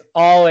 It's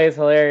always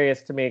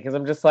hilarious to me because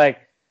I'm just like,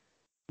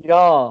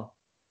 y'all,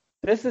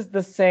 this is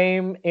the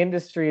same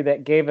industry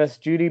that gave us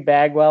Judy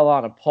Bagwell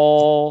on a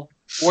pole,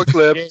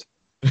 Forklift.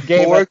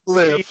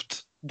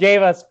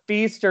 gave us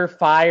Feast or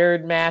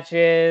Fired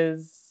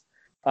matches.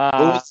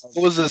 What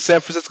was the San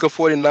Francisco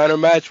 49er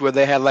match where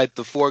they had like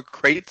the 4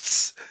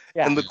 crates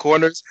in the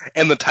corners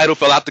and the title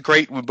fell out the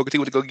crate when Booker T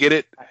went to go get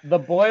it? The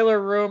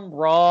Boiler Room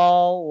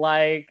Brawl,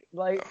 like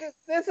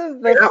this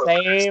is the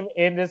same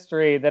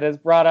industry that has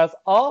brought us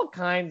all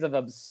kinds of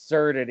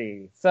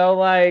absurdity. So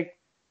like,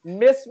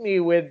 miss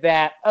me with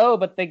that. Oh,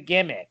 but the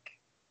gimmick.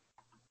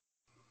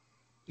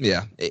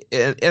 Yeah, it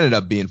ended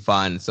up being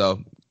fun.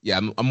 So yeah,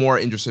 I'm more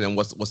interested in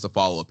what's the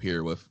follow up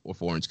here with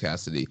Orange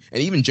Cassidy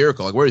and even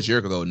Jericho. Like, where does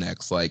Jericho go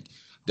next? Like,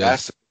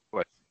 That's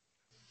what.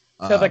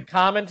 To the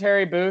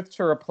commentary booth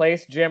to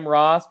replace Jim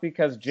Ross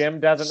because Jim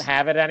doesn't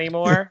have it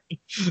anymore.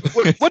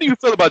 What do you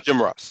feel about Jim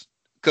Ross?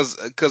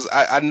 Because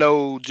I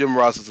know Jim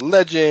Ross is a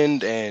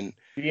legend, and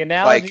the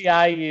analogy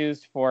I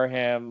used for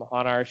him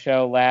on our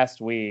show last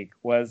week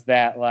was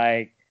that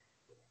like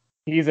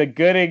he's a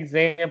good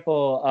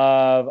example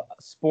of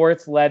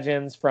sports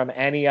legends from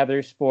any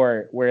other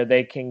sport where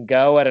they can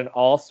go at an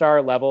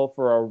all-star level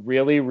for a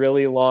really,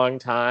 really long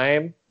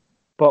time,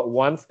 but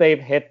once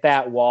they've hit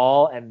that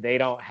wall and they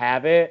don't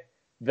have it,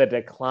 the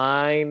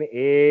decline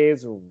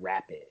is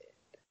rapid.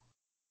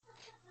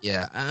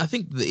 Yeah, I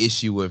think the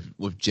issue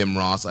with Jim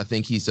Ross, I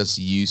think he's just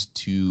used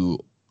to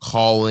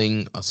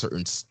calling a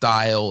certain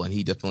style, and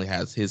he definitely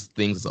has his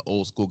things as an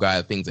old school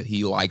guy, things that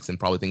he likes and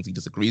probably things he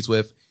disagrees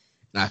with.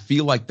 And I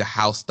feel like the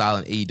house style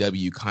in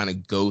AEW kind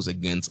of goes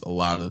against a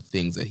lot of the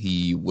things that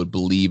he would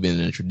believe in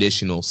a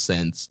traditional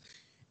sense.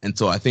 And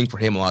so I think for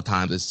him, a lot of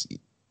times it's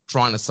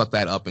trying to suck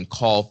that up and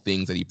call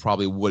things that he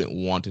probably wouldn't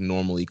want to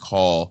normally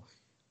call.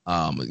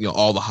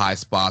 All the high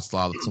spots, a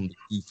lot of some of the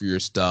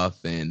goofier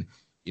stuff. And,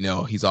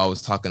 he's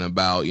always talking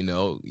about,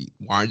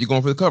 why aren't you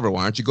going for the cover?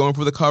 Why aren't you going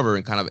for the cover?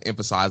 And kind of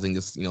emphasizing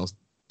this,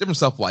 different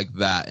stuff like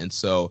that. And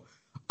so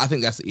I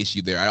think that's the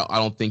issue there. I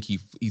don't think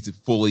he's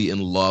fully in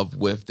love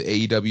with the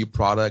AEW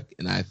product.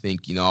 And I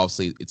think,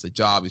 obviously it's a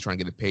job. He's trying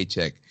to get a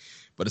paycheck.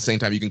 But at the same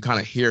time, you can kind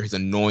of hear his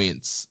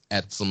annoyance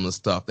at some of the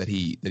stuff that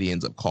he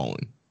ends up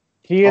calling.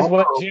 He is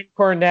what Jim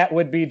Cornette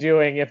would be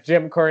doing if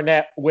Jim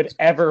Cornette would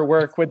ever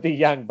work with the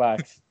Young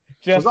Bucks.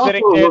 Just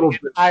sitting there the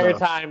entire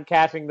time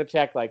cashing the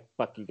check like,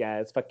 fuck you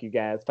guys, fuck you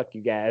guys, fuck you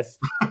guys.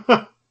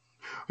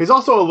 He's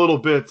also a little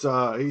bit,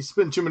 he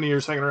spent too many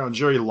years hanging around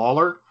Jerry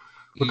Lawler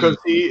because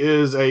he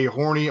is a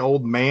horny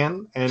old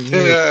man and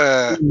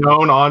he's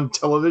known on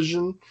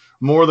television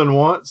more than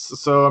once.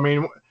 So, I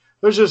mean,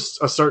 there's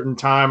just a certain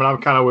time, and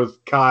I'm kind of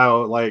with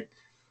Kyle, like,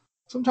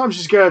 sometimes you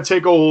just got to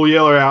take old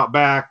Yeller out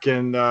back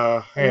and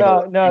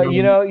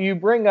you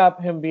bring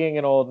up him being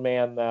an old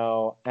man,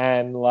 though,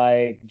 and,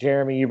 like,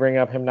 Jeremy, you bring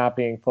up him not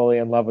being fully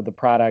in love with the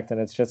product,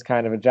 and it's just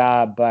kind of a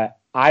job, but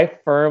I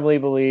firmly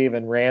believe,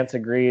 and Rance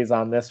agrees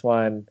on this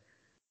one,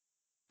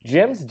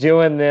 Jim's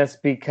doing this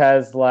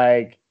because,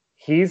 like,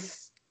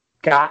 he's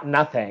got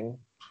nothing.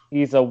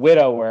 He's a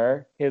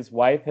widower. His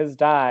wife has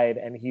died,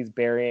 and he's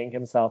burying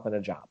himself in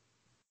a job.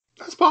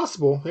 That's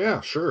possible.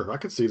 Yeah, sure. I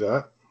can see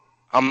that.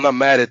 I'm not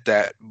mad at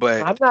that,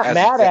 but I'm not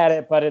mad at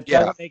it, but it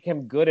doesn't make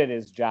him good at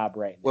his job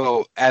right now.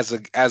 Well, as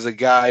a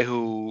guy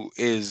who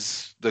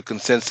is the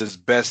consensus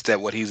best at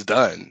what he's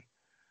done,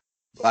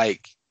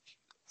 like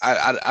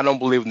I don't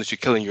believe that you're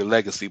killing your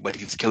legacy, but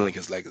he's killing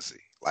his legacy.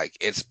 Like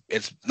it's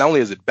not only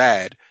is it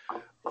bad,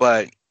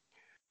 but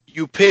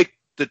you pick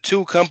the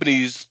two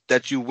companies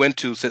that you went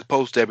to since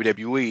post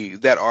WWE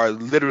that are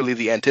literally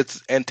the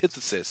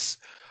antithesis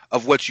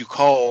of what you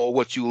call,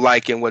 what you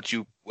like, and what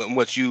you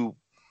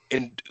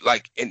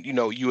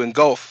you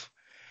engulf.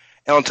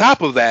 And on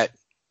top of that,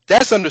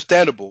 that's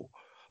understandable.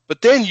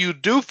 But then you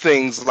do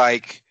things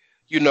like,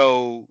 you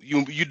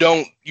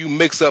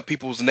mix up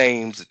people's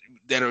names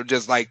that are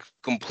just like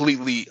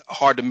completely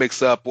hard to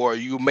mix up, or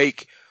you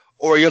make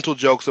Oriental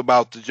jokes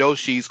about the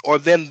Joshis, or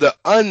then the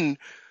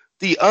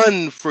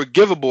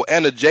unforgivable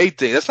Anna Jay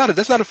thing. That's not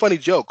a funny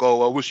joke.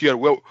 Oh, I wish she had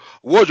a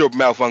wardrobe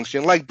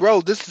malfunction. Like,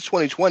 bro, this is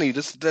 2020.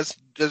 That's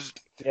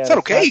it's not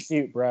okay. Not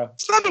cute, bro.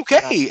 It's not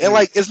okay. And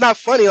like, it's not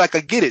funny. Like, I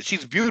get it.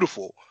 She's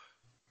beautiful.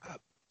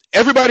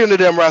 Everybody on the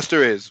damn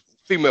roster is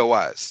female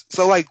wise.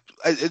 So like,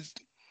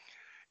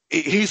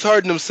 he's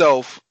hurting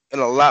himself in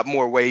a lot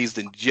more ways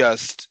than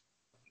just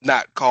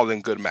not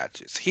calling good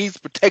matches. He's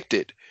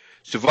protected.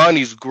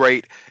 Shivani's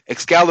great.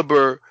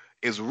 Excalibur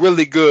is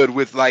really good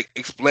with like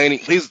explaining.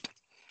 He's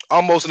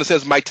almost in a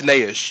sense Mike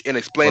Tenay-ish in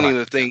explaining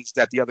the things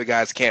that the other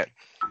guys can't.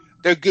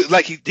 They're good.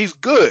 Like he's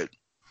good,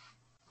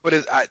 but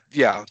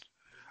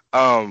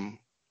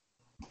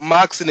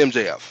Mox and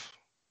MJF.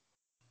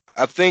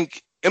 I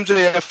think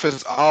MJF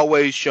has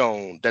always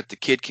shown that the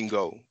kid can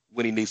go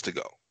when he needs to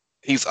go.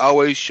 He's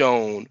always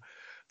shown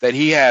that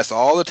he has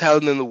all the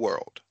talent in the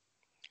world.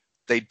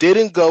 They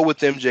didn't go with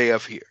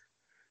MJF here.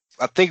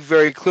 I think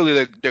very clearly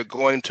that they're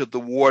going to the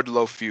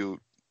Wardlow feud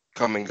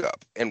coming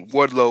up. And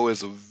Wardlow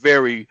is a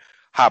very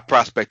hot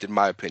prospect in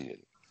my opinion.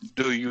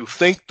 Do you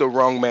think the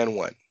wrong man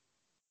won?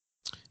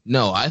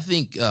 No, I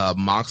think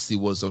Moxley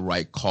was the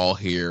right call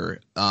here.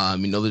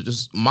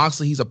 Just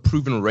Moxley, he's a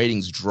proven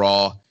ratings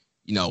draw.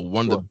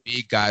 One of the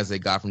big guys they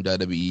got from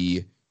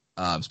WWE.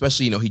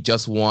 Especially, he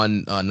just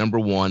won number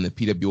one in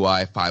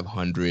PWI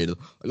 500.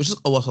 There's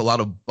just a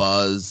lot of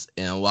buzz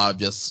and a lot of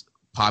just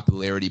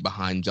popularity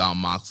behind Jon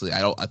Moxley.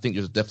 I think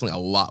there's definitely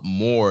a lot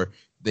more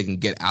they can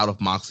get out of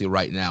Moxley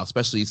right now,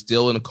 especially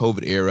still in a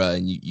COVID era,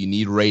 and you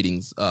need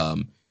ratings.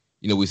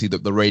 We see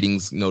the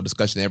ratings,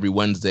 discussion every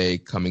Wednesday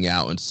coming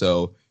out, and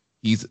so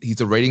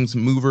he's a ratings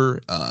mover.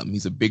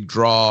 He's a big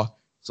draw.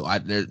 So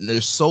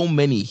there's so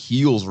many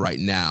heels right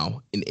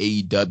now in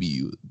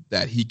AEW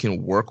that he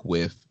can work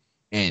with.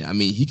 And I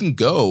mean, he can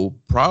go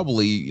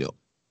probably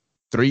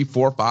 3,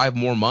 4, 5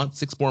 more months,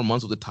 6 more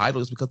months with the title,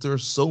 just because there are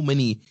so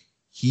many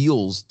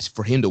heels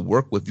for him to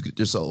work with.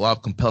 There's a lot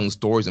of compelling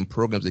stories and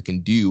programs they can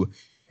do.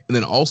 And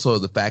then also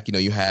the fact,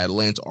 you had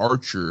Lance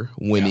Archer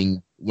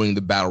winning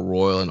the Battle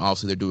Royal, and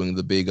obviously they're doing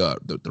the big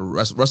the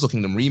Wrestle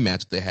Kingdom rematch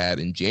that they had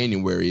in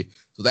January.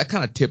 So that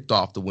kind of tipped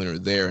off the winner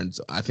there. And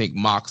so I think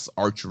Mox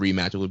Archer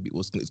rematch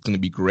it's going to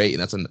be great,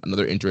 and that's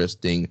another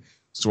interesting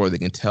story they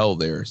can tell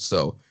there.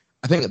 So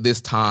I think at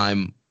this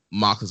time,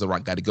 Mox is the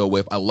right guy to go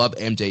with. I love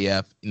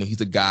MJF.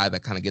 He's a guy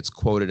that kind of gets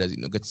quoted as,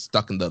 gets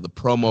stuck in the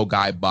promo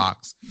guy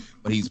box.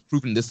 But he's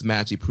proven this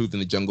match. He proved in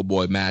the Jungle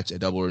Boy match at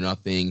Double or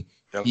Nothing.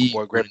 Jungle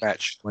Boy, great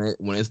match.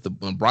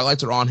 When bright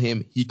lights are on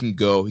him, he can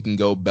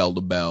go bell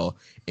to bell.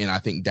 And I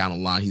think down the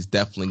line, he's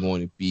definitely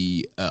going to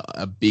be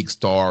a big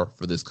star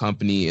for this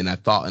company. And I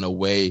thought in a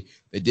way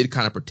they did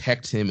kind of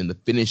protect him in the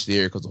finish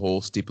there, because the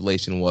whole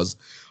stipulation was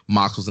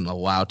Mox wasn't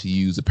allowed to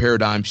use a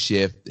paradigm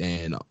shift.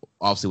 And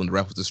obviously when the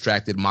ref was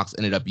distracted, Mox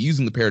ended up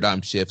using the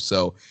paradigm shift.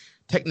 So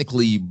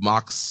technically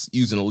Mox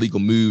using a legal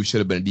move should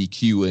have been a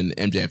DQ, and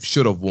MJF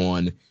should have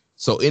won.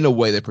 So in a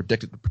way, they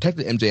protected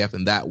MJF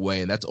in that way,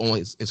 and that's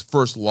only his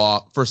first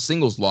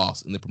singles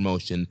loss in the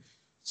promotion.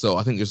 So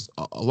I think as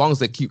long as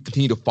they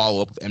continue to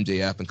follow up with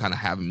MJF and kind of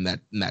have him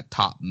in that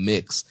top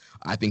mix,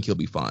 I think he'll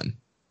be fine.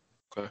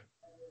 Okay.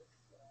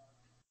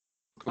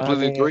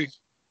 Completely agree.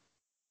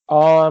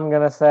 All I'm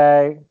gonna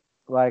say,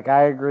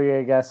 I agree,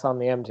 I guess, on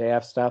the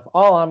MJF stuff.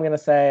 All I'm gonna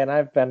say, and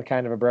I've been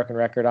kind of a broken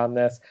record on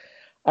this,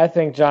 I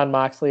think Jon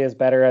Moxley is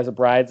better as a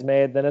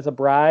bridesmaid than as a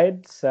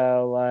bride.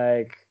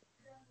 So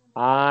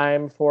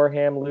I'm for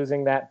him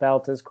losing that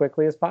belt as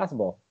quickly as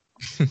possible.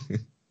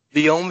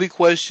 The only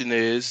question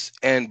is,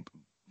 and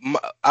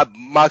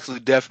Moxley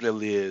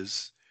definitely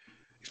is,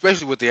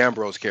 especially with the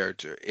Ambrose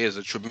character, is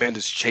a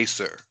tremendous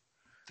chaser.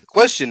 The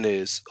question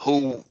is,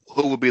 who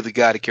will be the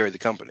guy to carry the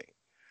company?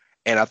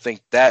 And I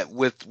think that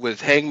with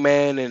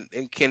Hangman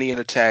and Kenny in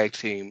a tag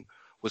team,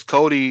 with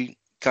Cody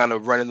kind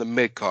of running the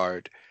mid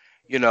card,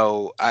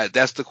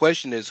 that's the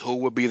question, is who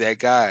will be that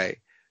guy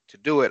to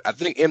do it. I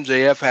think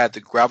MJF had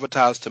the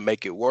gravitas to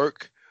make it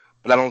work,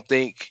 but I don't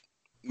think,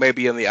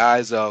 maybe in the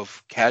eyes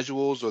of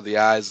casuals or the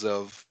eyes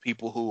of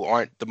people who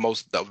aren't the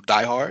most of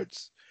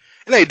diehards,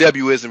 and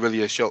AEW isn't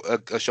really a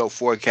show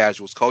for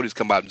casuals. Cody's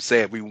come out and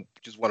said we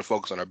just want to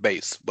focus on our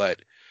base, but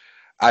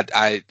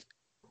I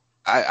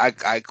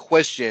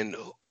question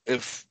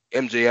if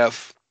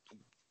MJF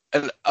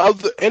and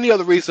any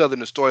other reason other than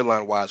the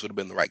storyline wise would have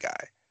been the right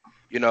guy.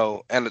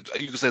 And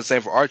you can say the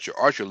same for Archer.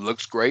 Archer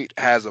looks great,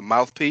 has a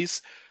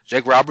mouthpiece.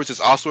 Jake Roberts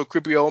is also a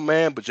creepy old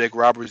man, but Jake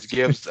Roberts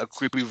gives a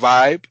creepy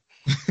vibe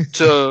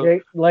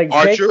to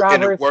Archer,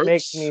 and it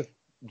works.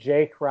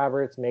 Jake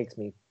Roberts makes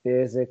me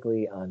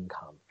physically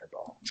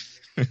uncomfortable.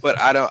 But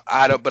I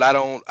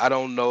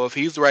don't know if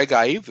he's the right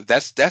guy either.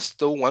 That's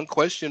the one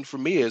question for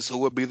me, is who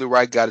would be the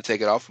right guy to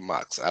take it off from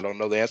Mox. I don't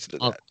know the answer to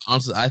that.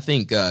 Honestly, I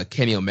think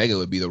Kenny Omega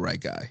would be the right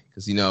guy,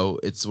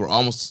 because we're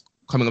almost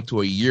coming up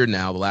to a year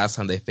now. The last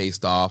time they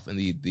faced off in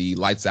the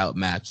lights out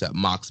match that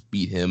Mox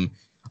beat him.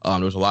 There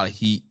was a lot of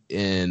heat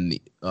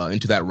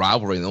into that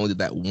rivalry, and they only did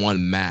that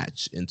one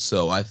match. And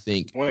so I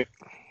think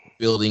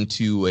building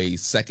to a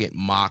second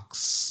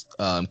Mox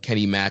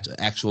Kenny match, an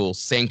actual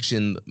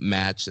sanctioned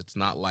match that's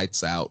not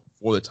lights out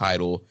for the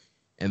title,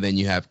 and then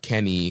you have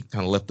Kenny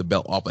kind of lift the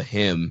belt off of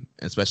him,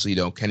 and especially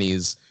Kenny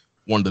is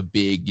one of the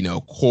big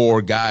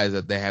core guys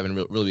that they haven't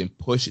really been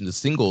pushed in the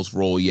singles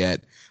role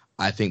yet.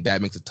 I think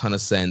that makes a ton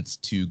of sense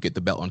to get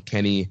the belt on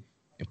Kenny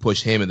and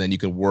push him, and then you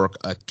can work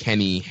a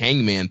Kenny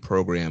Hangman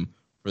program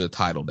for the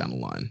title down the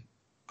line.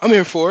 I'm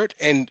here for it,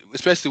 and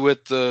especially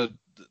with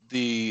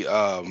the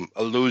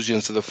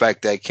allusions to the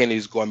fact that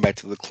Kenny's going back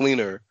to the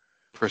cleaner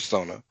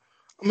persona.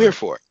 I'm here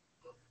for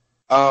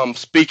it.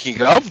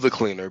 Speaking of the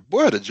cleaner,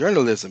 boy, the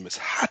journalism is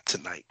hot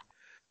tonight.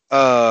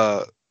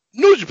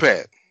 New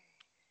Japan.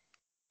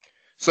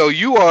 So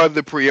you are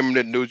the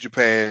preeminent New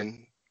Japan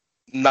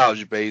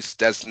knowledge base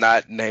that's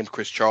not named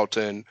Chris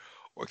Charlton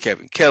or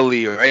Kevin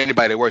Kelly or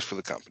anybody that works for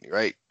the company,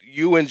 right?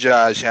 You and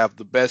Josh have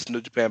the best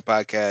New Japan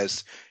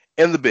podcast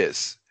in the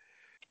biz.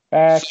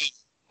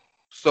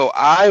 So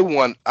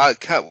one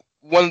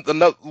of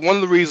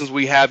the reasons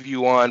we have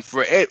you on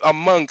for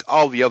among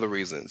all the other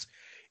reasons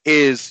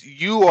is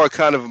you are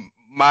kind of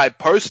my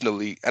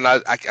personally, and I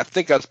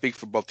think I speak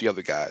for both the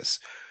other guys.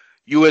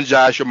 You and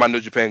Josh are my New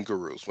Japan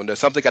gurus. When there's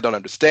something I don't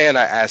understand,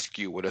 I ask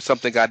you. When there's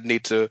something I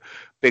need to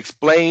be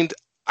explained,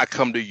 I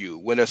come to you.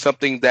 When there's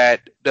something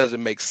that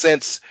doesn't make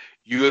sense,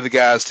 you're the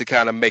guys to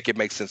kind of make it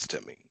make sense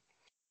to me.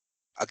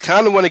 I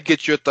kind of want to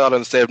get your thought on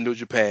the state of New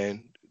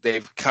Japan.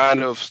 They've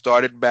kind of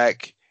started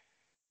back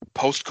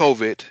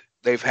post-COVID.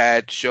 They've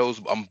had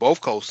shows on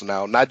both coasts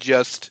now, not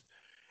just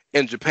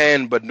in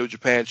Japan, but New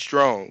Japan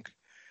Strong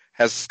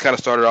has kind of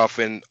started off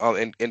in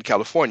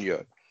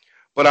California.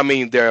 But I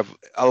mean, there have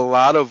a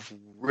lot of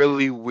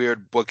really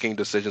weird booking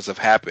decisions have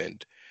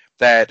happened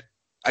that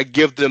I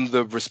give them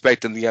the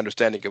respect and the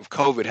understanding of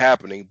COVID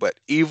happening, but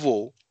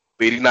Evil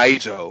beating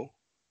Naito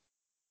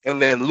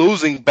and then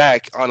losing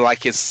back on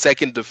like his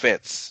second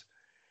defense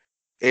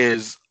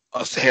is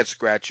a head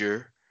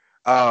scratcher.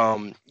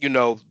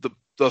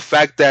 The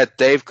fact that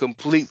they've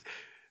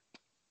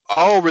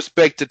all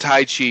respect to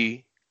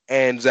Taichi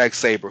and Zack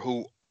Sabre,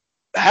 who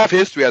have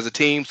history as a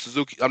team.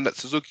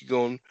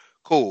 Suzuki-gun,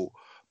 cool.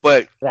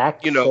 But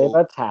Zack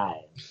Sabre time.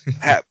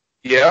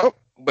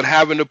 But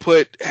having to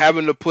put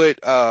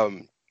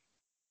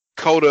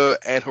Kota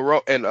and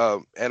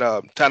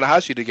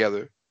Tanahashi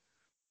together.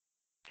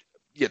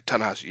 Yeah,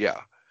 Tanahashi,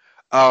 yeah.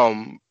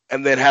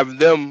 And then having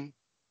them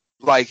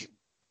like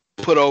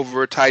put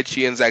over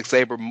Taichi and Zack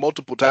Sabre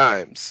multiple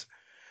times,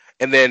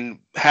 and then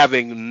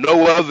having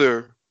no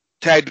other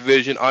tag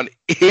division on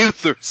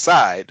either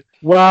side.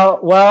 Well,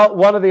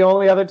 one of the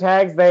only other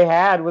tags they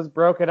had was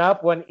broken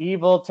up when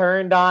Evil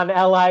turned on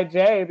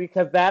LIJ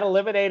because that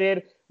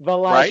eliminated the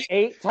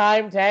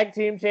 8-time tag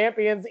team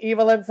champions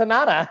Evil and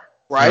Sonata.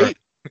 Right.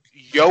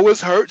 Yo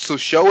is hurt, so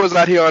Sho is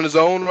out here on his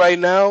own right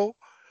now.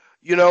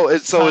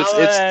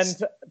 Tama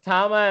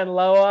and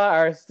Loa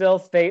are still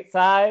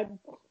stateside.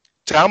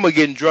 Tama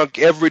getting drunk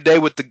every day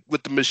with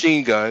the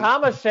machine gun.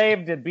 Tama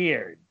shaved a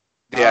beard.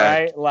 Yeah. All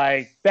right,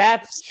 like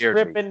that's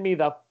tripping me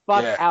the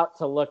fuck out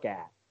to look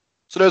at.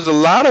 So there's a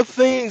lot of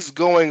things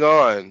going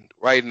on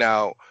right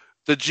now.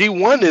 The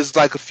G1 is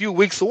like a few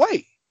weeks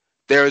away.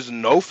 There is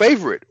no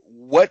favorite.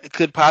 What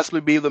could possibly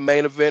be the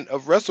main event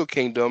of Wrestle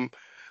Kingdom?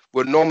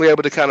 We're normally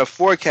able to kind of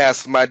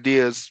forecast some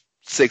ideas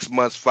 6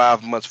 months,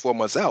 5 months, 4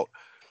 months out.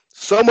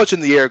 So much in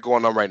the air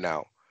going on right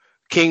now.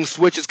 King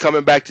Switch is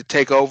coming back to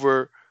take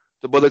over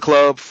the Bullet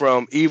Club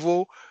from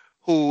Evil,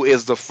 who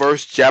is the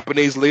first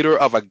Japanese leader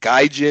of a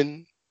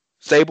Gaijin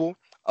stable.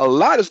 A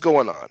lot is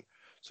going on.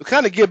 So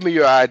kind of give me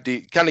your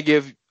idea, kind of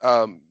give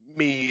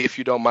me, if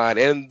you don't mind,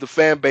 and the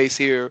fan base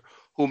here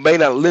who may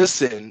not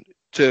listen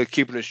to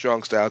Keeping It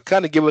Strong Style,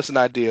 kind of give us an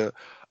idea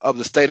of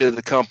the state of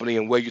the company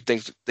and where you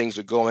think things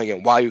are going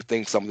and why you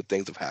think some of the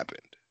things have happened.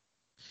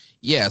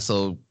 Yeah,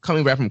 so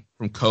coming back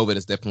from COVID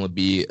has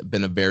definitely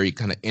been a very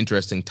kind of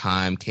interesting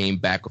time. Came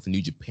back with the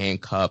New Japan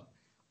Cup.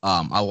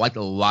 I liked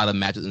a lot of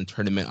matches in the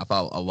tournament. I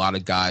thought a lot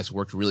of guys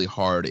worked really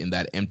hard in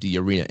that empty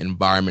arena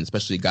environment,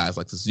 especially guys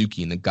like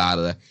Suzuki and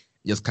Nagata,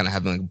 just kind of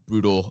having a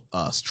brutal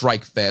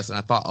strike fest. And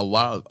I thought a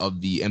lot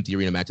of the empty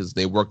arena matches,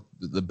 they worked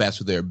the best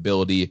with their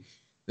ability.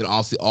 Then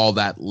also all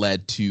that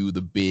led to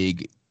the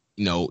big,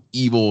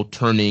 Evil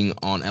turning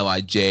on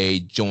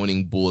LIJ,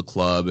 joining Bullet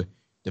Club,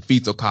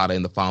 defeats Okada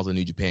in the finals of the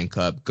New Japan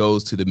Cup,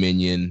 goes to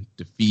Dominion,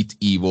 defeats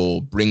Evil,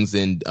 brings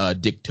in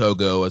Dick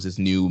Togo as his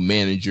new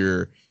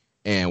manager,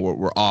 and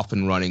we're off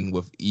and running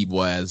with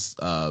Evil as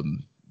the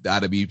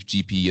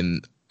IWGP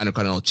and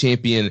Intercontinental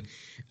Champion.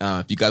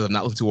 If you guys have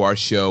not listened to our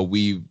show,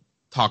 we've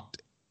talked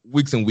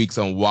weeks and weeks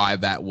on why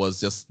that was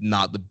just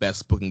not the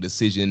best booking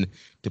decision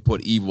to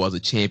put Evil as a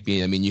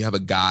champion. I mean, you have a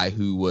guy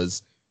who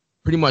was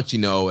pretty much,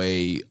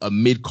 a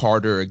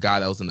mid-carder, a guy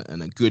that was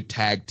in a good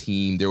tag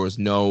team. There was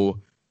no,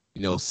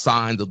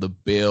 signs of the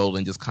build,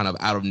 and just kind of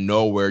out of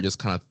nowhere, just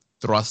kind of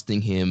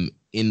thrusting him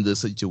in the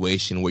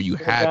situation where you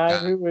had a guy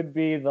who would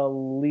be the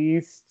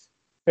least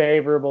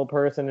favorable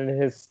person in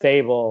his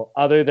stable,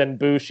 other than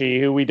Bushi,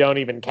 who we don't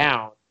even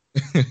count,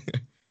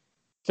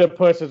 to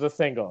push as a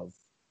singles.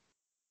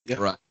 Yeah,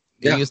 right.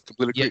 Yeah,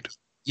 completely agreed.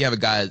 You have a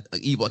guy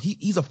like Evil.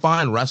 He's a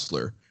fine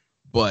wrestler,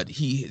 but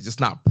he is just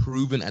not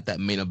proven at that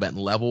main event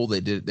level.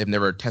 They've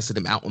never tested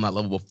him out on that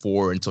level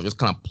before, and so just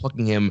kind of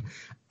plucking him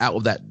out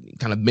of that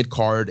kind of mid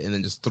card and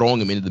then just throwing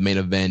him into the main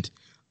event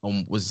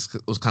was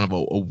kind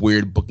of a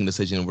weird booking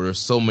decision where there's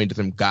so many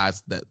different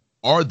guys that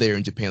are there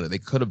in Japan that they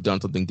could have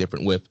done something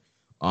different with.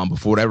 But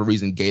for whatever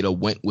reason, Gato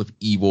went with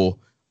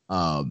Evil,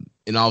 and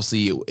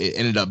obviously it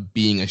ended up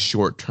being a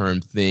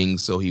short-term thing.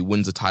 So he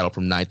wins the title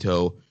from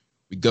Naito.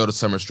 We go to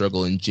Summer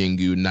Struggle in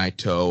Jingu.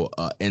 Naito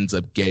ends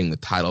up getting the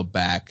title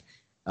back.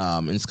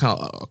 And it's kind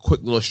of a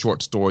quick little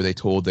short story they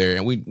told there.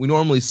 And we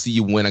normally see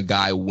when a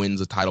guy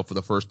wins a title for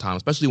the first time,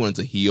 especially when it's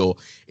a heel,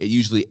 it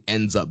usually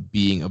ends up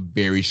being a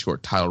very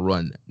short title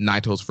run.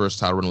 Naito's first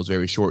title run was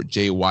very short.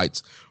 Jay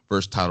White's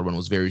first title run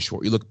was very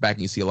short. You look back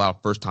and you see a lot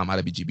of first-time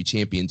IWGP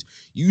champions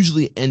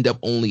usually end up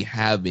only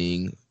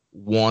having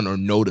one or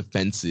no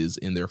defenses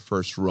in their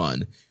first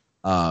run.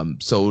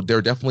 So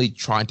they're definitely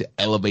trying to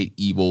elevate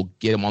Evil,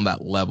 get him on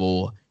that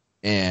level,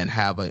 and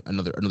have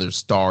another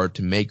star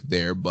to make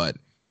there. But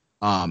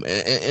and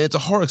it's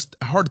hard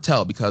to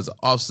tell because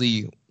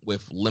obviously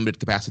with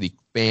limited capacity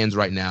fans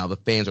right now, the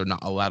fans are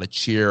not allowed to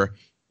cheer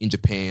in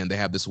Japan. They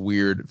have this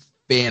weird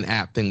fan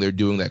app thing they're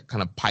doing that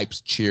kind of pipes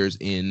cheers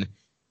in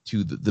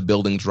to the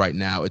buildings right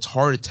now. It's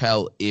hard to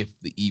tell if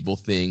the Evil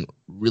thing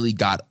really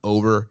got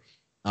over,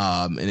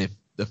 and if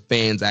the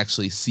fans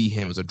actually see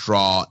him as a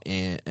draw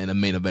and a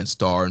main event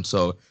star. And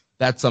so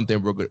that's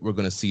something we're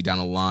going to see down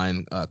the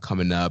line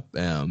coming up.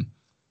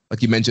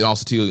 Like you mentioned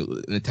also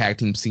too, in the tag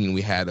team scene,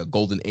 we had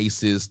Golden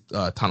Aces,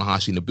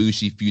 Tanahashi and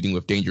Ibushi feuding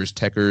with Dangerous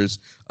Tekkers,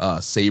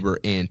 Sabre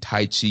and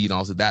Taichi. And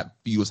also that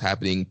feud was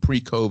happening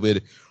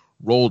pre-COVID,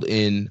 rolled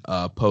in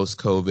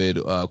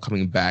post-COVID,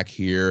 coming back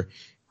here.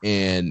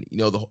 And, you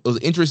know, it was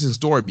an interesting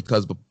story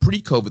because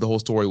pre-COVID, the whole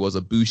story was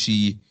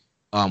Ibushi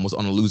was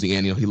on a losing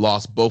end. You know, he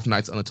lost both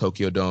nights on the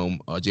Tokyo Dome,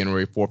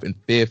 January 4th and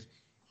 5th.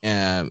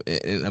 And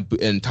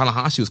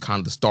Tanahashi was kind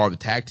of the star of the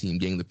tag team,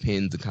 getting the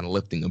pins and kind of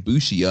lifting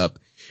Ibushi up.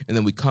 And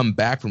then we come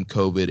back from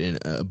COVID, and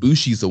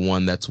Ibushi's the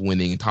one that's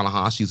winning, and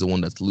Tanahashi's the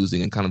one that's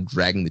losing and kind of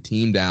dragging the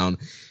team down.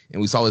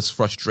 And we saw this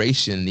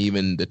frustration and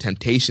even the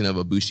temptation of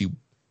Ibushi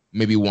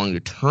maybe wanting to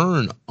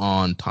turn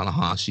on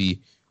Tanahashi,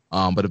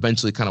 but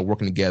eventually kind of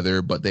working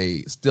together. But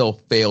they still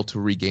failed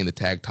to regain the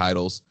tag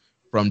titles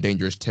from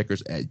Dangerous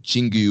Tekkers at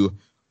Jingu.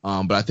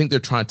 But I think they're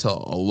trying to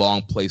tell a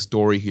long play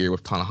story here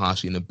with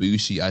Tanahashi and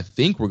Ibushi. I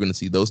think we're going to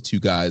see those two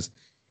guys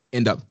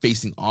end up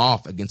facing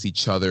off against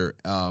each other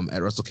at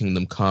Wrestle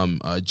Kingdom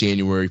come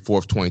January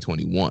 4th,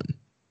 2021.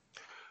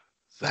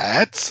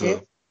 That's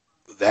a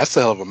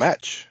hell of a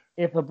match.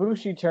 If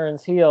Ibushi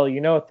turns heel,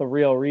 you know what the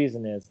real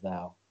reason is,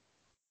 though.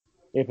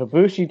 If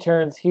Ibushi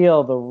turns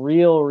heel, the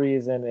real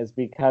reason is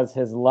because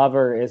his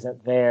lover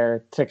isn't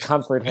there to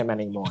comfort him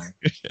anymore.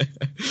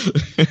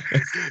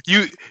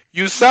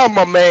 You saw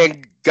my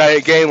man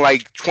gain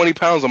like 20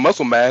 pounds of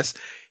muscle mass.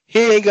 He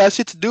ain't got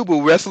shit to do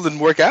but wrestle and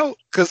work out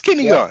because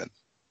Kenny gone.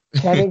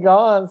 Kenny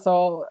gone,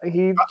 so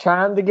he's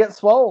trying to get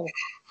swole.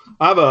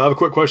 I have a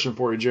quick question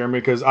for you,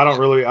 Jeremy, because I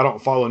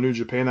don't follow New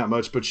Japan that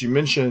much, but you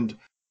mentioned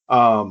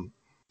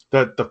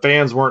that the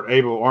fans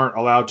aren't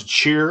allowed to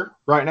cheer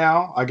right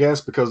now, I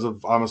guess, because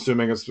of, I'm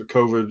assuming it's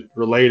COVID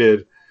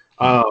related.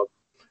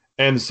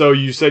 And so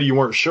you said you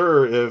weren't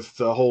sure if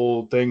the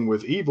whole thing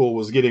with Evil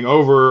was getting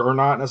over or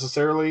not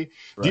necessarily.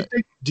 Right.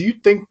 Do you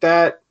think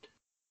that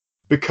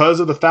because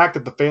of the fact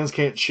that the fans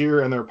can't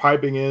cheer and they're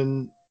piping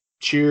in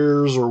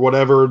cheers or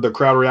whatever the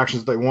crowd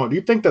reactions they want, do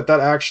you think that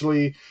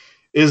actually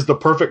is the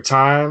perfect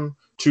time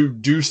to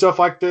do stuff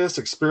like this,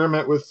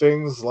 experiment with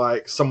things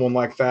like someone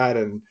like that,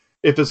 and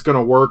if it's going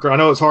to work? I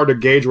know it's hard to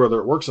gauge whether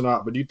it works or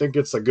not, but do you think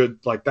it's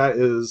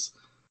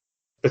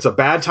it's a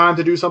bad time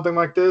to do something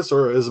like this,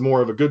 or is it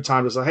more of a good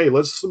time to say, hey,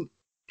 let's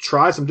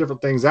try some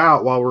different things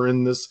out while we're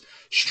in this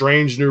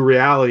strange new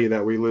reality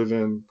that we live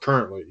in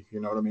currently? You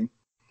know what I mean?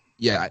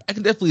 Yeah, I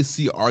can definitely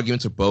see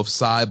arguments for both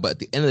sides, but at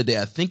the end of the day,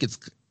 I think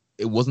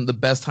it wasn't the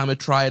best time to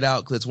try it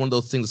out because it's one of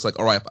those things. It's like,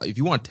 all right, if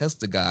you want to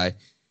test the guy,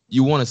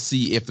 you want to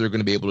see if they're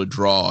going to be able to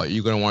draw.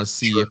 You're going to want to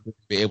see if they're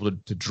be able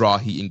to draw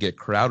heat and get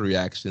crowd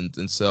reactions.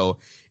 And so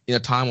in a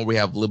time where we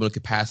have limited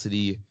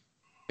capacity,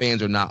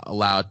 fans are not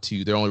allowed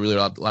to. They're only really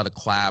allowed to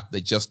clap.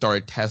 They just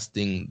started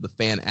testing the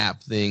fan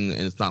app thing,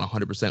 and it's not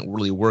 100%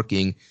 really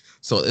working.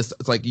 So it's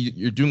like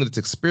you're doing this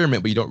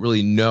experiment, but you don't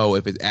really know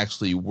if it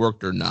actually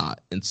worked or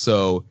not. And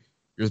so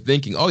you're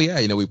thinking, oh,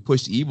 yeah, we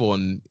pushed Evil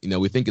and,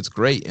 we think it's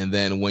great. And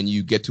then when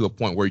you get to a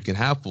point where you can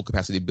have full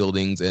capacity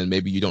buildings and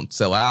maybe you don't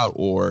sell out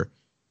or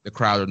the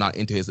crowd are not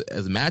into his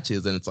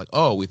matches, and it's like,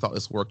 oh, we thought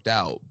this worked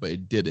out, but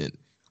it didn't.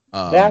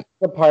 That's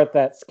the part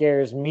that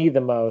scares me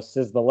the most,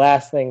 is the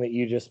last thing that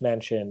you just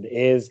mentioned,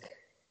 is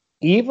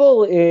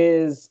Evil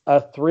is a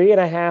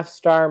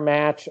 3.5-star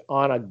match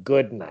on a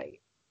good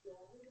night.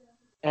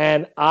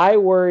 And I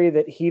worry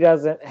that he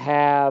doesn't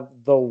have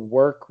the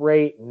work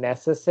rate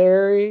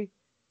necessary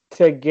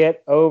to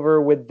get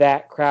over with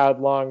that crowd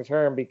long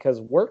term,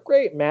 because work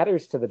rate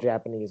matters to the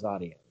Japanese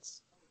audience.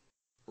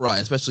 Right,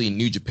 especially in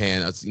New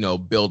Japan, it's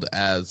billed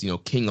as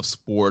king of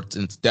sports,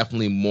 and it's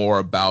definitely more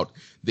about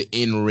the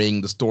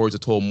in-ring. The stories are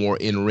told more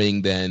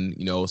in-ring than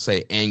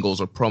say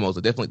angles or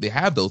promos. They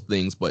have those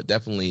things, but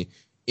definitely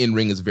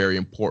in-ring is a very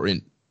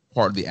important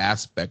part of the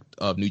aspect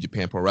of New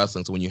Japan Pro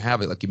Wrestling. So when you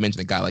have it, like you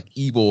mentioned, a guy like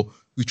Evil,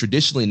 who's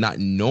traditionally not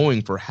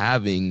known for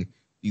having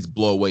these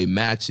blow-away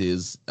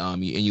matches,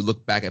 and you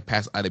look back at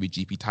past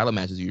IWGP title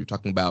matches, you're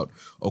talking about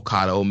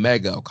Okada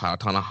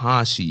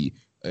Tanahashi,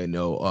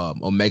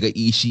 Omega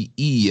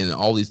Ishii, and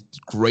all these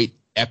great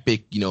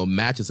epic,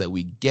 matches that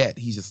we get.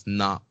 He's just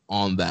not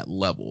on that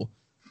level.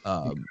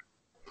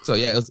 So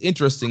yeah, it was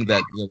interesting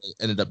that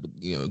they ended up,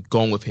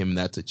 going with him in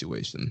that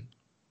situation.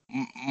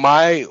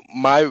 My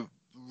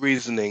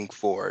reasoning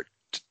for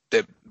it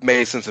that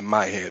made sense in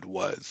my head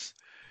was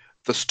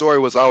the story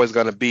was always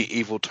going to be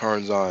Evil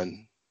turns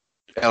on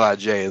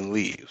Lij and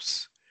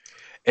leaves.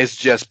 It's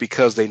just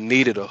because they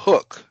needed a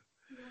hook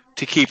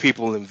to keep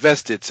people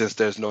invested since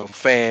there's no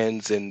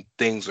fans and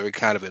things are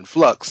kind of in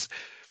flux.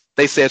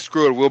 They said,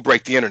 screw it, we'll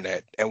break the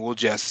internet and we'll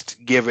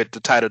just give it the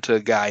title to a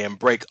guy and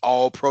break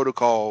all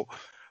protocol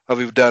that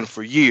we've done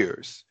for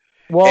years.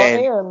 Well,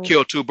 and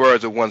kill two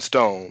birds with one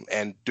stone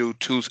and do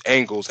two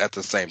angles at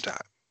the same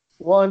time.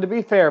 Well, and to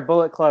be fair,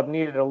 Bullet Club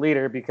needed a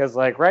leader because,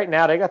 like, right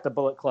now they got the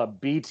Bullet Club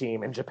B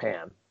team in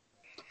Japan.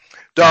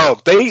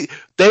 Dog, they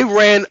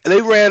ran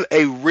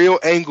a real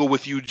angle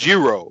with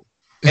Yujiro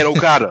and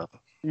Okada.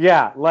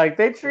 Yeah, like,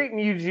 they treating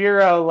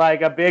Yujiro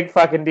like a big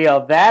fucking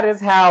deal. That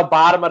is how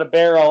bottom of the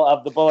barrel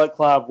of the Bullet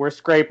Club we're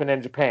scraping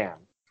in Japan.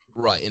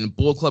 Right, and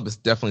Bullet Club is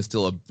definitely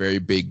still a very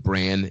big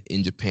brand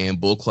in Japan.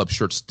 Bullet Club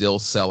shirts still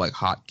sell like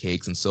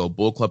hotcakes, and so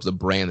Bullet Club's a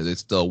brand that they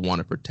still want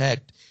to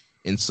protect.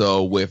 And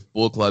so with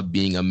Bullet Club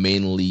being a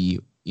mainly,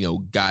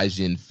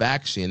 Gaijin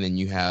faction, and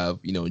you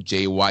have,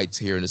 Jay White's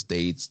here in the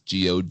States,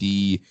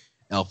 G.O.D.,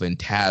 El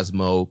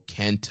Phantasmo,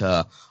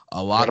 Kenta,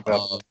 a lot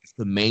of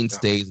the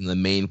mainstays and the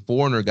main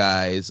foreigner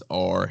guys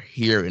are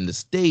here in the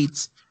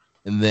States.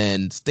 And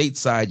then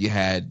stateside, you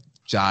had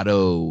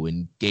Jado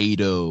and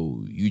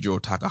Gato,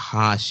 Yujiro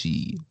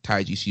Takahashi,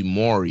 Taiji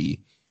Shimori,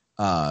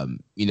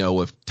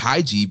 with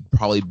Taiji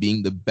probably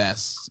being the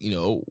best,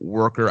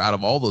 worker out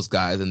of all those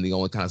guys and the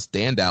only kind of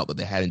standout that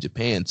they had in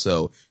Japan.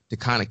 So to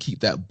kind of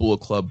keep that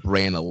Bullet Club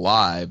brand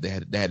alive, they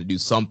had to do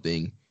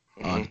something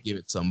to give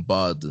it some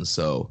buzz. And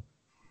so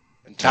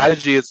and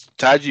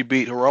Taiji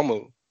beat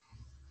Hiromu.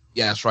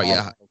 Yeah, that's right.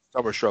 Yeah.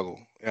 Summer struggle.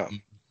 Yeah.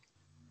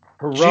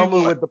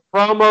 Hiromu with the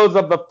promos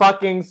of the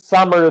fucking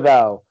summer,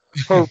 though.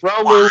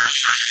 Hiromu.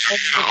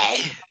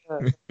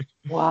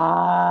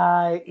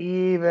 Why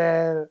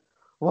even?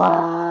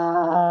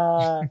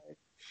 Why?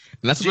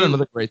 And that's been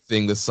another great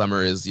thing this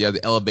summer is the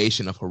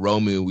elevation of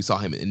Hiromu. We saw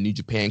him in New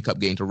Japan Cup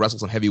getting to wrestle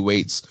some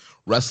heavyweights,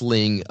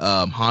 wrestling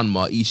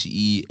Hanma,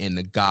 Ishii, and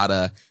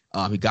Nagata.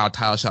 He got a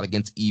title shot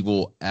against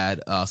Evil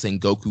at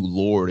Sengoku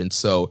Lord. And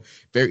so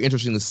very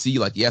interesting to see,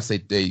 like, yes, they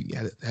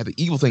had the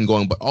Evil thing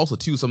going, but also,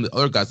 too, some of the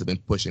other guys have been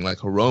pushing, like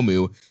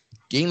Hiromu,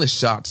 getting the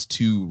shots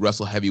to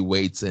wrestle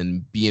heavyweights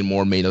and be in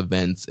more main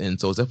events. And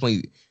so it's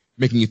definitely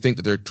making you think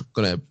that they're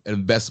going to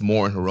invest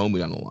more in Hiromu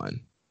down the line.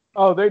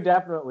 Oh, they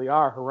definitely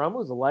are.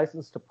 Hiromu's a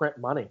license to print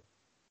money.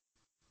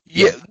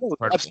 Yeah,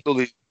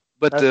 absolutely.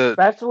 But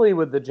especially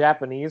with the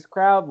Japanese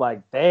crowd,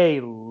 like,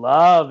 they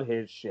love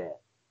his shit.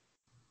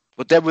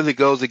 But that really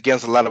goes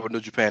against a lot of what New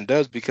Japan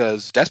does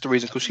because that's the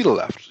reason Kushida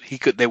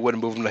left. They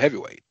wouldn't move him to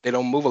heavyweight. They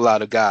don't move a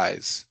lot of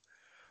guys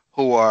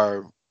who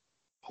are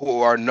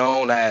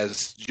known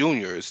as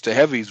juniors to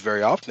heavies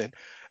very often.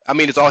 I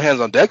mean, it's all hands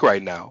on deck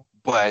right now,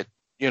 but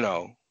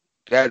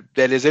that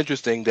is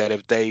interesting that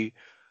if they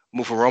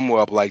move Hiromu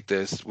up like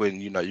this,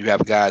 when you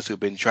have guys who've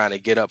been trying to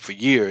get up for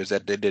years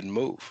that they didn't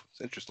move.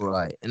 It's interesting,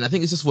 right? And I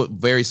think it's just what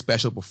very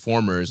special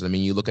performers. I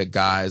mean, you look at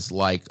guys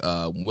like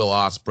Will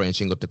Ospreay and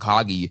Shingo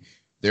Takagi.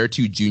 They're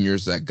two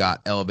juniors that got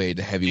elevated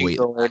to heavyweight.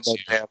 Shingo ain't no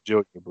damn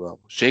junior, bro.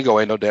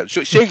 Shingo ain't no damn.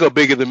 Shingo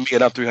bigger than me,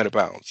 and I'm 300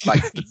 pounds.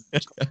 Like,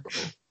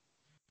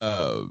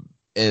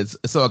 and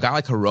so a guy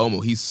like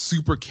Hiromu, he's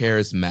super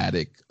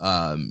charismatic.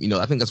 I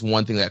think that's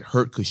one thing that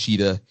hurt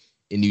Kushida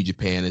in New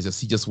Japan is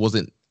just he just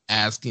wasn't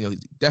as he's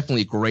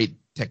definitely a great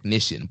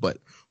technician, but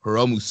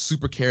Hiromu's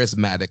super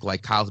charismatic.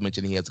 Like Kyle's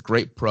mentioned, he has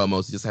great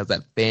promos. He just has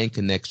that fan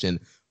connection.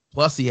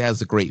 Plus, he has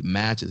the great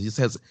matches. He's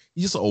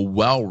just a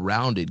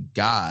well-rounded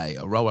guy,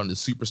 a well-rounded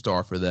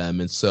superstar for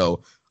them. And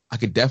so I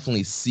could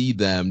definitely see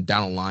them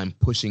down the line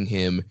pushing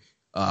him,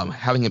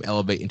 having him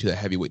elevate into the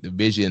heavyweight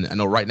division. I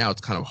know right now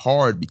it's kind of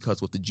hard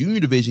because with the junior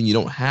division, you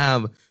don't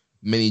have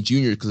many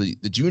juniors because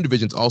the junior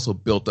division is also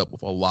built up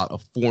with a lot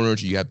of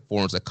foreigners. You have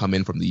foreigners that come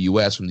in from the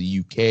U.S., from the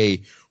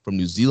U.K., from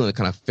New Zealand that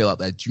kind of fill out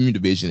that junior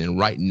division. And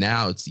right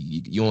now,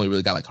 you only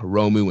really got like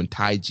Hiromu and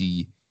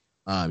Taiji.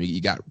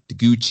 You got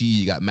Taguchi,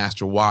 you got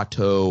Master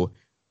Wato,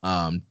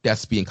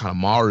 Despy, and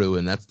Kanemaru,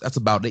 and that's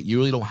about it. You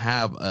really don't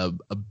have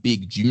a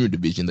big junior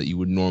division that you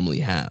would normally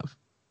have.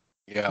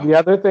 Yeah. The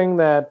other thing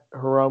that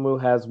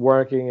Hiromu has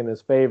working in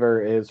his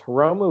favor is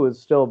Hiromu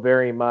is still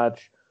very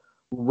much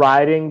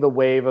riding the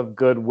wave of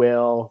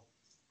goodwill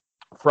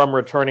from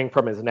returning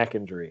from his neck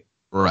injury.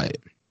 Right.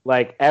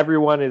 Like,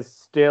 everyone is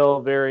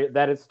still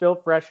that is still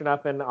fresh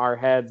enough in our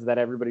heads that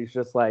everybody's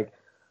just like,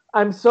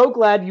 I'm so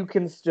glad you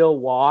can still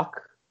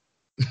walk.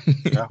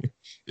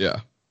 Yeah.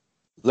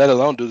 Let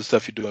alone do the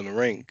stuff you do in the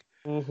ring.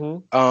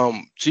 Mm-hmm.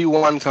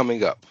 G1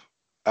 coming up.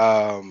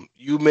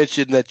 You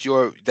mentioned that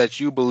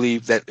you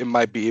believe that it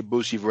might be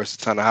Ibushi versus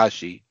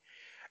Tanahashi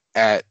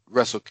at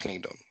Wrestle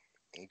Kingdom.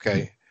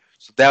 Okay,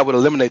 so that would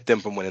eliminate them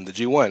from winning the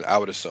G1, I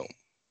would assume.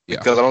 Yeah.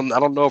 Because I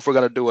don't know if we're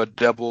gonna do a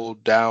double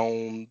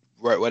down,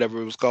 right?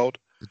 Whatever it was called.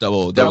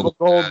 Double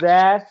gold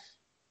dash.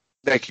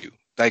 Thank you.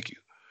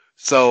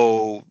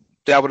 So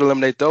that would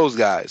eliminate those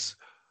guys.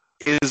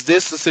 Is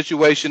this a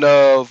situation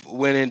of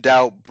when in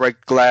doubt,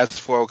 break glass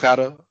for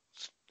Okada?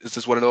 Is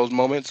this one of those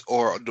moments,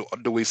 or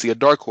do we see a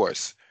dark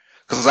horse?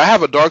 Because I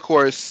have a dark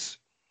horse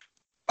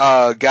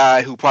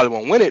guy who probably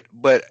won't win it,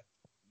 but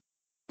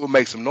will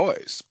make some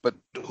noise. But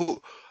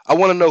I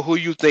want to know who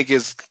you think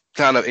is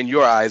kind of in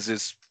your eyes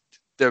is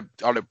they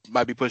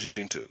might be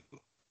pushing to.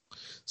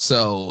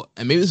 So,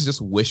 and maybe this is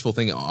just wishful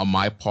thinking on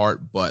my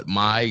part, but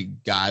my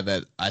guy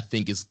that I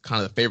think is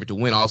kind of the favorite to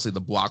win, obviously the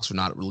blocks are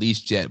not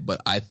released yet,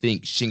 but I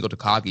think Shingo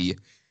Takagi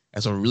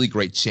has a really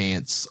great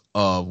chance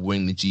of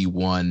winning the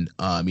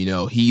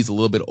G1. He's a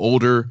little bit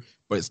older,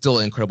 but it's still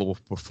an incredible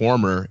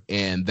performer,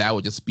 and that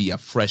would just be a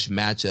fresh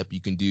matchup.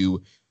 You can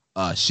do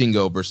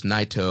Shingo versus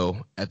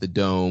Naito at the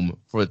Dome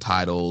for the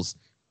titles,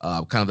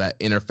 kind of that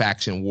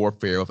interfaction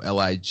warfare of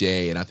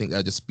LIJ, and I think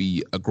that'd just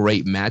be a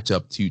great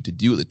matchup to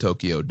do at the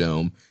Tokyo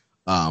Dome.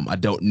 I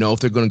don't know if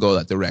they're going to go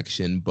that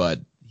direction,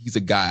 but he's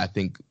a guy I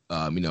think,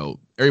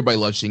 everybody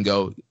loves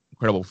Shingo,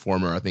 incredible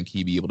performer. I think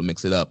he'd be able to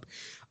mix it up.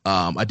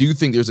 I do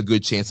think there's a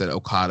good chance that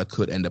Okada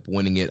could end up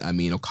winning it. I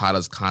mean,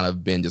 Okada's kind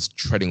of been just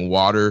treading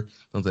water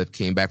since they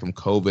came back from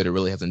COVID. It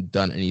really hasn't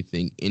done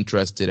anything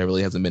interested. It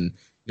really hasn't been,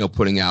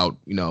 putting out,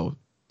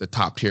 the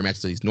top tier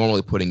matches that he's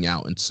normally putting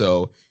out. And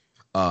so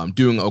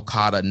doing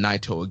Okada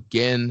Naito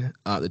again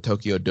at the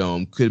Tokyo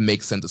Dome could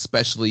make sense,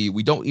 especially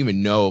we don't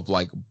even know if,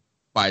 like,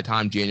 by the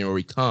time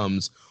January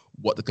comes,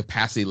 what the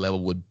capacity level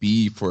would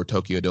be for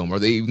Tokyo Dome. Are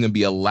they even going to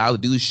be allowed to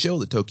do the show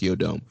at the Tokyo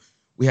Dome?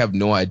 We have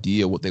no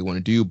idea what they want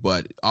to do,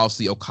 but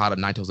obviously Okada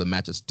Naito is a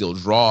match that still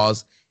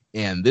draws,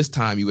 and this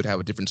time you would have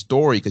a different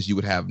story because you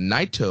would have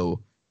Naito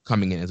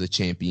coming in as a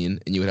champion,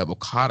 and you would have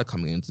Okada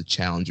coming in as a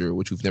challenger,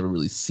 which we've never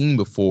really seen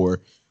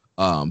before.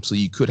 So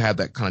you could have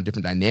that kind of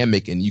different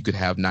dynamic, and you could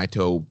have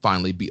Naito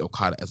finally beat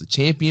Okada as a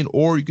champion,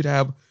 or you could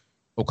have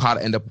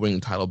Okada end up winning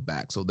the title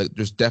back. So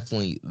there's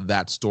definitely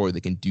that story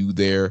they can do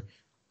there.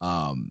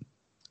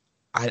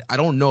 I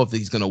don't know if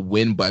he's going to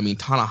win, but I mean,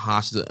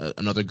 Tanahashi is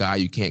another guy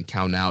you can't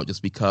count out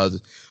just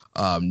because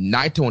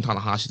Naito and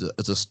Tanahashi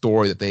is a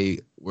story that they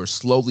were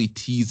slowly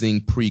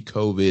teasing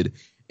pre-COVID.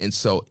 And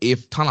so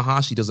if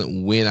Tanahashi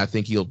doesn't win, I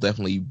think he'll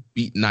definitely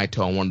beat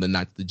Naito on one of the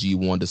nights of the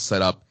G1 to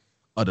set up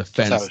a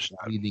defense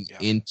leading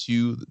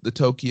into the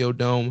Tokyo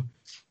Dome.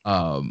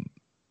 And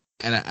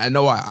I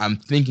know I'm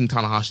thinking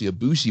Tanahashi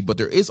Ibushi, but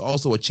there is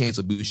also a chance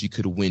Ibushi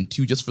could win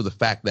too, just for the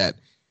fact that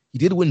he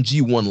did win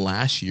G1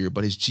 last year,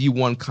 but his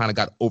G1 kind of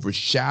got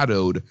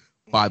overshadowed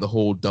by the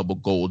whole double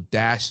gold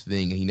dash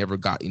thing, and he never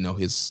got,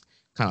 his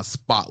kind of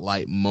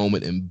spotlight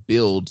moment and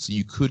build. So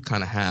you could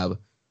kind of have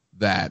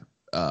that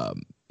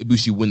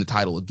Ibushi win the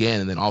title again,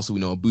 and then also we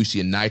know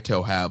Ibushi and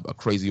Naito have a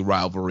crazy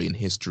rivalry in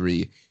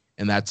history,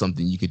 and that's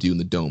something you could do in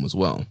the Dome as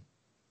well.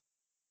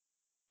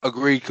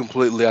 Agreed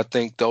completely. I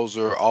think those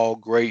are all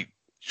great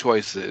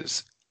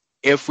choices.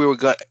 If we were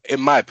going, in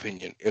my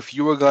opinion, if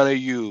you were going to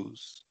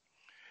use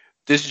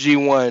this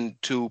G1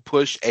 to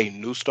push a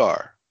new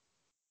star,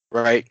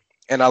 right?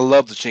 And I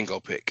love the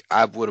Shingo pick.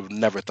 I would have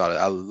never thought it.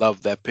 I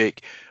love that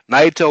pick.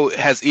 Naito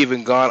has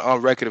even gone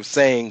on record of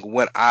saying,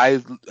 when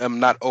I am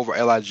not over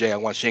LIJ, I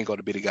want Shingo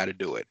to be the guy to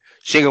do it.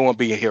 Shingo won't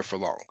be here for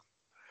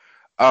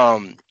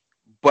long.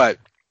 But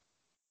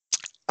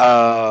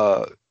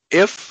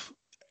if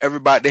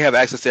everybody, they have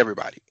access to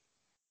everybody.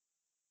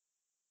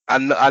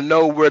 I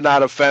know we're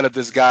not a fan of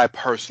this guy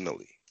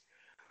personally,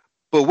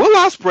 but Will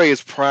Ospreay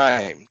is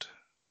primed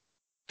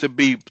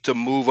to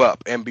move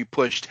up and be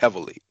pushed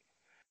heavily.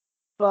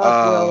 Fuck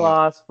Will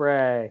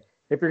Ospreay.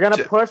 If you're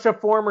gonna push a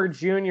former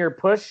junior,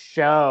 push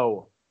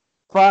Show.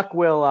 Fuck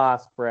Will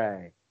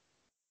Ospreay.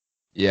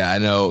 Yeah, I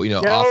know.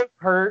 Don't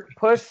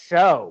push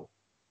Show.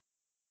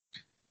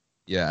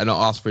 Yeah, I know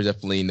Ospreay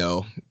definitely.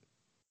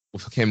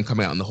 With him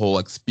coming out in the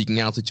whole speaking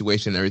out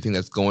situation and everything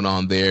that's going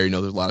on there.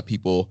 There's a lot of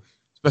people,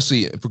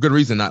 especially for good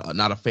reason,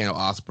 not a fan of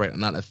Ospreay. I'm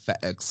not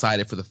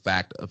excited for the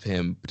fact of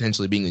him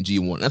potentially being in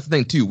G1. That's the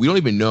thing, too. We don't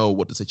even know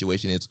what the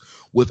situation is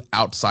with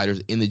outsiders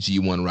in the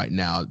G1 right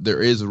now.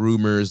 There is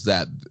rumors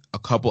that a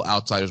couple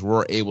outsiders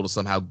were able to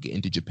somehow get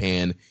into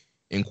Japan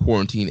in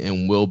quarantine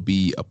and will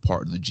be a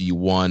part of the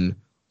G1.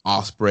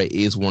 Ospreay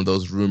is one of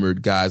those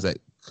rumored guys that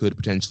could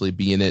potentially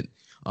be in it.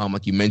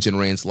 Like you mentioned,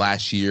 Rance,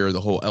 last year, the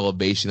whole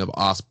elevation of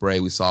Ospreay,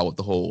 we saw with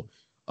the whole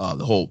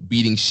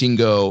beating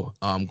Shingo,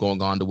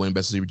 going on to win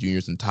Best of Super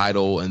Juniors and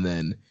title, and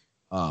then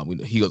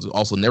he was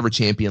also never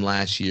champion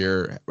last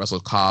year.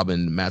 Wrestled Cobb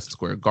in Madison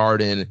Square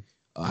Garden.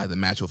 Had the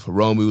match with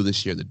Hiromu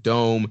this year at the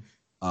Dome.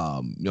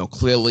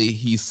 Clearly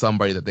he's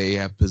somebody that they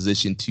have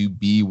positioned to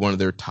be one of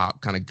their top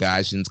kind of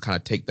guys and kind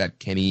of take that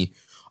Kenny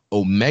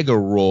Omega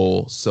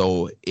role.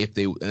 So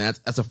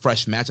that's a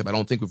fresh matchup. I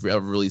don't think we've ever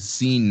really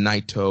seen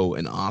Naito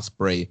and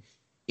Ospreay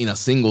in a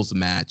singles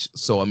match.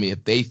 So I mean,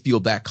 if they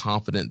feel that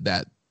confident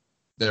that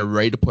they're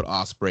ready to put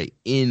Ospreay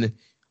in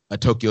a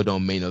Tokyo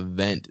Dome main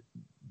event,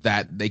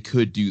 that they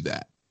could do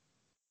that.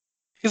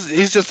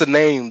 He's just a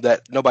name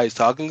that nobody's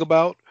talking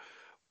about,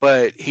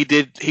 but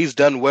he's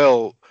done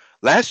well.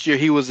 Last year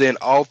he was in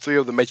all three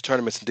of the major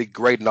tournaments and did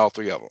great in all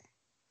three of them.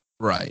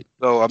 Right.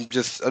 So I'm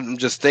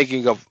just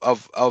thinking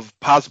of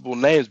possible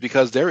names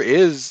because there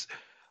is,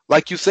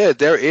 like you said,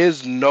 there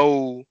is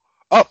no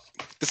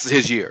this is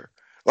his year.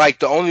 Like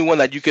the only one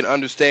that you can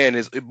understand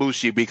is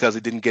Ibushi because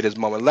he didn't get his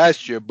moment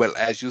last year. But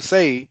as you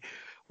say,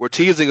 we're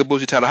teasing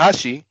Ibushi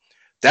Tanahashi.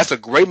 That's a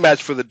great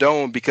match for the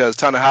Dome because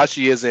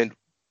Tanahashi isn't.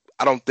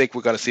 I don't think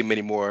we're going to see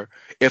many more,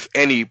 if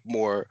any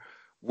more,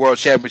 World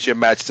Championship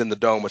matches in the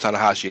Dome with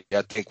Tanahashi.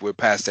 I think we're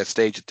past that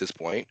stage at this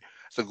point.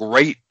 It's a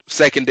great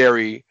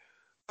secondary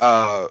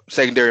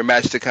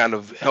match to kind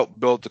of help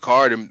build the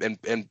card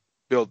and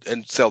build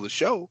and sell the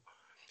show.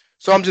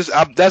 So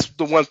that's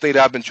the one thing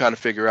that I've been trying to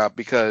figure out,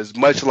 because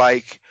much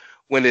like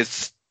when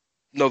it's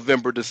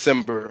November,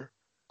 December,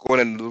 going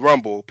into the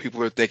Rumble,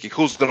 people are thinking,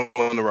 who's going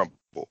to win the Rumble?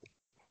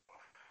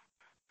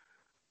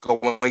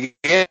 Going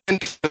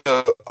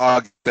into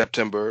August,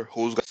 September,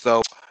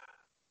 so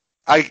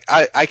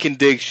I can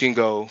dig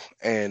Shingo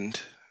and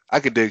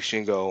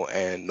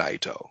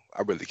Naito.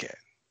 I really can.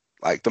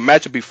 Like, the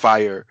match will be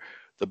fire,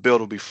 the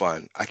build will be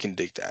fun. I can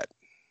dig that.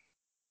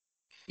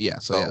 Yeah,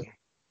 so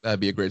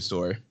that'd be a great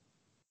story.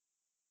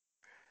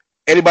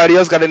 Anybody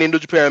else got any New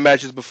Japan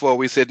matches before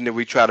we sit and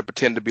we try to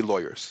pretend to be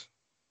lawyers?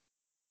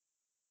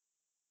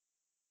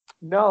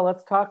 No,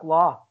 let's talk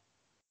law.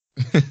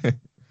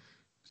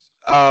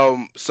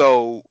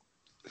 So,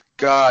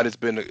 God, it's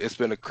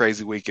been a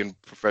crazy week in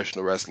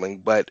professional wrestling,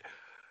 but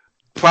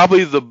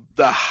probably the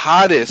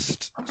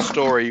hottest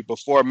story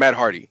before Matt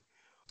Hardy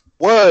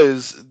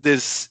was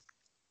this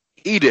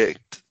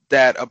edict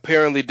that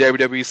apparently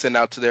WWE sent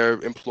out to their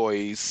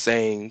employees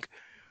saying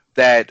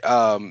that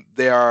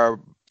they are,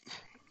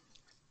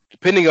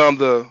 depending on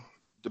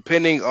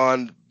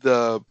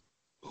the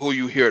who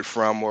you hear it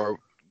from or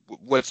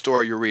what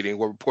story you're reading,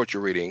 what report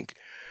you're reading,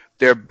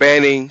 they're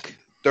banning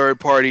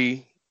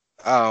third-party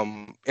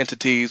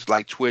entities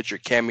like Twitch or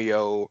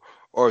Cameo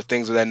or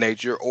things of that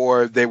nature,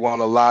 or they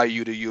won't allow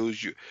you to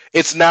use you.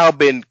 It's now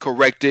been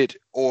corrected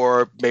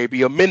or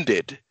maybe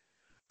amended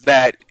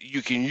that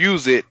you can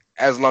use it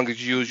as long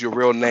as you use your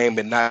real name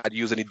and not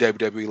use any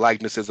WWE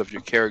likenesses of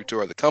your character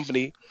or the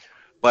company.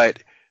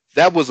 But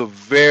that was a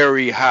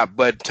very hot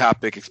button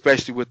topic,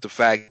 especially with the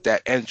fact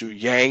that Andrew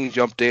Yang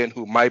jumped in,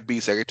 who might be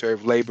Secretary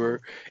of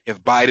Labor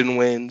if Biden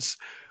wins,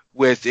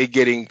 with it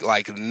getting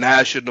like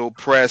national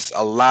press.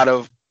 A lot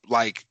of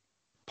like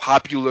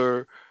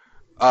popular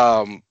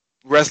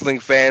wrestling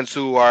fans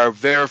who are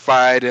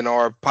verified and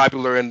are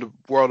popular in the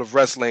world of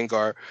wrestling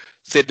are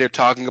sitting there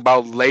talking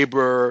about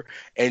labor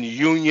and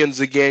unions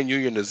again,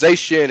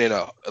 unionization,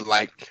 and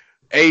like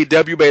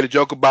AEW made a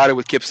joke about it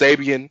with Kip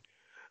Sabian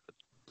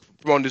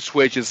on the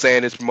Twitch and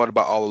saying it's promoted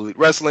by All Elite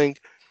Wrestling.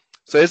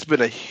 So it's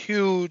been a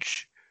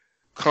huge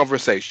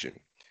conversation.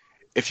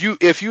 If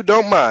you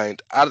don't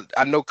mind,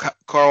 I know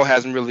Carl's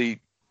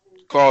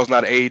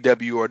not an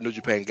AEW or New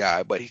Japan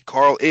guy, but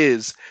Carl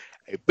is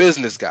a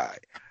business guy.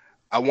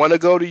 I want to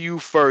go to you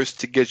first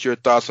to get your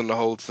thoughts on the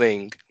whole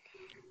thing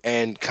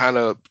and kind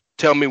of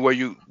tell me where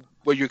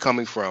you're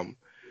coming from.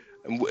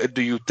 And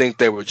do you think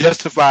they were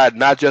justified,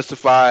 not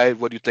justified?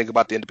 What do you think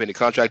about the independent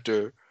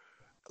contractor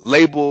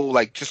label?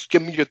 Like, just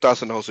give me your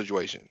thoughts on the whole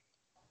situation.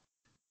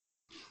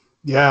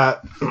 Yeah,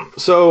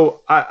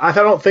 so I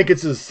don't think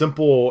it's as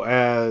simple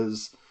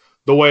as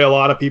the way a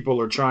lot of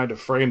people are trying to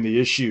frame the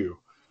issue.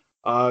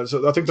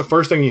 So I think the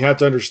first thing you have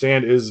to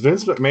understand is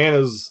Vince McMahon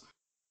is,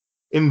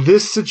 in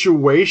this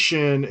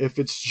situation, if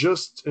it's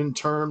just in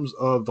terms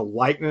of the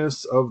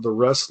likeness of the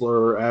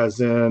wrestler,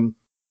 as in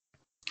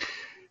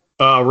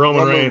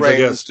Roman Reigns, I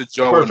guess, to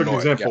Joe perfect Anoa'i,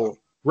 example. Yeah.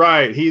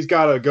 Right, he's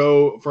got to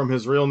go from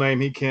his real name.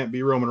 He can't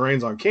be Roman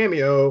Reigns on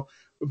Cameo.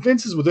 But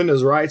Vince is within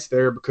his rights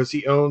there because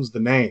he owns the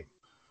name.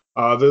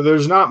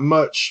 There's not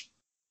much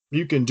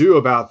you can do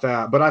about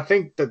that. But I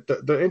think that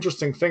the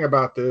interesting thing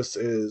about this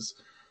is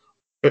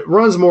it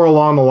runs more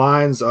along the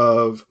lines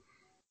of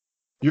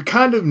you're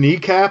kind of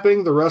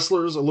kneecapping the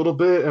wrestlers a little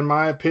bit, in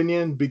my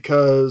opinion,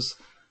 because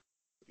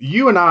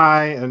you and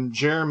I and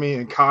Jeremy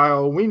and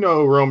Kyle, we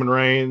know Roman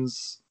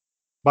Reigns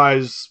by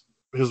his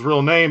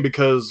real name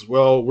because,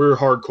 well, we're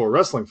hardcore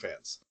wrestling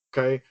fans,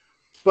 okay?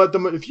 But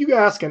if you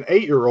ask an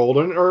 8-year-old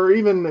or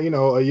even,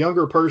 a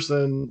younger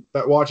person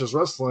that watches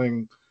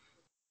wrestling,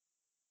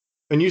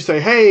 and you say,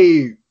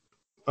 hey,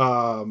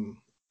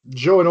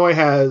 Joe Anoa'i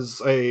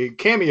has a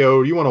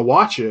Cameo, you want to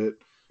watch it?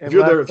 If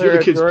you're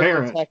the kid's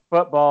parent, Tech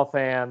football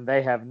fan,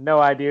 they have no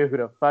idea who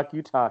the fuck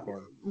you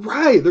talking.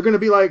 Right. They're going to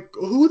be like,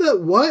 who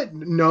that, what?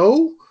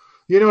 No.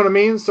 You know what I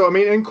mean? So, and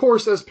of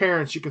course, as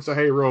parents, you can say,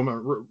 hey,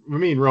 Roman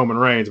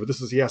Reigns, but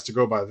he has to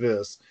go by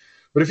this.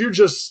 But if you're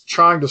just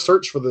trying to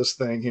search for this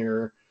thing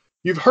here,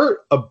 you've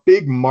hurt a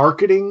big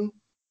marketing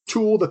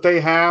tool that they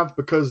have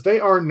because they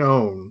are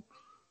known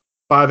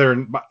by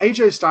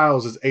AJ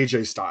Styles is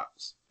AJ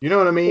Styles. You know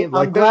what I mean?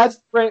 I'm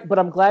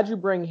glad you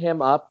bring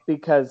him up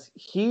because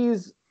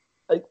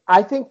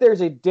I think there's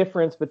a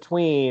difference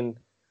between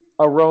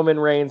a Roman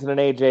Reigns and an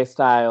AJ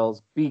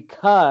Styles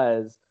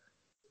because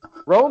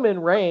Roman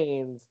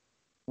Reigns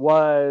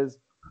was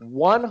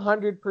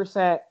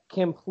 100%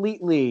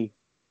 completely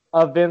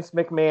a Vince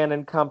McMahon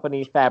and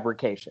company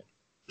fabrication.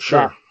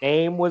 Sure. That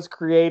name was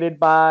created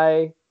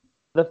by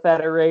the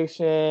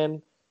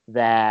Federation.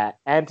 That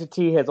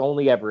entity has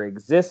only ever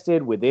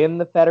existed within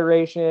the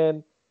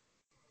Federation.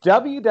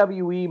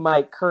 WWE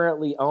might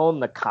currently own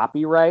the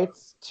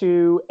copyrights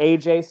to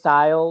AJ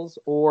Styles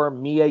or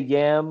Mia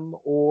Yim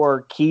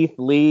or Keith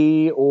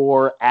Lee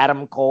or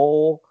Adam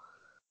Cole,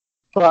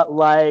 but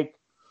like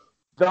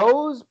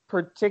those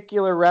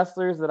particular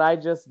wrestlers that I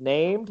just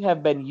named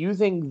have been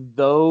using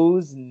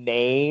those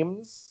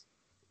names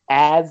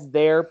as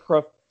their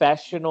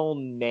professional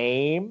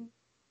name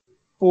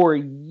for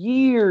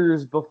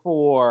years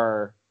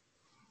before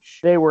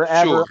they were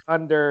ever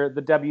under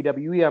the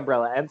WWE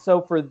umbrella. And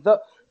so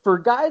for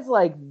guys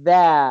like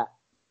that,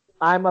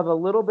 I'm of a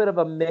little bit of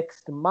a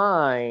mixed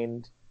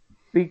mind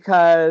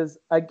because,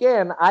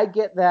 again, I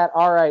get that,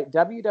 all right,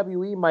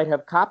 WWE might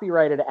have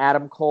copyrighted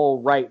Adam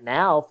Cole right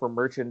now for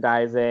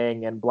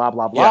merchandising and blah,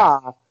 blah,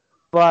 blah,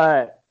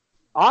 but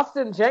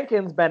Austin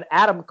Jenkins been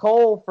Adam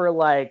Cole for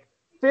like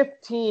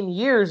 15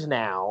 years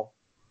now.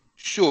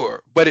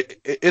 Sure, but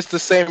it's the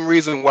same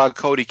reason why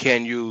Cody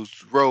can't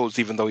use Rhodes,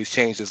 even though he's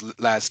changed his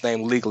last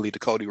name legally to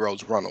Cody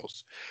Rhodes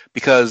Runnels,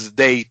 because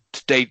they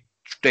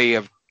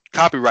have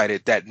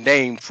copyrighted that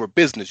name for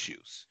business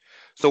use.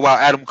 So while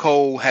Adam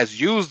Cole has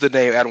used the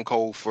name Adam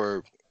Cole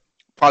for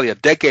probably a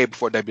decade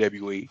before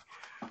WWE,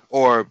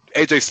 or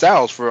AJ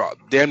Styles for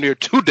damn near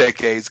 2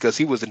 decades because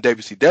he was in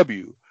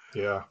WCW,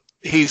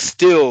 he's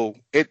still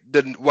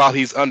while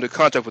he's under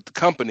contract with the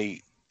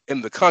company.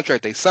 In the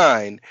contract they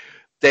signed,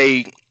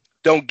 they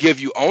don't give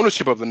you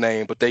ownership of the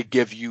name, but they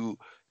give you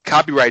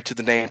copyright to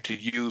the name to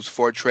use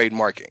for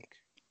trademarking.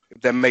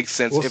 If that makes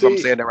sense, I'm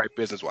saying that right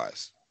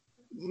business-wise.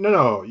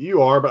 No,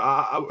 you are.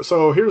 But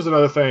so here's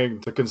another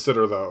thing to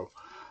consider, though.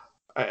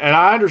 And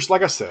I understand,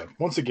 like I said,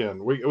 once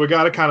again, we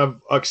got to kind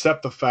of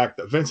accept the fact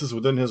that Vince is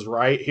within his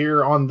right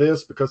here on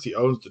this because he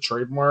owns the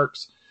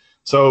trademarks.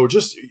 So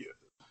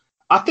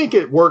I think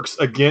it works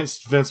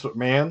against Vince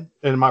McMahon,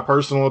 in my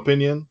personal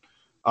opinion.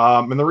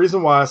 And the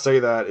reason why I say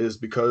that is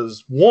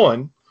because,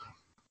 one,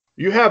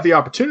 you have the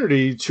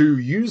opportunity to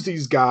use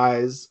these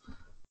guys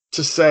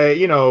to say,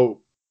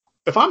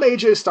 if I'm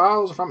AJ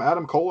Styles, if I'm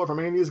Adam Cole, if I'm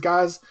any of these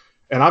guys,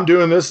 and I'm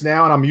doing this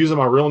now and I'm using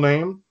my real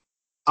name,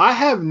 I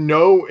have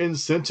no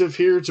incentive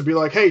here to be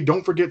like, hey,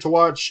 don't forget to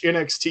watch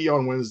NXT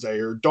on Wednesday,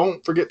 or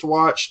don't forget to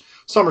watch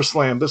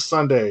SummerSlam this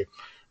Sunday.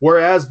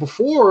 Whereas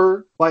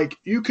before, like,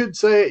 you could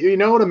say, you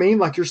know what I mean?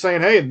 Like, you're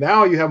saying, hey,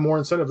 now you have more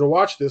incentive to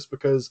watch this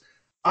because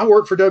I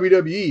work for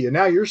WWE, and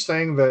now you're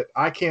saying that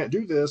I can't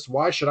do this.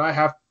 Why should I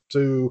have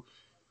to?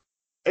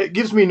 It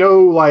gives me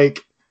no like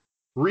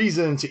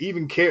reason to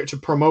even care to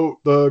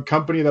promote the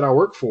company that I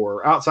work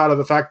for outside of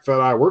the fact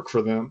that I work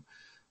for them.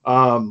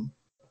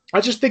 I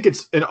just think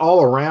it's an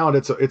all around.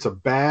 It's a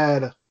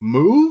bad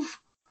move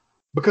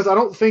because I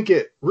don't think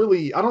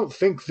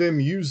them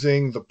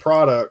using the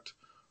product,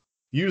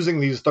 using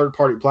these third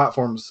party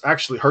platforms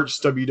actually hurts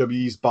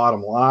WWE's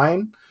bottom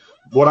line.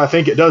 What I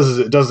think it does is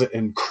it doesn't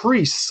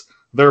increase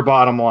their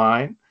bottom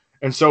line.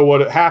 And so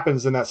what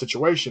happens in that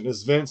situation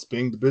is Vince,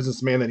 being the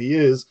businessman that he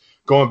is,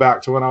 going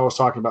back to when I was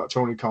talking about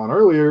Tony Khan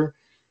earlier,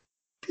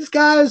 these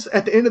guys,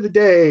 at the end of the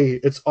day,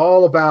 it's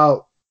all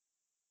about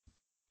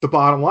the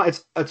bottom line.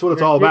 That's what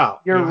it's all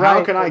about. You're right.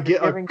 How can I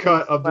get a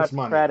cut of this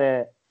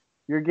money?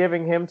 You're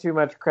giving him too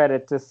much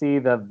credit to see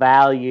the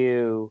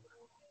value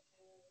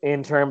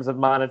in terms of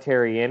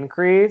monetary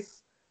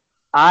increase.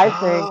 I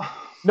think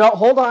no,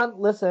 hold on,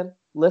 listen,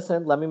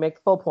 let me make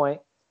the full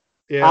point.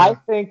 Yeah. I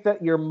think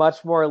that you're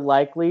much more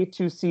likely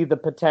to see the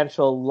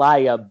potential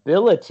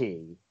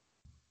liability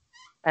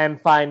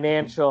and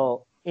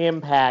financial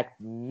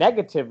impact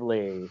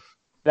negatively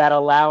that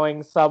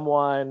allowing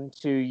someone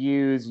to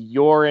use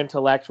your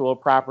intellectual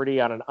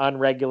property on an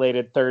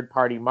unregulated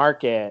third-party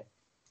market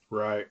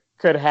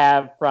could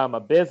have from a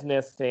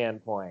business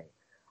standpoint.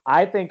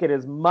 I think it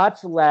is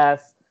much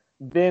less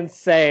Vince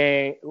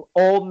saying,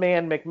 old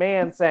man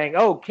McMahon saying,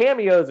 oh,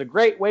 Cameo is a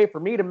great way for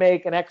me to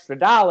make an extra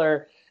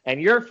 $1, and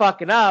you're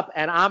fucking up,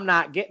 and I'm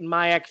not getting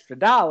my extra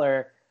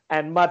 $1,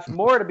 and much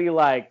more to be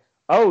like,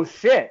 oh,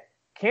 shit,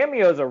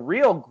 Cameo is a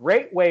real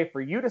great way for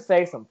you to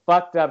say some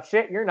fucked up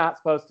shit you're not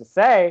supposed to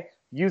say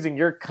using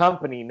your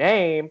company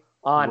name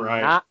on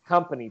not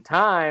company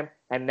time,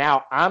 and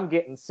now I'm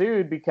getting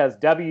sued because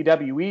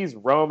WWE's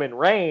Roman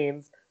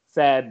Reigns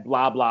said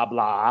blah, blah,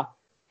 blah,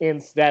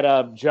 instead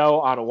of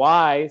Joe on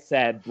Y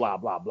said blah,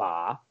 blah,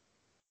 blah.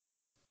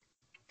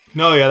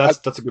 No, yeah,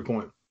 that's a good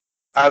point.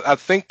 I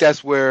think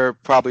that's where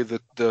probably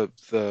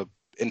the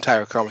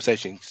entire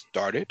conversation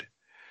started.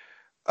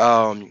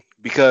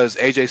 Because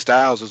AJ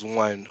Styles is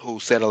one who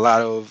said a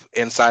lot of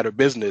insider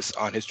business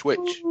on his Twitch.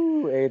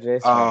 Ooh,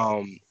 AJ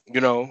Styles.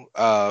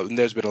 And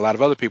there's been a lot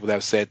of other people that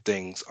have said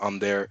things on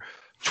their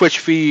Twitch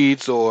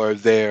feeds or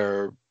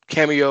their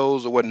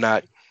cameos or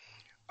whatnot.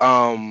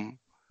 I'm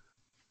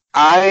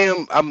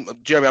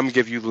Jeremy, I'm gonna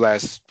give you the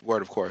last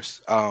word, of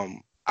course.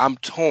 I'm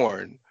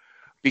torn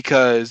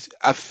because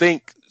I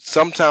think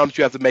sometimes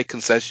you have to make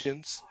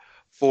concessions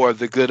for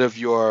the good of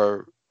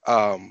your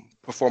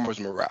performers'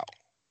 morale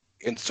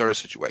in certain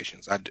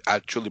situations. I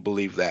truly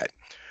believe that.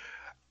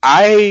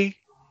 I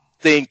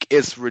think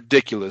it's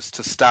ridiculous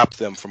to stop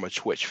them from a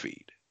Twitch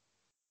feed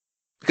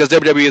because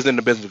WWE is in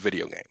the business of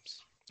video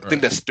games. I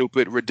think that's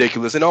stupid,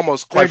 ridiculous, and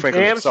almost quite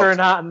frankly, damn sure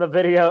not in the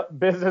video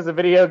business of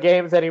video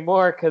games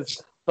anymore,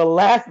 because the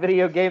last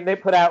video game they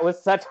put out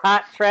was such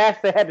hot trash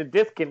they had to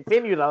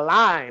discontinue the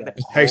line.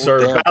 Hey, sir,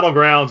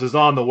 Battlegrounds is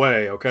on the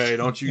way. Okay,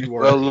 don't you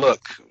worry. Well,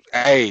 look,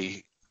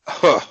 hey,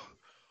 woo.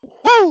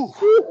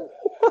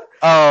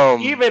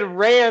 Even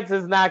Rance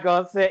is not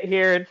gonna sit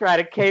here and try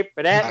to cape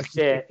for that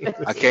shit.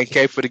 I can't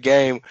cape for the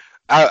game.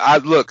 I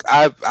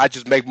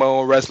just make my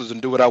own wrestlers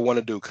and do what I want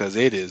to do because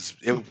it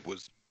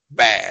was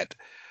bad.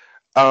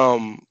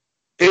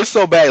 It's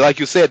so bad, like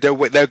you said,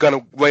 they're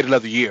gonna wait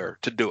another year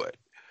to do it.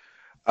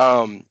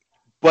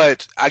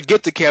 But I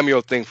get the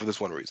cameo thing for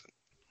this one reason.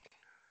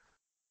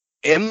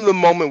 In the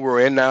moment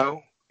we're in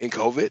now, in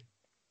COVID,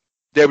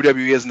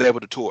 WWE isn't able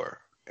to tour.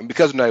 And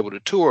because they're not able to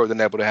tour, they're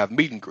not able to have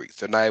meet and greets.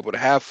 They're not able to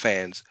have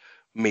fans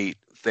meet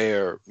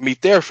their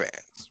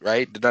fans,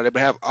 right? They're not able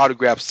to have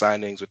autograph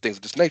signings or things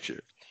of this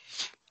nature.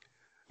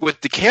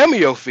 With the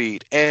cameo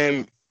feed,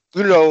 and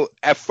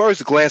at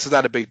first glance it's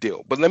not a big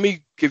deal, but let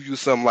me give you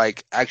some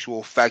like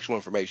actual factual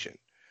information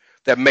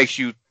that makes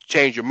you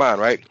change your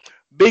mind, right?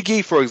 Big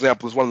E, for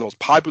example, is one of the most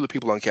popular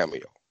people on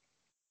Cameo,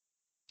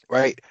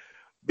 right?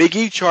 Big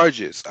E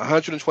charges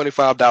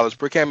 $125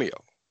 per cameo,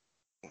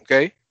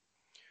 okay?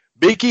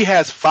 Big E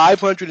has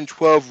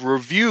 512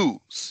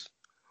 reviews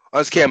on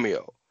his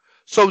Cameo.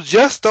 So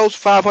just those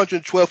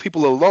 512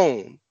 people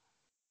alone,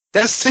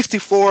 that's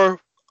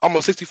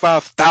almost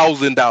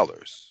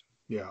 $65,000.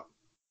 Yeah.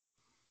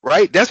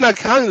 Right? That's not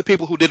counting the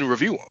people who didn't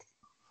review them.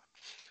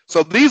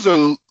 So these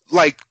are,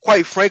 like,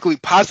 quite frankly,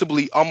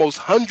 possibly almost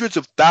hundreds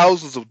of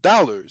thousands of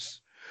dollars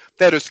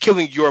that is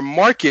killing your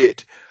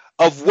market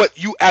of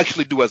what you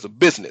actually do as a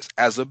business.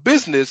 As a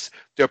business,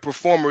 they're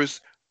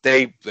performers,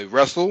 they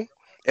wrestle,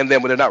 and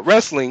then when they're not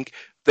wrestling,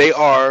 they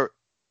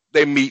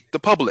meet the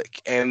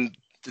public, and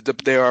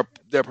they're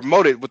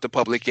promoted with the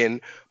public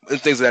and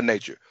things of that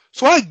nature.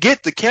 So I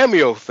get the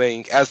cameo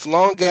thing as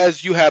long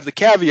as you have the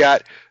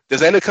caveat,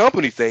 this ain't a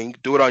company thing,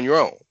 do it on your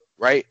own,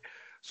 right?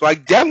 So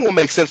that won't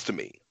make sense to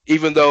me,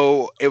 even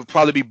though it would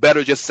probably be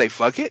better just to say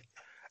fuck it.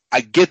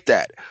 I get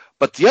that.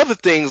 But the other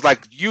things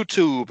like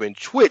YouTube and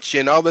Twitch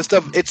and all that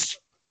stuff, it's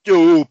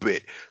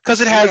stupid because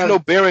it has no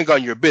bearing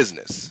on your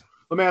business.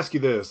 Let me ask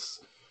you this.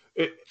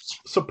 Do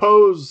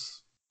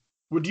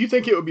you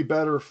think it would be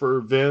better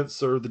for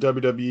Vince or the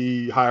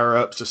WWE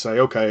higher-ups to say,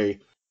 okay,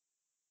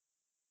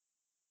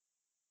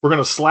 we're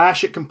going to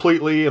slash it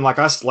completely, and like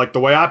the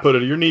way I put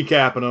it, you're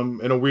kneecapping them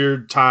in a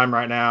weird time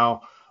right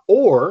now,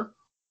 or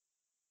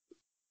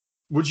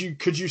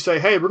could you say,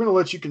 hey, we're going to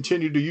let you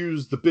continue to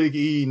use the Big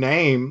E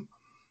name,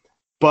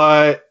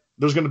 but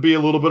there's going to be a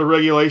little bit of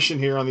regulation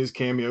here on these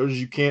cameos.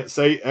 You can't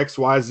say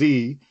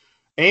XYZ.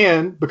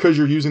 And because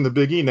you're using the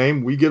Big E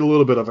name, we get a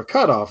little bit of a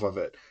cut off of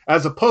it,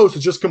 as opposed to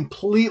just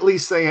completely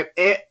saying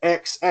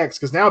XX,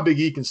 because now Big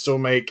E can still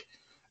make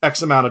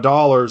X amount of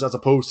dollars as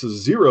opposed to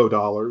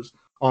 $0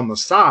 on the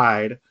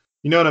side.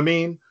 You know what I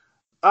mean?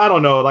 I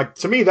don't know. Like,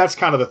 to me, that's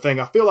kind of the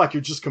thing. I feel like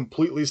you're just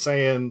completely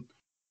saying,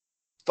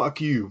 fuck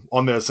you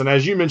on this. And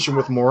as you mentioned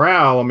with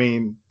morale, I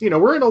mean,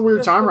 we're in a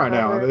weird time right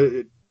now.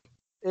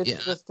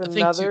 It's just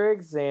another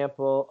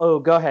example. Oh,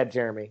 go ahead,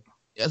 Jeremy.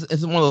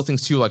 It's one of those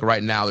things too. Like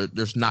right now,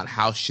 there's not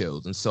house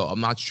shows, and so I'm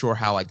not sure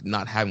how like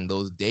not having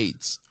those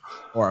dates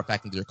are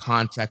affecting their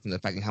contract and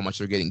affecting how much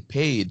they're getting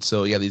paid.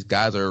 So yeah, these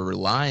guys are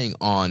relying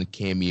on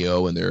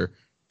Cameo and their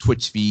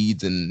Twitch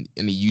feeds and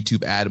any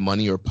YouTube ad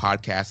money or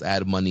podcast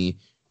ad money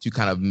to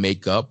kind of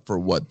make up for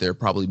what they're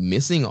probably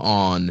missing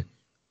on,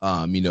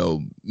 meet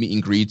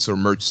and greets or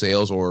merch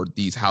sales or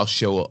these house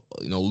show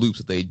loops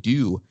that they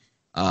do.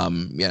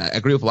 I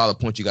agree with a lot of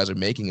the points you guys are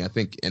making. I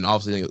think, and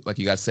obviously, like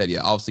you guys said,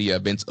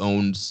 Vince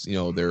owns,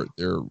 their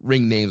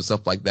ring names and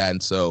stuff like that.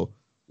 And so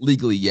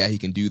legally, he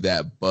can do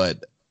that.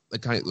 But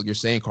like kind of like you're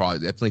saying, Carl, I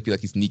definitely feel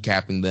like he's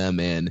kneecapping them.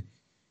 And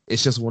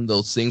it's just one of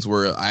those things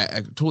where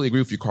I totally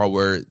agree with you, Carl,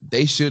 where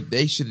they should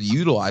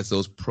utilize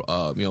those,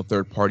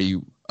 third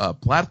party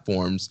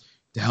platforms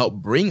to help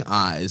bring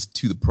eyes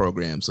to the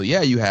program. So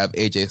you have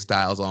AJ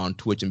Styles on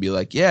Twitch and be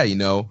like,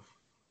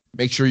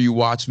 make sure you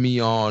watch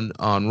me on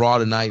Raw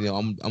tonight.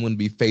 I'm going to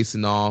be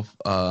facing off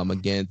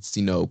against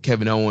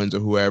Kevin Owens or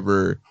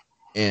whoever,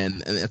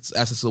 and that's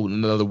just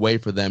another way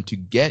for them to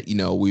get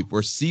we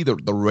see the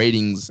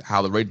ratings,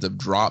 how the ratings have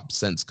dropped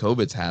since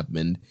COVID's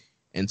happened,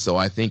 and so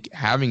I think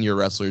having your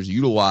wrestlers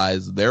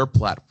utilize their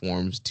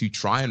platforms to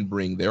try and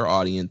bring their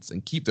audience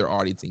and keep their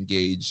audience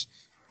engaged,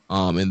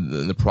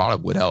 and the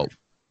product would help.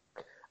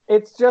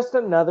 It's just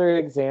another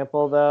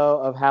example, though,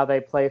 of how they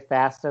play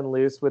fast and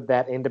loose with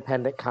that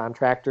independent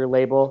contractor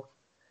label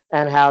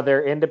and how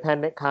they're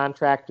independent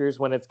contractors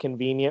when it's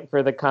convenient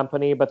for the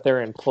company, but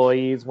they're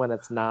employees when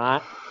it's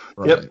not.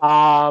 Right.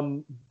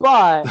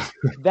 But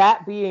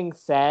that being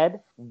said,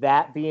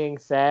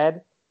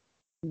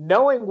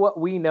 knowing what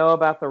we know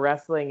about the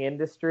wrestling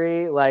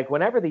industry, like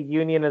whenever the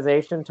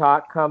unionization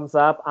talk comes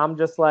up, I'm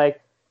just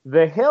like,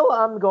 the hill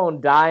I'm going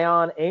to die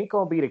on ain't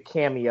going to be the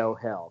Cameo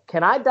hill.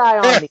 Can I die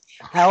on the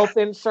health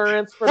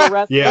insurance for the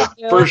rest of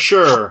the hill? For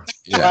sure.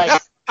 Like,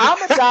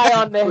 I'm a guy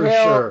on the For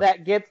hill sure.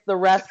 that gets the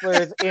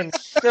wrestlers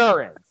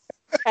insurance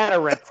and a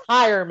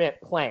retirement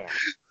plan.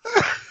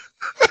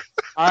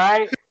 All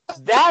right?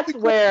 That's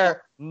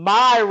where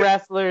my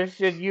wrestlers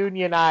should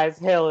unionize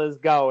Hill is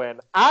going.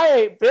 I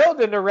ain't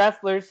building the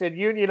wrestlers should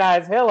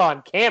unionize Hill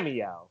on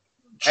Cameo.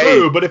 True,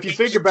 Hey, but if you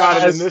think about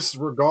it in guys- this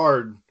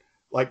regard,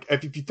 like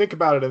if you think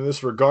about it in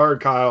this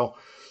regard, Kyle,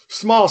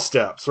 small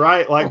steps,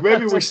 right? Like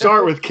maybe we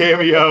start with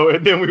Cameo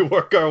and then we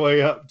work our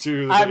way up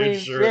to the I mean,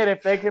 insurance. shit,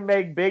 if they can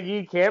make Big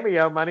E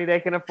Cameo money, they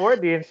can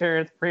afford the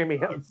insurance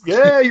premiums.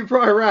 Yeah, you're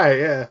probably right.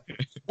 Yeah.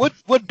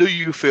 What do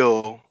you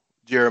feel,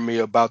 Jeremy,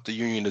 about the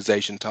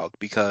unionization talk?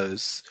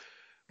 Because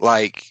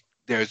like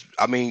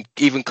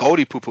even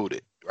Cody poo-pooed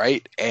it,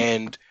 right?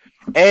 And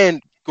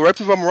correct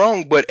me if I'm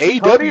wrong, but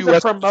Cody's AEW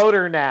a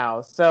promoter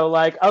now, so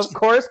like, of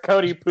course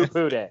Cody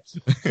poo-pooed it.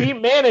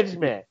 Team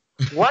management.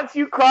 Once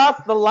you cross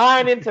the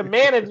line into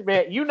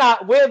management, you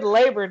not with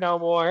labor no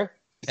more.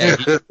 And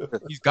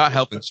he's got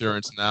health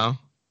insurance now.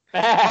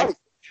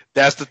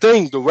 That's the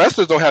thing. The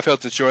wrestlers don't have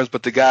health insurance,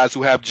 but the guys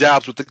who have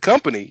jobs with the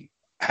company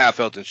have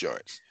health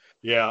insurance.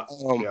 Yeah.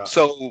 Yeah.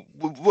 So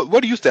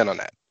what do you stand on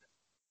that?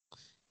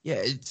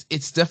 Yeah,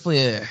 it's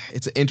definitely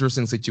it's an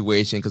interesting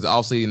situation because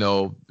obviously,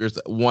 there's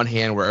one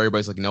hand where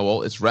everybody's like,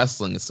 well, it's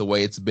wrestling. It's the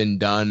way it's been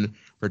done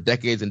for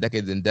decades and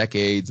decades and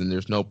decades, and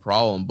there's no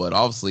problem. But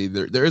obviously,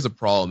 there is a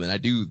problem, and I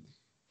do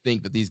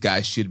think that these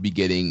guys should be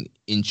getting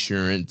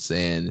insurance.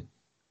 And,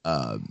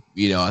 I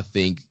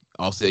think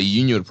also a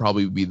union would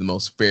probably be the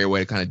most fair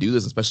way to kind of do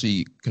this,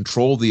 especially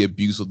control the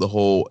abuse of the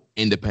whole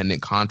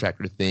independent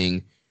contractor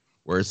thing,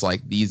 where it's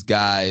like these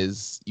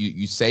guys,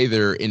 you say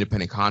they're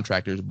independent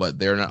contractors, but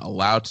they're not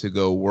allowed to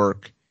go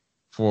work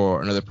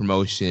for another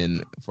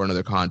promotion, for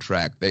another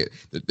contract.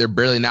 They're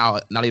barely now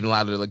not even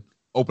allowed to like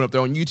open up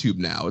their own YouTube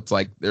now. It's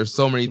like there's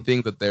so many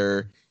things that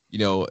they're,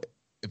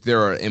 if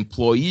they're an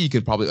employee, you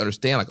can probably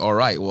understand like, all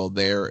right, well,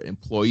 they're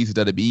employees of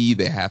WWE.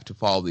 They have to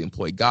follow the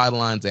employee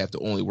guidelines. They have to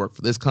only work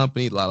for this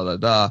company,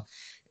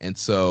 And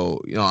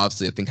so,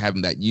 obviously I think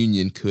having that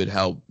union could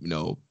help,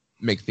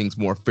 make things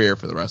more fair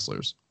for the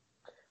wrestlers.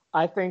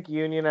 I think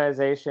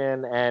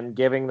unionization and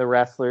giving the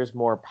wrestlers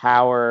more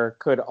power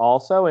could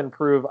also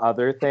improve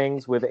other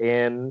things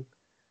within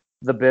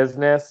the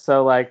business.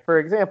 So, like, for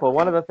example,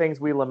 one of the things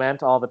we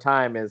lament all the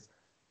time is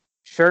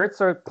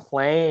shirts are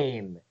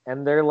plain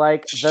and they're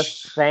like the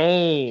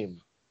same.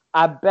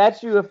 I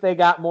bet you if they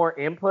got more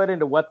input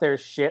into what their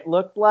shit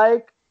looked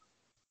like,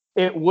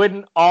 it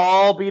wouldn't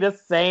all be the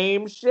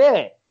same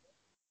shit.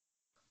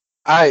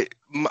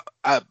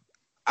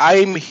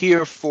 I'm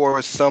here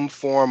for some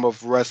form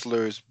of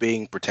wrestlers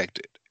being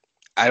protected.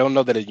 I don't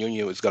know that a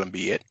union is going to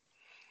be it.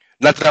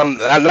 Not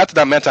that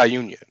I'm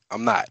anti-union.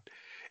 I'm not.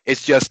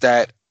 It's just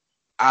that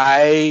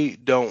I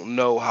don't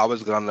know how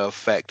it's going to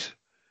affect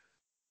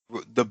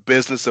the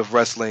business of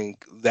wrestling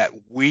that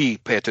we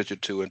pay attention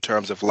to in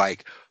terms of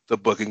like the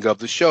booking of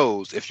the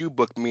shows. If you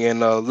book me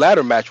in a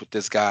ladder match with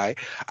this guy,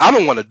 I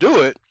don't want to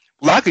do it.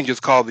 Well, I can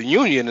just call the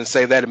union and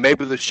say that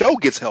maybe the show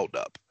gets held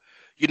up.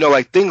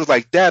 Like things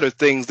like that are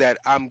things that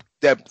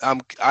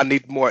I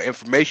need more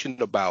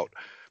information about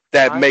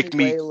that make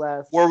me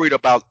worried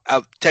about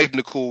a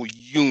technical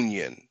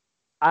union.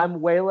 I'm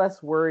way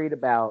less worried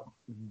about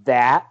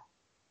that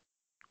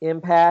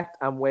impact.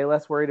 I'm way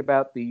less worried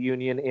about the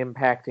union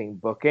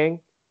impacting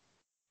booking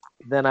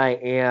than I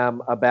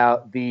am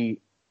about the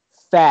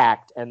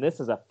fact, and this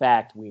is a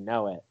fact, we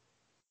know it,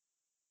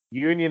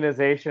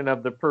 unionization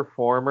of the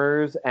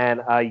performers and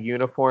a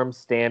uniform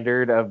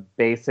standard of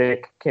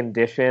basic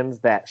conditions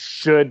that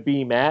should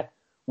be met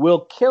will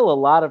kill a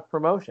lot of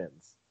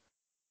promotions.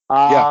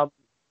 Yeah,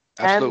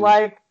 and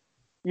like,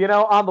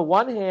 on the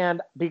one hand,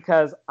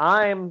 because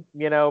I'm,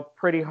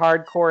 pretty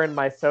hardcore in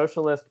my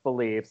socialist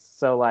beliefs,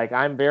 so like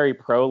I'm very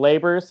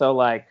pro-labor, so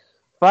like,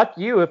 fuck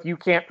you if you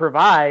can't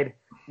provide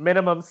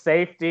minimum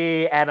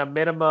safety and a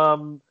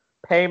minimum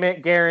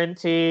payment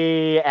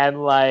guarantee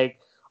and like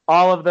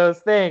all of those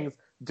things.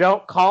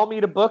 Don't call me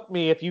to book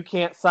me if you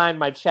can't sign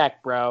my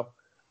check, bro.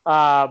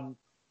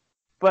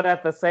 But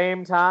at the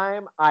same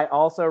time, I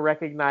also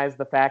recognize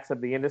the facts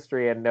of the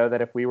industry and know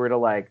that if we were to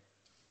like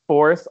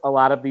force a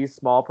lot of these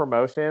small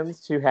promotions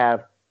to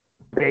have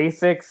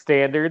basic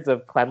standards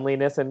of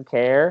cleanliness and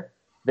care,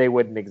 they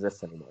wouldn't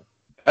exist anymore.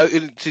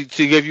 To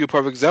give you a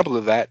perfect example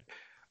of that,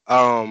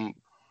 all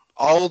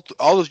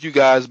of you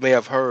guys may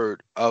have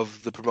heard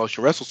of the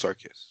promotion Wrestle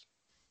Circus.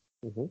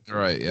 Mm-hmm.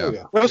 Right,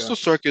 yeah. Wrestle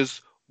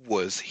Circus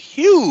was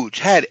huge,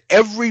 had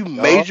every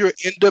major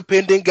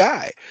independent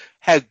guy,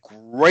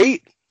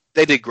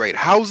 they did great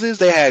houses,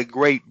 they had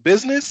great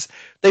business.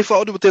 They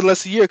folded within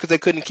less than a year because they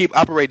couldn't keep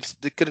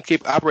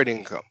operating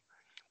income,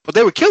 but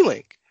they were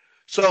killing.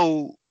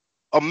 So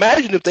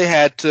imagine if they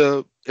had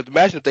to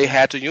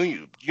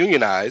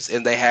unionize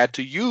and they had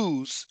to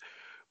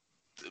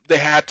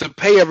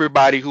pay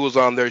everybody who was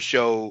on their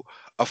show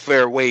a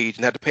fair wage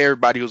and had to pay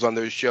everybody who was on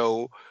their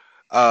show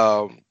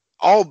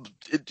all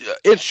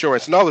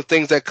insurance and all the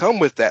things that come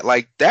with that.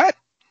 Like that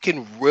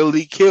can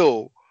really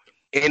kill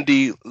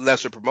indie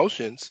lesser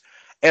promotions.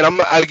 And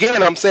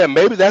I'm saying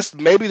maybe that's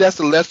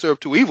the lesser of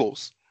two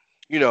evils.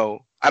 You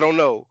know, I don't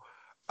know.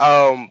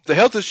 The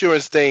health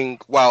insurance thing,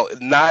 while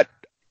not,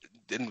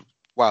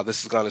 wow,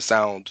 this is gonna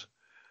sound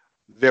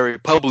very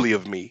publicly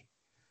of me.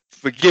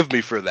 Forgive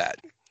me for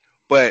that,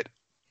 but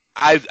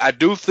I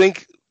do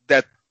think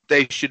that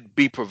they should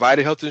be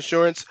provided health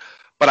insurance.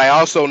 But I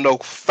also know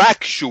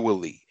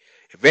factually,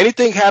 if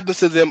anything happens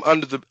to them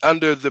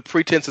under the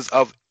pretenses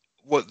of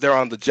what they're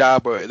on the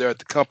job or they're at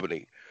the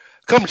company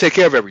take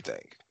care of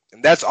everything.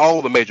 And that's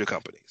all the major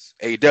companies: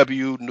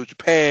 AEW, New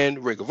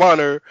Japan, Ring of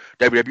Honor,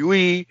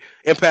 WWE,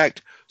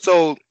 Impact.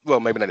 So, well,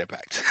 maybe not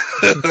Impact.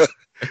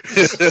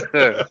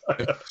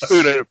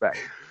 Impact.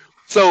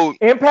 So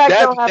Impact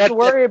don't have to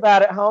worry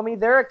about it, homie.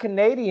 They're a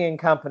Canadian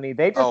company.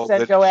 They just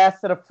sent your ass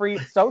to the free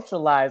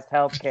socialized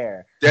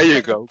healthcare. There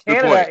you go.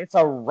 Canada, it's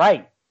a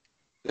right.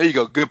 There you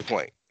go. Good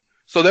point.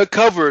 So they're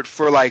covered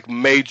for like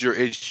major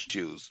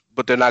issues,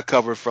 but they're not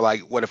covered for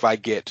like, what if I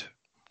get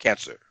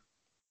cancer?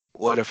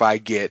 What if I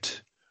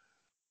get,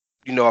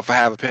 if I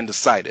have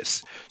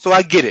appendicitis? So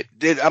I get it.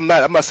 I'm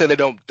not saying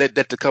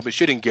that the company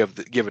shouldn't give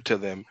it to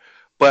them,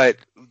 but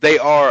they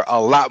are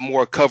a lot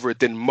more covered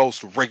than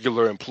most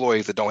regular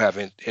employees that don't have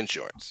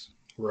insurance.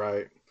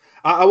 Right.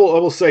 I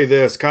will say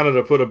this, kind of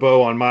to put a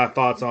bow on my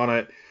thoughts on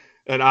it.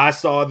 And I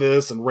saw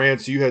this, and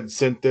Rance, you had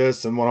sent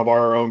this in one of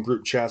our own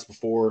group chats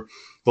before.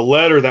 The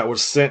letter that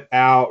was sent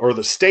out, or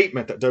the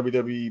statement that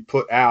WWE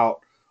put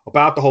out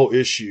about the whole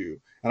issue.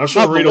 And I'm just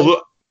going to read a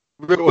little.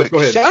 Go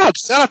ahead.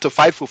 Shout out to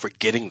Fightful for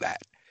getting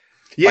that.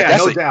 Yeah,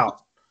 no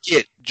doubt.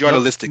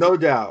 Journalistic. No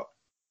doubt.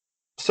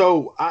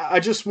 So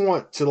I just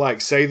want to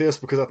say this,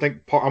 because I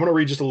think I'm going to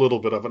read just a little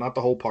bit of it, not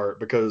the whole part,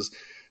 because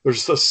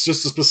there's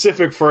just a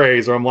specific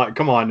phrase where I'm like,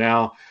 come on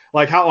now.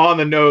 Like, how on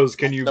the nose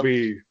can you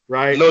be,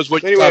 right? Knows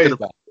what you're talking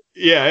about.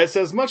 Yeah, it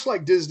says, much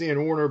like Disney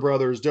and Warner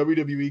Brothers,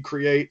 WWE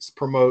creates,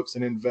 promotes,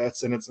 and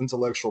invests in its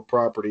intellectual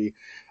property,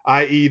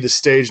 i.e. the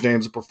stage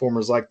names of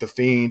performers like The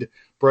Fiend,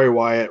 Bray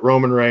Wyatt,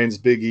 Roman Reigns,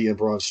 Big E, and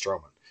Braun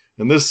Strowman.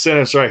 And this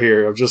sentence right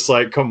here, I'm just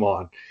like, come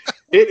on.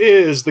 It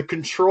is the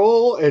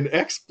control and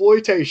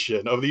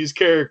exploitation of these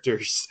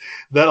characters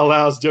that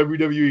allows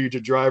WWE to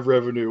drive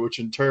revenue, which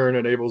in turn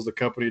enables the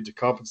company to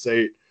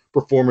compensate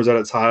performers at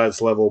its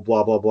highest level,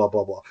 blah, blah, blah,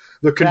 blah, blah.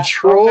 The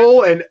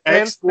control and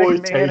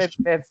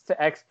exploitation. It's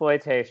to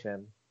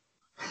exploitation.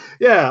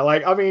 Yeah,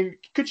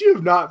 could you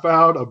have not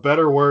found a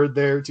better word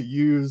there to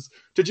use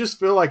to just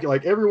feel like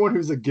everyone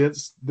who's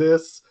against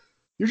this,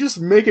 you're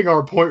just making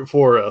our point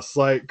for us.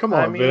 Like, come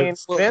on,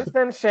 Vince. Vince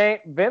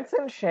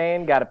and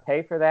Shane got to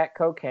pay for that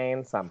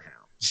cocaine somehow.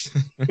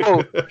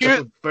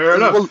 Fair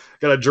enough.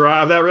 Got to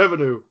drive that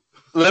revenue.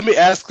 Let me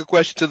ask a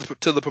question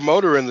to the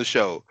promoter in the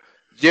show,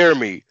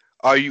 Jeremy.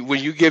 Are you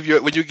when you give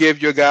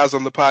your guys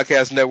on the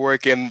podcast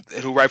network and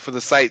who write for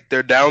the site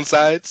their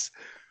downsides?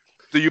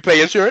 Do you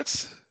pay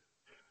insurance?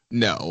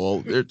 No,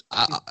 well,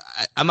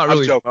 I'm not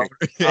really.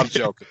 I'm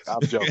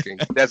joking.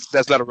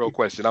 That's not a real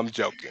question. I'm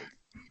joking.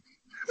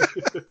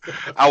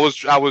 I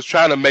was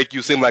trying to make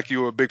you seem like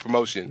you were a big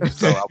promotion,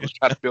 so I was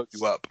trying to build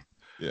you up.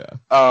 Yeah.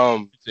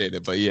 Appreciate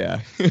it, but yeah.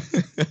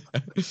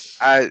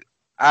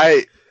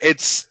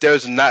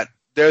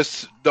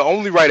 There's the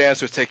only right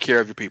answer is take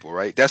care of your people,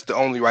 right? That's the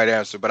only right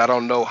answer, but I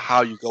don't know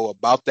how you go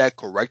about that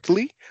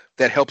correctly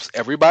that helps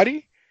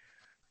everybody.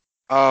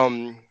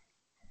 They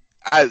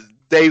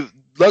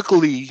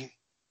luckily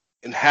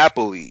and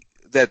happily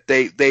that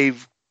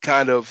they've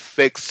kind of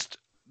fixed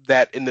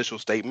that initial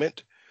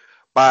statement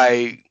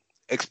by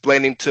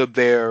explaining to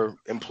their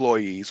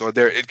employees or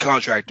their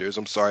contractors,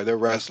 their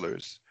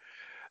wrestlers,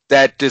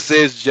 that this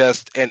is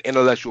just an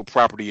intellectual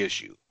property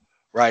issue.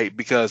 Right,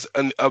 because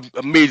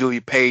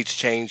immediately Paige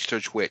changed her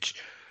Twitch.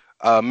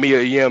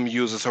 Mia Yim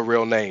uses her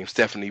real name,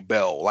 Stephanie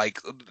Bell.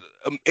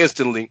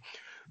 Instantly.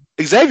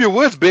 Xavier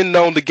Woods been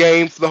known the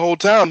game for the whole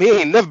time. He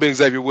ain't never been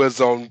Xavier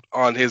Woods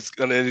on his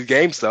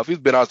game stuff. He's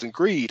been Austin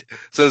Creed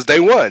since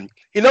day one.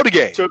 He know the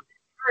game. So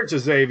to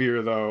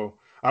Xavier though,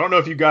 I don't know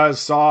if you guys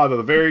saw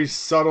the very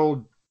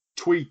subtle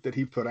tweet that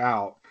he put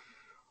out,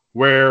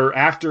 where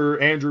after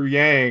Andrew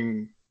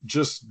Yang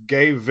just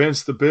gave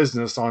Vince the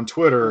business on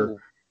Twitter.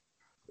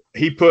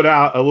 He put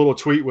out a little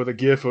tweet with a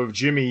gif of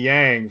Jimmy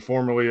Yang,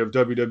 formerly of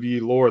WWE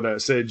lore,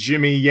 that said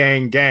Jimmy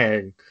Yang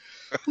Gang.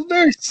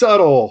 Very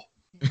subtle.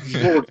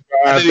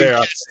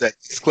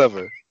 That's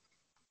clever.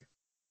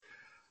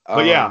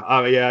 But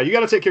yeah, you got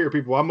to take care of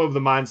your people. I'm of the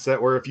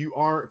mindset where if you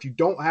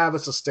don't have a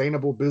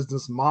sustainable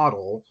business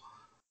model,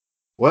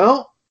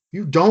 well,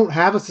 you don't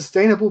have a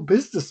sustainable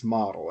business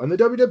model. And the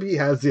WWE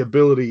has the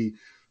ability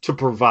to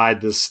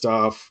provide this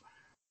stuff.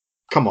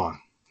 Come on.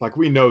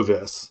 We know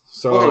this.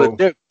 So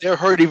they're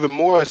hurt even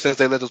more since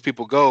they let those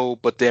people go,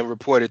 but then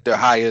reported their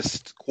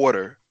highest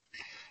quarter.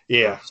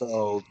 Yeah.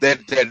 So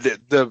that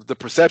the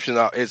perception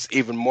is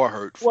even more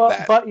hurt from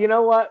that. But you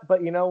know what?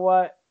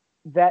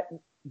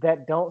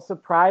 That don't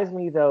surprise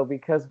me though,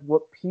 because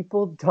what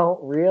people don't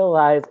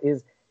realize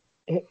is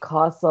it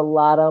costs a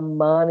lot of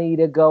money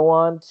to go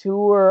on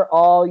tour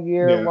all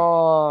year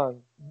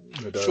long.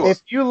 Sure.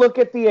 If you look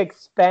at the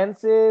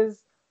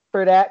expenses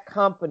for that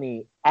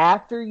company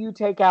after you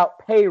take out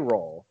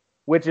payroll,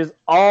 which is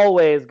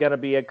always going to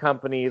be a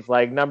company's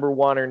like number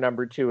one or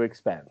number two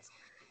expense.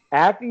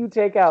 After you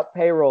take out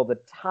payroll, the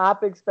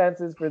top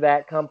expenses for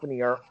that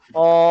company are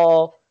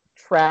all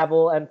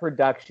travel and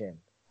production.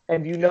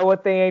 And you know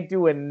what they ain't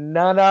doing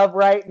none of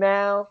right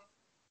now?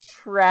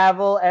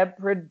 Travel and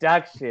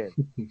production.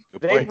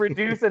 They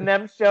producing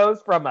them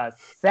shows from a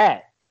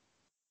set.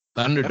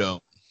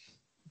 Thunderdome.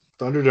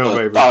 Thunderdome,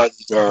 baby.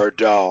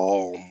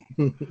 Thunderdome.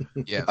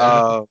 Yeah,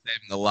 they're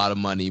saving a lot of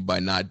money by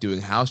not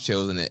doing house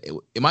shows, and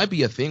it might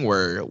be a thing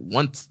where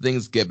once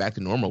things get back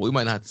to normal, we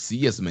might not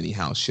see as many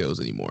house shows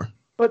anymore.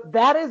 But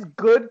that is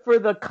good for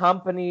the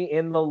company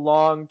in the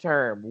long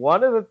term.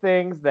 One of the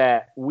things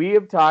that we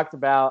have talked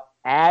about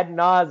ad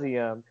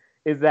nauseum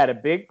is that a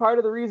big part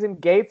of the reason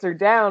gates are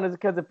down is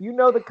because if you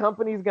know the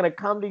company's going to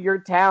come to your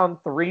town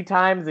 3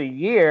 times a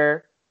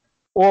year,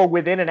 or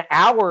within an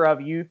hour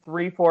of you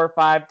 3, 4,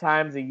 5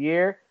 times a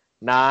year,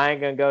 nah, I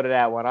ain't going to go to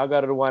that one. I'll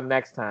go to the one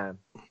next time.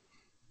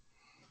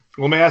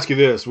 Let me ask you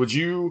this. Would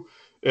you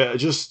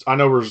I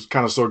know we're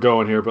kind of still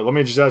going here, but let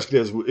me just ask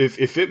you this.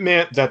 If it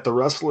meant that the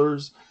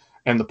wrestlers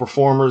and the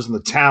performers and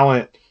the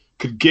talent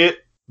could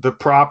get the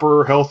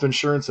proper health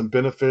insurance and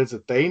benefits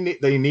that they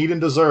need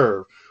and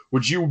deserve,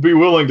 would you be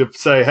willing to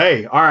say,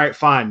 hey, all right,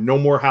 fine, no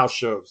more house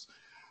shows?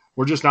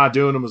 We're just not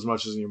doing them as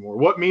much as anymore.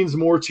 What means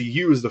more to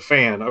you as the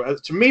fan?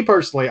 To me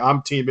personally,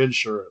 I'm team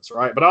insurance,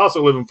 right? But I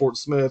also live in Fort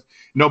Smith.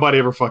 Nobody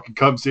ever fucking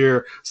comes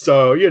here.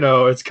 So,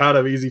 it's kind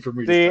of easy for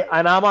me to say.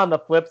 And I'm on the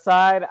flip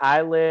side.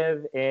 I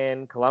live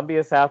in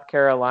Columbia, South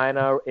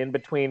Carolina, in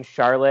between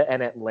Charlotte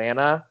and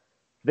Atlanta.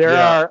 There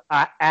are,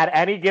 at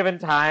any given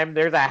time,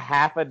 there's a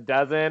half a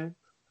dozen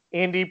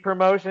indie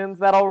promotions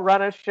that'll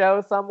run a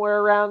show somewhere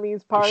around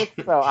these parts.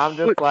 So I'm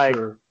just like...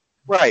 Sure.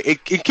 Right.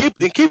 And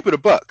keep it a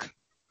buck.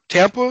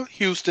 Tampa,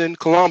 Houston,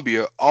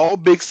 Columbia, all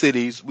big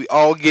cities. We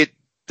all get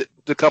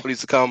the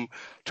companies to come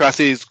to our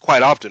cities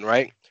quite often,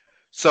 right?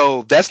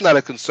 So that's not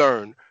a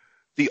concern.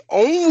 The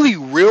only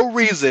real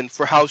reason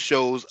for house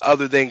shows,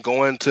 other than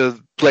going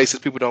to places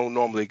people don't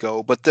normally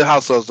go, but the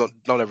house shows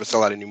don't ever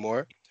sell out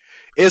anymore,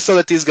 is so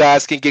that these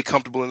guys can get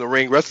comfortable in the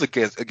ring wrestling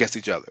against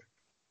each other.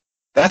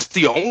 That's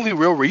the only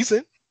real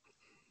reason,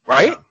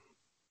 right?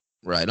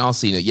 Right. And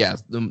also,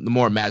 the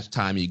more match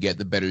time you get,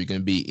 the better you're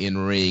going to be in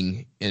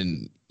ring.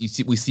 And we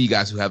see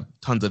guys who have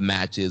tons of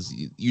matches.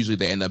 Usually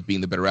they end up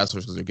being the better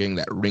wrestlers because they're getting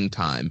that ring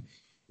time.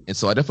 And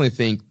so I definitely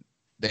think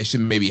they should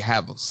maybe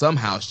have some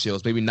house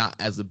shows, maybe not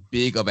as a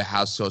big of a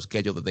house show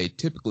schedule that they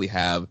typically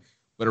have,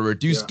 but a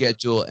reduced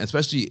schedule, and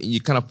especially you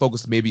kind of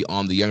focus maybe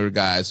on the younger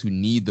guys who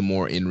need the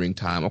more in-ring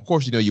time. Of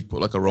course, you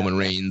put like a Roman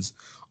Reigns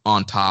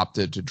on top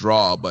to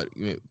draw, but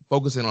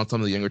focusing on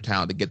some of the younger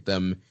talent to get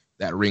them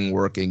that ring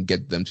work and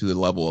get them to the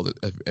level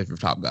of your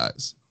top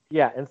guys.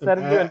 Yeah, instead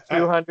of doing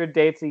 200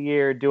 dates a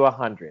year, do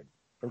 100.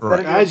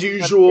 As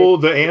usual,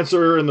 the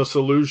answer and the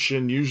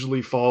solution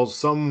usually falls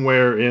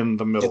somewhere in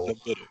the middle.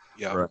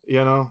 Yeah. Right.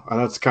 And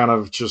that's kind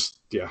of just,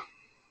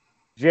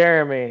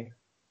 Jeremy,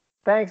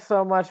 thanks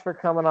so much for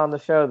coming on the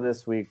show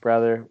this week,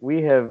 brother.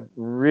 We have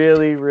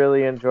really,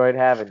 really enjoyed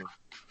having you.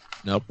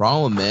 No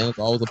problem, man. It's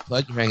always a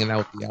pleasure hanging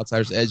out with the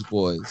Outsiders Edge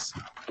boys.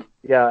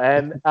 Yeah,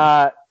 and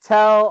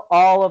tell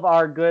all of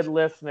our good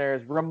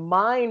listeners,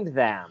 remind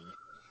them,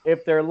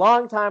 if they're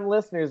longtime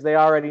listeners, they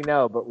already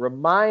know, but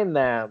remind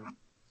them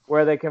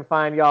where they can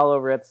find y'all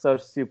over at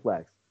Social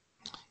Suplex.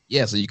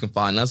 Yeah, so you can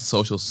find us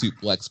Social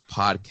Suplex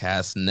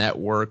Podcast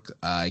Network.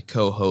 I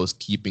co-host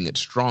Keeping It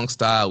Strong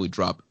Style. We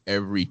drop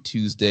every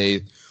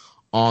Tuesday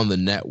on the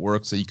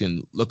network, so you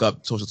can look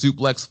up Social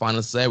Suplex, find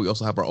us there. We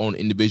also have our own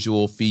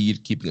individual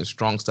feed, Keeping It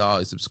Strong Style.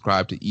 You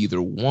subscribe to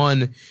either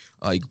one.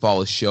 You can follow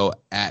the show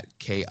at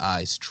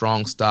KI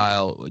Strong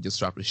Style. We just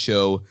dropped a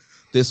show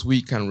this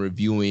week kind of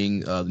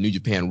reviewing the New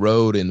Japan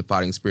Road and the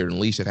Fighting Spirit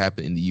Unleashed that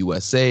happened in the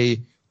USA.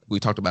 We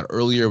talked about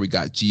earlier, we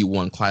got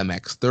G1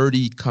 Climax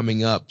 30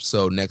 coming up.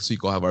 So next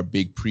week we'll have our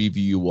big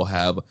preview. We'll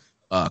have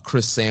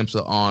Chris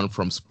Samsa on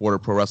from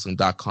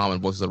SporterProWrestling.com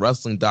and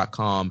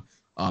VoicesOfWrestling.com.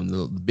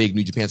 The big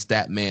New Japan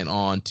stat man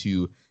on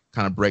to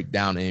kind of break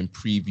down and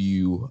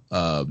preview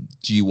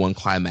G1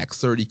 Climax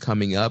 30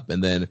 coming up.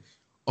 And then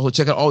also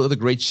check out all the other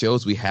great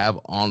shows we have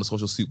on the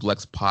Social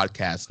Suplex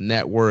Podcast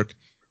Network.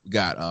 We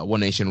got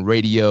One Nation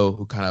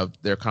Radio,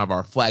 they're kind of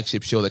our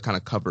flagship show that kind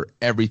of cover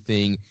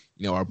everything.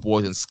 Our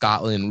boys in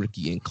Scotland,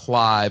 Ricky and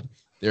Clive,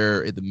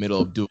 they're in the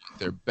middle of doing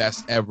their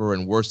best ever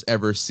and worst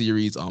ever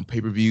series on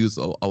pay-per-views.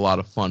 A lot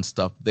of fun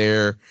stuff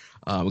there.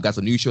 We got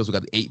some new shows. We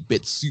got the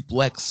 8-Bit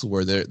Suplex,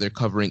 where they're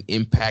covering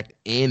Impact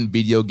and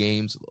video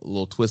games. A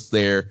little twist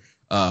there.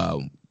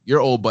 Your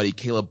old buddy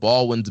Caleb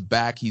Baldwin's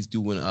back. He's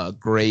doing a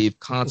Grave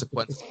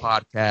Consequences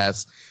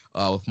podcast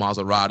with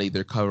Maserati.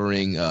 They're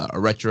covering a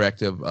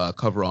retroactive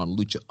cover on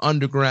Lucha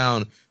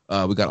Underground.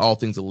 We got All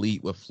Things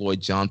Elite with Floyd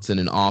Johnson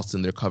and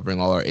Austin. They're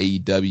covering all our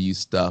AEW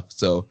stuff.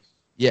 So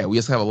yeah, we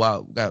just have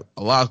got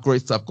a lot of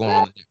great stuff going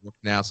on the network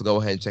now. So go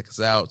ahead and check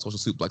us out.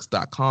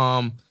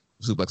 SocialSuplex.com,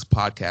 Suplex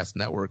Podcast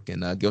Network,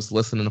 and give us a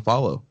listen and a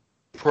follow.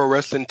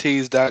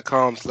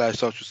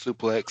 ProWrestlingTees.com/Social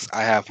Suplex.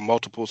 I have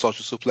multiple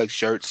Social Suplex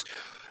shirts.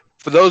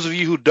 For those of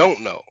you who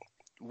don't know,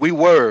 we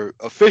were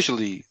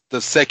officially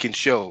the second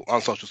show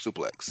on Social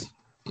Suplex.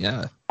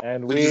 Yeah.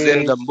 And We just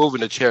ended up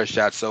moving to Chair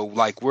Shot. So,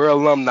 like, we're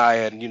alumni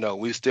and,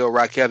 we still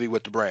rock heavy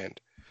with the brand.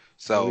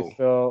 So we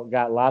still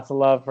got lots of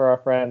love for our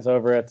friends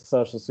over at the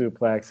Social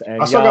Suplex.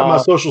 And I still got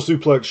my Social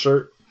Suplex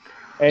shirt.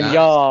 And Nice.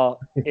 y'all,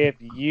 if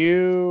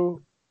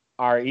you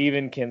are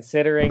even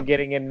considering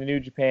getting into New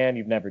Japan,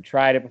 you've never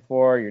tried it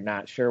before, you're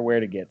not sure where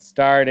to get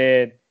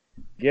started,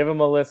 give them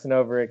a listen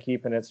over at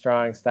Keeping It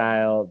Strong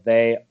Style.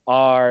 They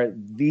are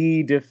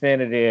the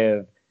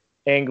definitive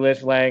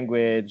English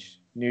language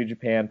New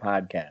Japan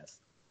podcast.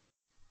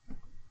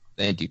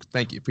 Thank you.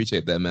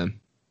 Appreciate that, man.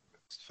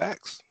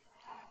 facts.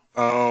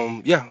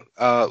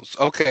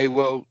 Okay.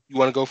 Well, you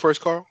want to go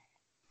first, Carl?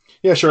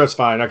 Yeah, sure, that's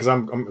fine. Because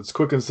it's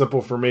quick and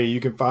simple for me. You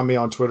can find me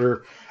on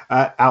Twitter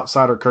at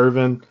Outsider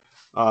Curvin.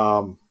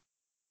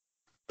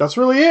 That's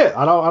really it.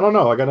 I don't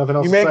know. I got nothing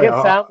else You to say. make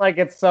it sound like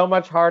it's so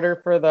much harder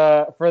for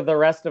the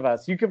rest of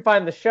us. You can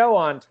find the show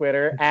on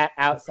Twitter at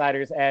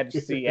Outsiders Edge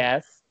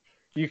CS.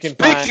 You can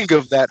Speaking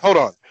of that, hold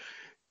on.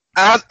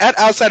 At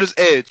Outsiders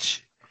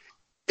Edge,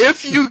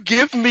 if you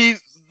give me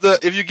the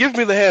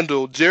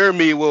handle,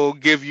 Jeremy will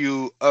give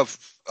you a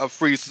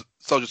free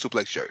Social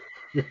Suplex shirt.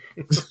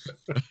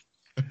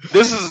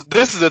 This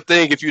is a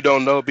thing if you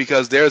don't know,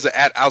 because there's an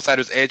at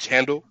Outsiders Edge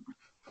handle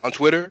on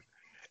Twitter,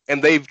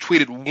 and they've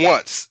tweeted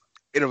once,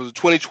 and it was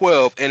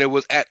 2012, and it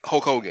was at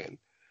Hulk Hogan.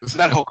 It's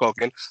not Hulk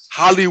Hogan,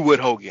 Hollywood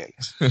Hogan.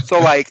 So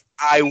like,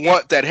 I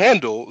want that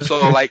handle.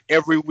 So like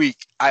every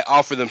week I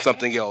offer them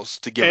something else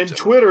to give. And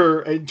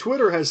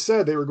Twitter has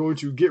said they were going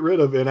to get rid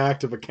of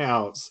inactive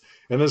accounts,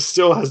 and this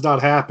still has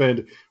not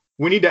happened.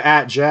 We need to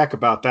at Jack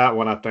about that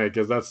one, I think,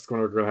 because that's what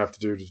we're going to have to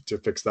do to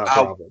fix that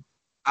problem.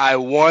 I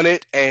want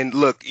it, and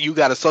look, you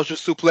got a Social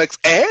Suplex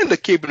and a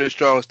Keeping It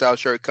Strong Style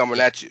shirt coming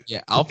at you. Yeah,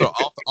 I'll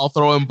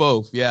throw in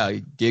both. Yeah,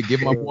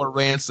 give my boy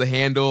Rance the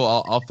handle.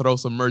 I'll throw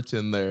some merch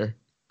in there.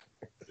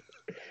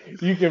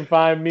 You can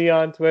find me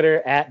on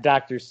Twitter at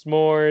Dr.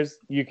 S'mores.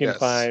 You can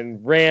find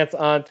Rance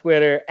on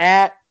Twitter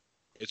at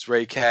It's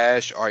Ray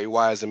Cash, REY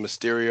as in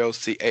Mysterio,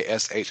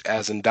 CASH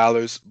as in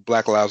dollars.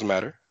 Black Lives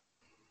Matter.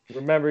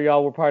 Remember,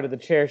 y'all, we're part of the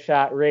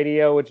Chairshot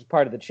Radio, which is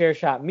part of the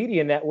Chairshot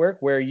Media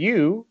Network, where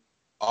you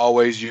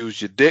always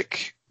use your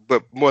dick,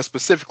 but more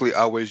specifically,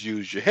 always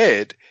use your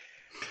head.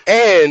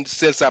 And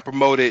since I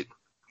promoted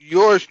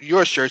your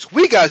shirts,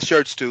 we got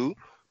shirts too.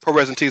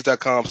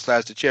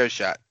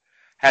 ProWrestlingTees.com/thechairshot.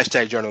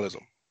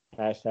 #journalism.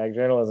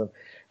 #journalism.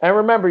 And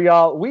remember,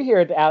 y'all, we here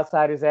at the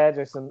Outsiders Edge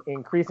are some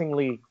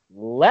increasingly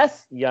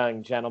less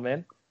young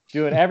gentlemen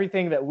doing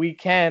everything that we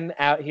can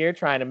out here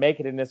trying to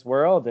make it in this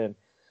world. And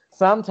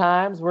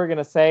sometimes we're going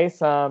to say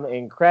some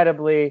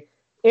incredibly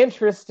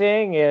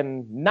interesting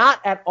and not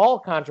at all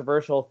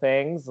controversial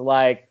things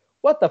like,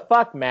 what the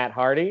fuck, Matt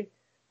Hardy?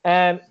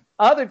 And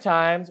other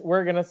times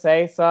we're going to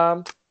say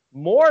some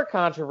more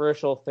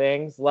controversial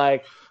things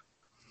like,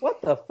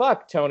 what the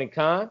fuck, Tony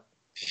Khan?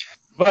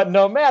 But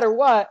no matter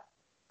what,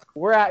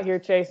 we're out here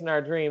chasing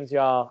our dreams,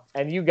 y'all,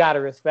 and you got to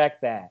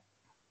respect that.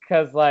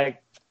 Because,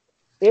 like,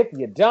 if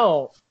you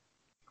don't,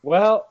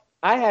 well,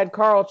 I had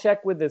Carl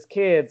check with his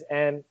kids,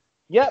 and,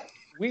 yep,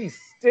 we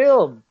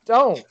still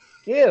don't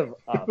give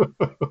a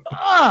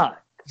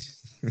fuck.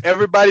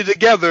 Everybody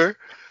together,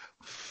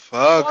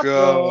 fuck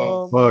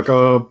 'em. Fuck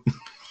up.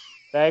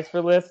 Thanks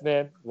for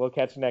listening. We'll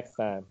catch you next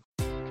time.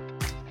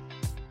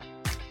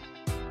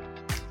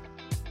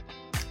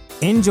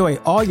 Enjoy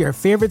all your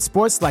favorite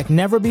sports like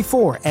never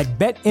before at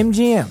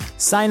BetMGM.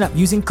 Sign up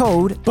using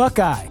code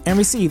Buckeye and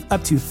receive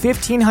up to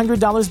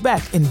 $1,500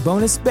 back in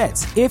bonus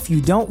bets if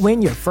you don't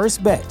win your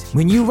first bet.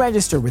 When you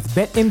register with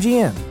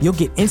BetMGM, you'll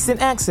get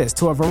instant access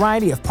to a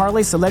variety of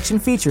parlay selection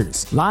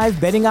features, live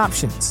betting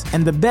options,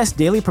 and the best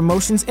daily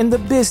promotions in the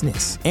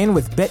business. And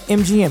with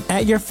BetMGM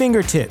at your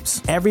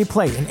fingertips, every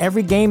play and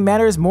every game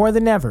matters more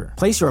than ever.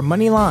 Place your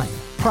money line,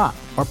 prop,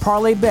 or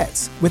parlay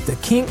bets with the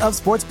king of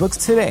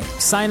sportsbooks today.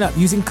 Sign up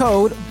using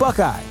code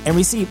Buckeye and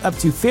receive up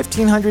to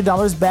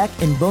 $1,500 back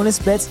in bonus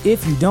bets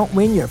if you don't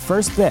win your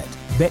first bet.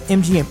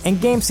 BetMGM and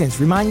GameSense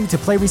remind you to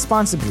play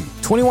responsibly.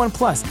 21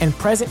 plus and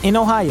present in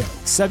Ohio,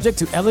 subject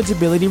to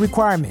eligibility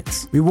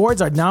requirements.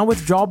 Rewards are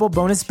non-withdrawable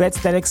bonus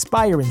bets that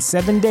expire in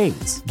 7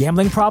 days.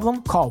 Gambling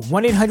problem? Call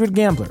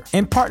 1-800-GAMBLER.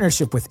 In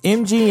partnership with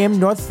MGM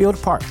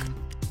Northfield Park.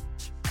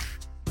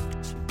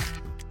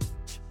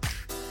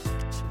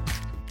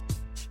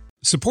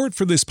 Support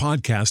for this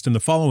podcast and the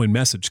following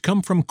message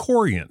come from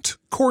Corient.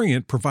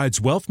 Corient provides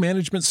wealth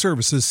management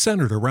services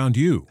centered around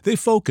you. They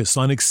focus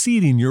on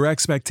exceeding your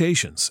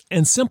expectations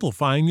and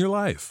simplifying your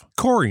life.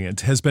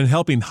 Corient has been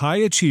helping high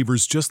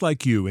achievers just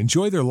like you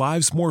enjoy their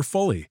lives more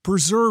fully,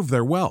 preserve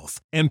their wealth,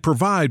 and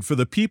provide for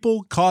the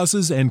people,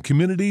 causes, and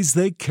communities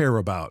they care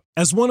about.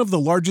 As one of the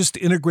largest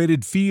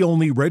integrated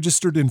fee-only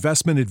registered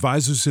investment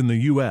advisors in the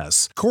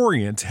U.S.,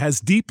 Corient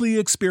has deeply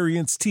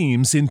experienced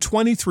teams in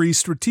 23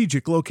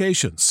 strategic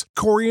locations.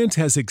 Corient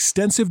has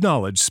extensive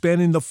knowledge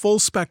spanning the full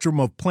spectrum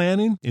of planning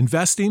planning,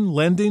 investing,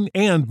 lending,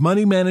 and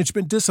money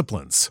management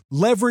disciplines.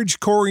 Leverage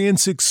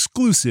Corient's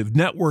exclusive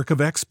network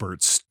of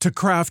experts to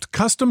craft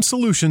custom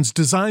solutions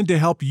designed to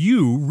help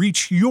you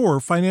reach your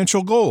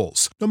financial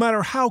goals, no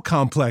matter how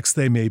complex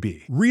they may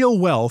be. Real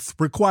wealth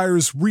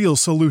requires real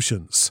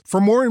solutions. For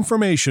more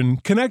information,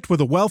 connect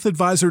with a wealth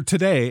advisor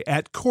today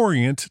at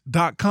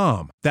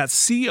Corient.com. That's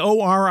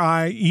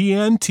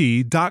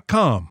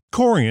Corient.com.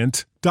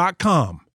 Corient.com.